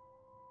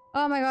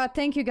 Oh my god.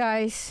 Thank you,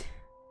 guys.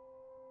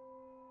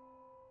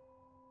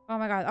 Oh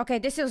my god. Okay,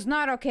 this is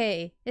not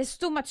okay. It's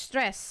too much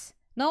stress.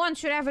 No one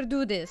should ever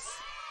do this.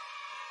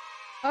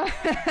 Oh.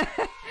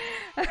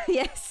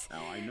 Yes.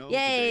 Now I know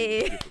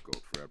Yay. today was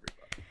difficult for everybody.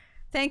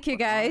 Thank you,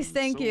 guys. I'm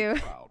Thank so you.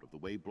 proud of the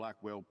way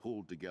Blackwell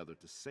pulled together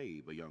to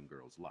save a young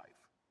girl's life.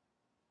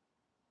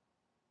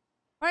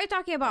 What are you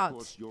talking Of about?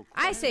 course, you're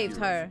I quite saved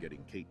hero her. for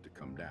getting Kate to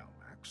come down,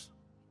 Max.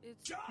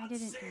 I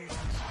didn't do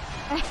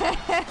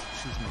that.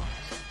 She's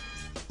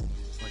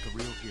nice. Like a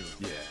real hero.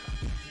 Yeah,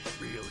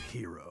 real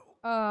hero.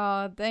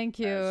 Oh, thank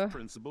you. As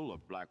principal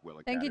of Blackwell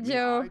Thank Academy, you,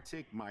 Joe. I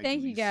take my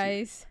Thank you, duties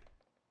guys. seriously.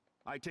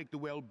 I take the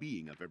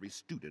well-being of every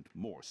student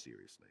more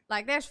seriously.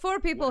 Like, there's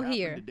 4 people What happened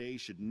here. today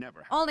should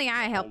never happen. Only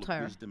I All helped of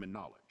her. Wisdom and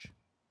knowledge.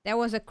 There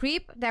was a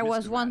creep, there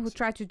was one who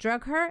tried to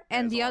drug her,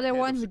 and As the our other head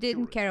one of who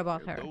didn't security care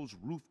about here, her. Those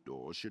roof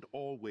doors should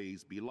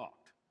always be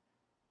locked.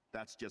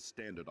 That's just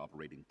standard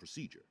operating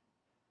procedure.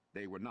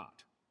 They were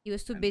not. He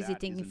was too And busy that is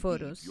taking indeed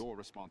photos. your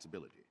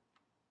responsibility.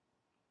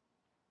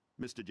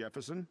 Mr.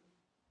 Jefferson,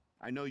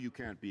 I know you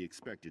can't be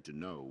expected to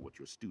know what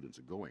your students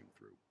are going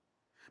through,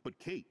 but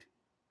Kate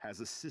has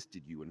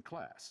assisted you in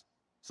class,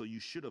 so you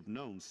should have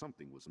known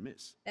something was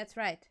amiss. That's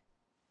right.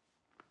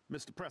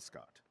 Mr.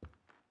 Prescott,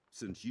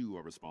 since you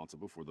are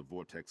responsible for the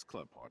Vortex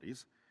Club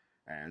parties,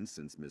 and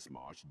since Miss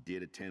Marsh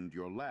did attend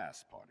your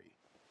last party,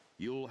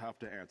 you'll have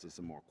to answer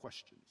some more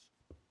questions.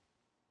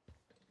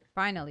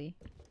 Finally.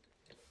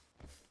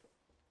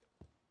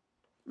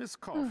 Miss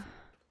Caulfield,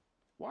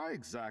 why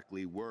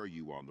exactly were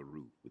you on the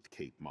roof with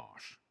Kate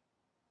Marsh?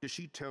 Did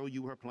she tell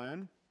you her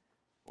plan?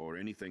 Or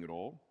anything at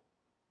all?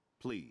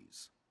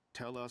 Please,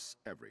 tell us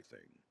everything.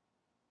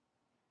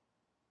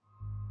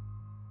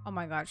 Oh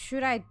my god,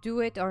 should I do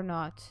it or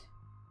not?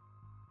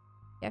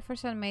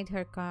 Jefferson made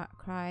her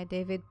cry,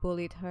 David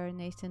bullied her,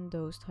 Nathan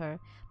dosed her.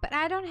 But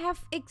I don't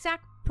have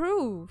exact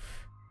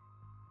proof.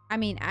 I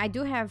mean, I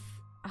do have...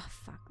 Oh,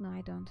 fuck, no,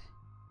 I don't.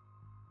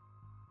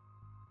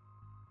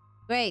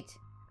 Wait,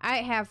 I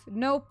have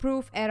no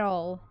proof at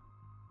all.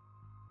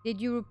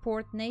 Did you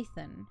report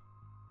Nathan?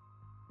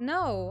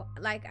 No,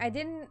 like, I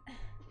didn't...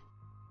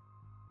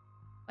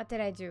 What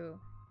did I do?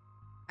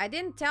 I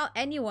didn't tell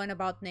anyone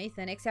about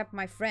Nathan except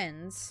my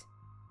friends.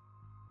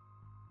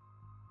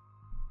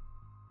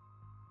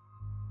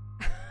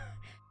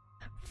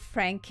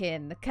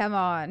 Franken, come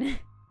on.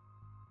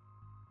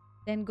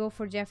 Then go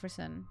for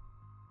Jefferson.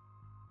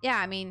 Yeah,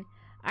 I mean,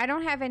 I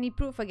don't have any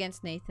proof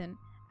against Nathan.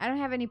 I don't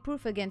have any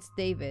proof against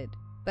David.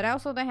 But I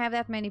also don't have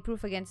that many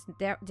proof against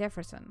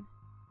Jefferson.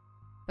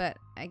 But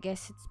I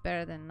guess it's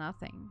better than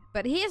nothing.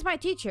 But he is my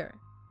teacher.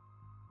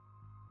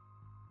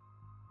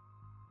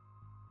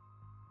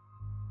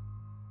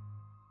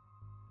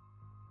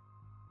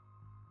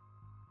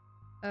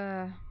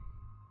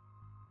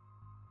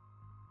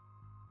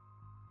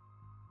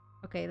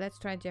 Okay, let's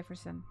try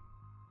Jefferson.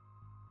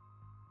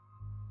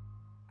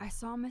 I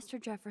saw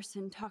Mr.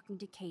 Jefferson talking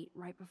to Kate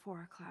right before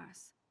our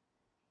class.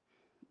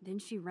 Then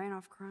she ran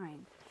off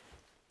crying.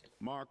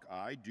 Mark,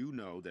 I do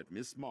know that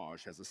Miss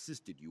Marsh has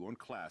assisted you on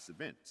class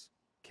events.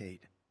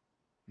 Kate,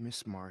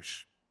 Miss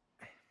Marsh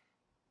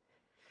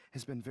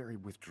has been very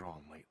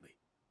withdrawn lately.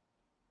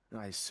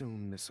 I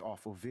assume this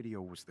awful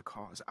video was the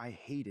cause. I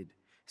hated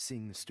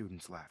seeing the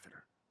students laugh at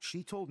her.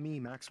 She told me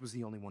Max was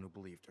the only one who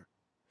believed her,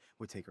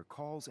 would take her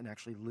calls and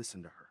actually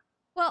listen to her.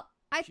 Well,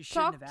 She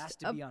shouldn't have asked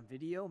to be on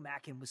video,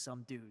 macking with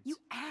some dudes. You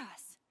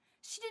ass!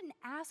 She didn't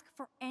ask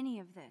for any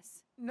of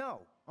this.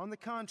 No, on the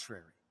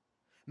contrary.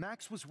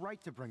 Max was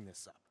right to bring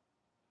this up.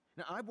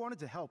 Now, I wanted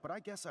to help, but I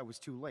guess I was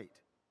too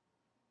late.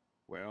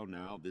 Well,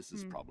 now this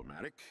is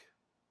problematic.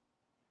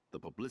 The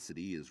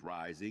publicity is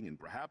rising, and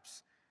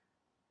perhaps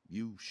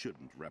you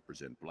shouldn't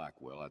represent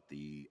Blackwell at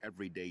the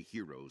Everyday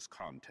Heroes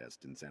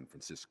contest in San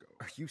Francisco.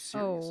 Are you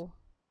serious? Oh.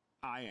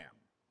 I am.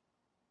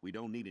 We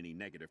don't need any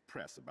negative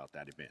press about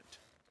that event.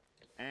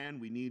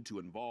 And we need to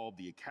involve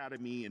the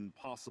Academy in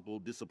possible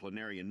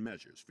disciplinarian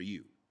measures for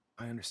you.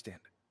 I understand.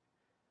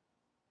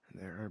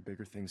 There are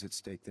bigger things at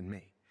stake than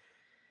me.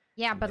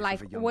 Yeah, but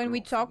like when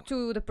we talked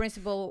to the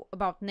principal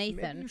about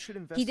Nathan,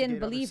 he didn't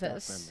believe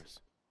us. Members.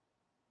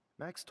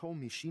 Max told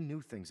me she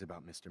knew things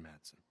about Mr.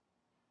 Madsen.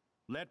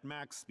 Let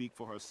Max speak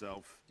for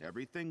herself.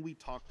 Everything we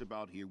talked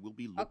about here will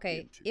be looked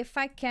Okay, into. if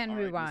I can All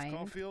right, rewind, Ms.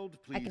 Caulfield,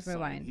 I can please sign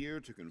rewind. here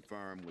to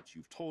confirm what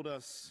you've told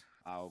us.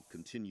 I'll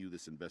continue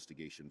this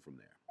investigation from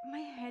there. My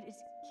head is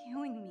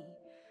killing me,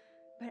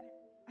 but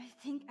I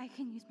think I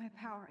can use my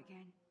power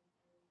again.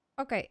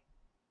 Okay.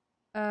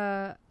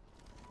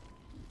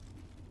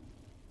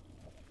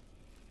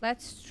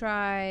 Let's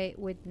try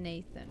with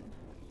Nathan.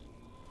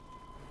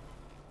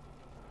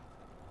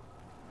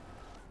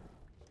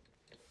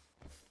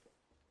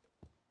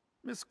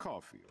 Miss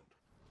Caulfield.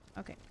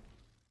 Okay.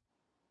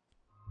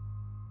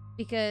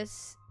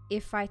 Because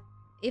if I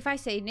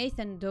say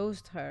Nathan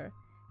dosed her,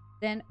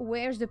 then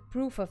where's the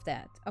proof of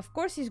that? Of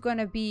course he's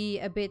gonna be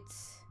a bit...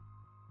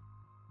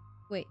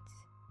 Wait.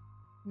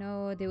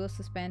 No, they will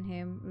suspend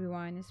him.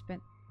 Rewind and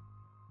suspend.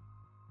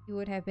 You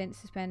would have been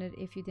suspended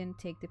if you didn't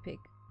take the pic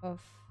of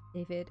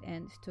David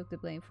and took the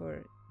blame for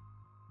it.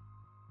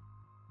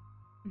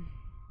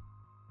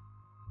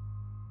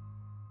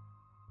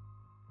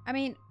 I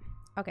mean,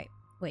 okay,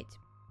 wait.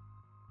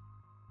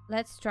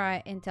 Let's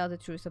try and tell the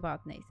truth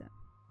about Nathan.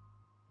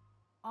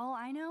 All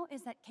I know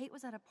is that Kate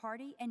was at a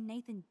party and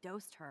Nathan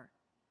dosed her.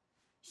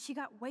 She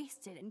got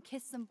wasted and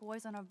kissed some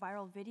boys on a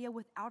viral video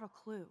without a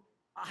clue.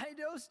 I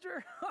dosed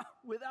her?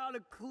 Without a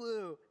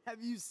clue.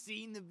 Have you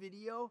seen the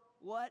video?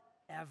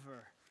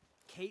 Whatever.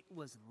 Kate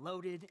was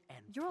loaded and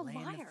You're a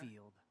playing liar. the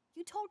field.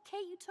 You told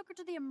Kate you took her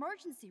to the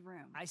emergency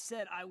room. I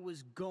said I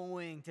was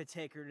going to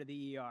take her to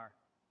the ER.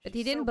 But She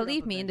he didn't sobered up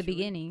believe me in the eventually.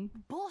 beginning.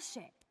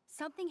 Bullshit.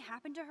 Something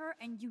happened to her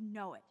and you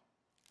know it.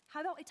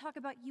 How about we talk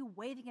about you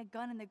waving a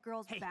gun in the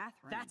girls' Hey,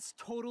 bathroom? that's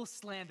total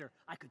slander.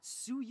 I could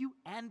sue you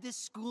and this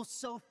school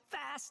so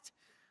fast.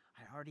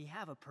 I already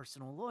have a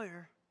personal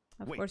lawyer.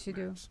 Of Wait, course you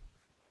do. Max.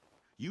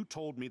 You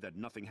told me that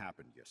nothing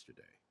happened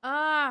yesterday.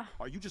 Ah,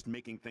 Are you just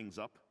making things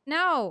up?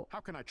 no. How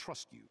can I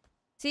trust you?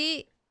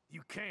 See?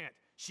 You can't.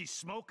 She's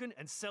smoking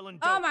and selling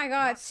dope. Oh my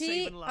god, not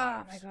see? saving Oh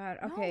lives. my god,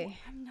 No, okay.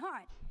 I'm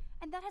not.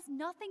 And that has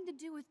nothing to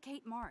do with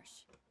Kate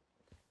Marsh.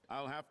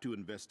 I'll have to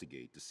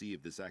investigate to see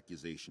if this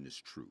accusation is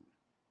true.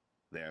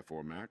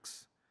 Therefore,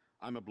 Max,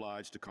 I'm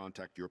obliged to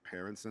contact your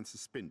parents and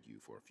suspend you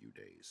for a few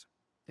days.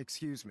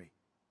 Excuse me.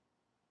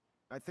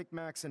 I think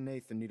Max and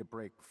Nathan need a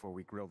break before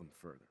we grill them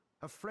further.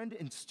 A friend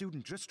and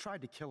student just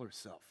tried to kill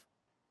herself.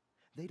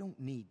 They don't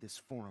need this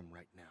forum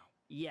right now.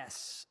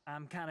 Yes,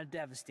 I'm kind of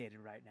devastated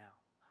right now.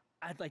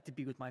 I'd like to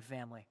be with my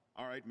family.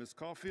 All right, Miss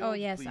Caulfield. Oh,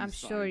 yes, please I'm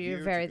sign sure you're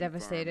here very to confirm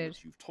devastated.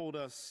 what you've told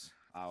us.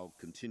 I'll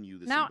continue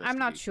this Now I'm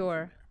not investigation sure.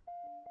 from there.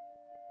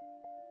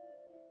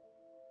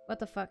 What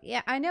the fuck?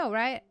 Yeah, I know,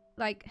 right?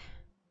 Like,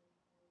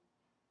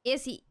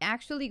 is he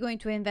actually going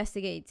to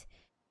investigate?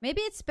 Maybe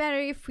it's better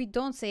if we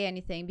don't say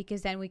anything,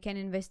 because then we can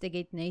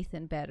investigate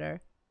Nathan better.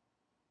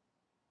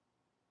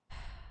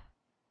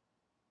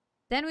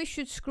 Then we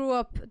should screw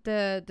up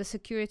the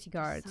security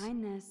guards.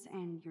 Sign this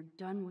and you're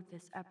done with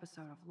this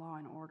episode of Law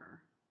and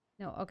Order.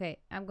 No, okay,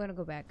 I'm gonna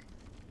go back.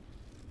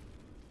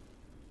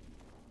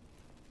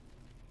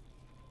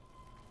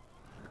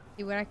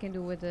 See what I can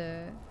do with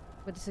the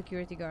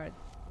security guard.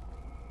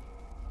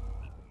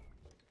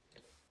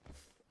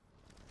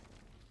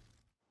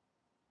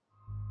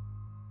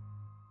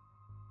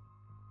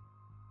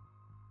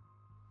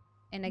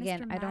 And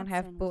again, Mr. I don't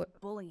have Madsen was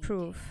bullying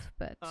proof,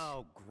 but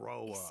Oh,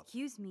 grow up.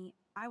 Excuse me,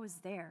 I was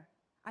there.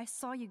 I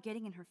saw you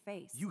getting in her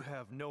face. You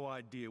have no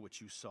idea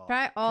what you saw.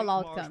 Try all Kate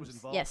Marsh outcomes, was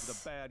involved yes.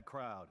 with a bad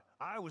crowd.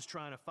 I was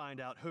trying to find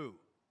out who.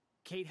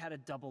 Kate had a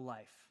double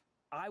life.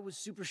 I was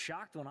super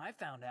shocked when I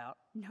found out.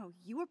 No,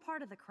 you were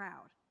part of the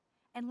crowd.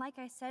 And like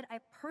I said, I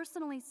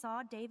personally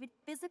saw David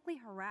physically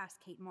harass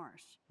Kate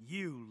Marsh.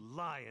 You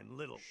lying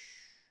little.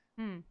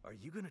 Are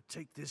you gonna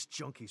take this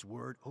junkie's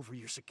word over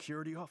your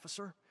security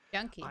officer?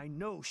 Junkie. I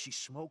know she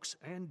smokes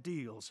and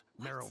deals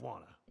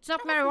marijuana. It's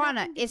not That has marijuana,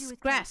 nothing to do it's with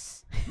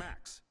grass.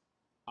 Max,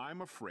 I'm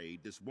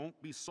afraid this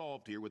won't be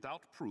solved here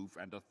without proof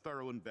and a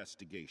thorough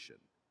investigation.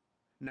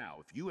 Now,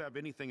 if you have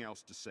anything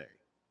else to say.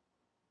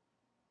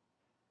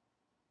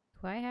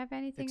 Do I have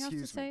anything else to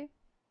Excuse me. say?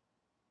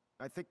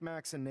 I think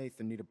Max and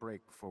Nathan need a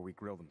break before we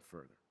grill them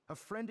further. A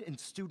friend and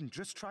student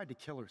just tried to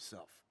kill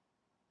herself.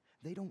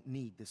 They don't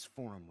need this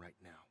forum right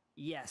now.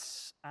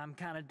 Yes, I'm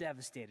kind of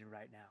devastated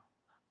right now.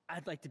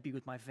 I'd like to be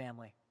with my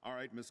family. All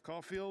right, Miss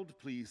Caulfield,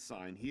 please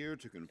sign here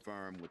to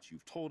confirm what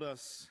you've told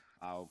us.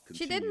 I'll She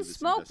continue didn't this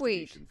smoke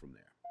weed. investigation from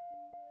there.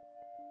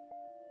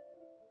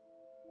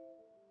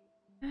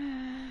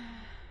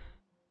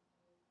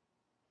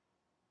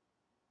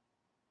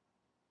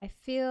 I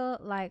feel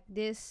like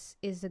this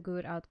is a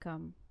good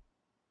outcome.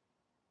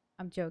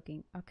 I'm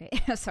joking. Okay,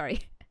 sorry.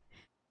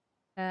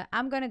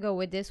 I'm gonna go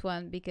with this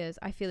one because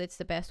I feel it's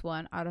the best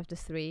one out of the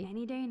three.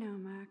 Any day now,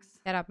 Max.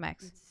 Shut up,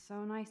 Max. It's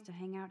so nice to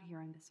hang out here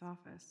in this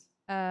office.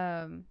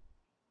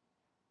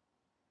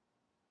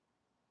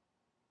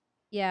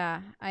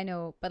 Yeah, I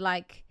know, but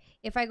like,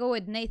 if I go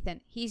with Nathan,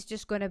 he's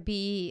just gonna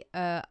be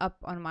up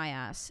on my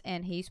ass,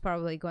 and he's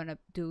probably gonna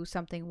do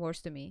something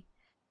worse to me.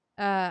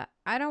 I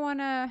don't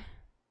wanna.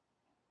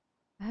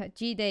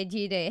 G-Day.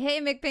 Hey,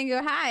 McPingu,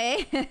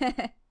 hi!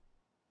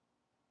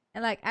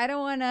 And like, I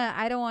don't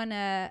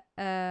wanna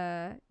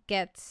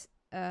get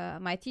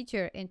my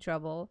teacher in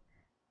trouble,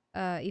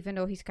 even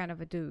though he's kind of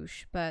a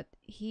douche, but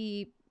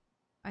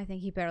I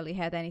think he barely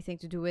had anything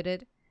to do with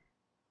it.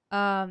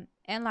 And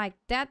like,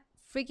 that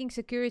freaking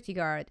security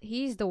guard,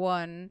 he's the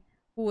one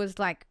who was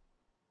like,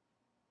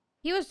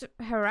 he was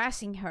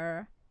harassing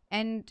her,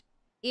 and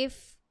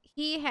if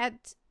he had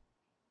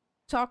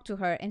talked to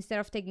her instead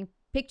of taking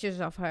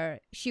pictures of her,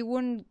 she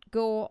wouldn't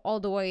go all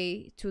the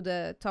way to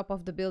the top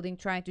of the building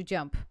trying to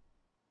jump.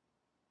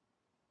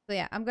 So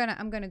yeah, I'm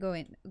gonna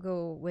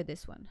go with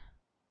this one.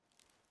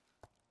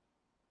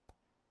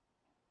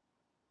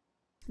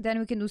 Then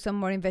we can do some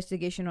more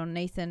investigation on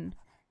Nathan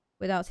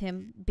without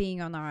him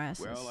being on our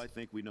asses. Well, I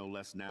think we know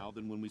less now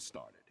than when we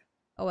started.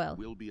 Oh well.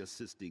 We'll be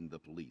assisting the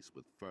police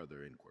with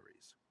further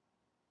inquiries.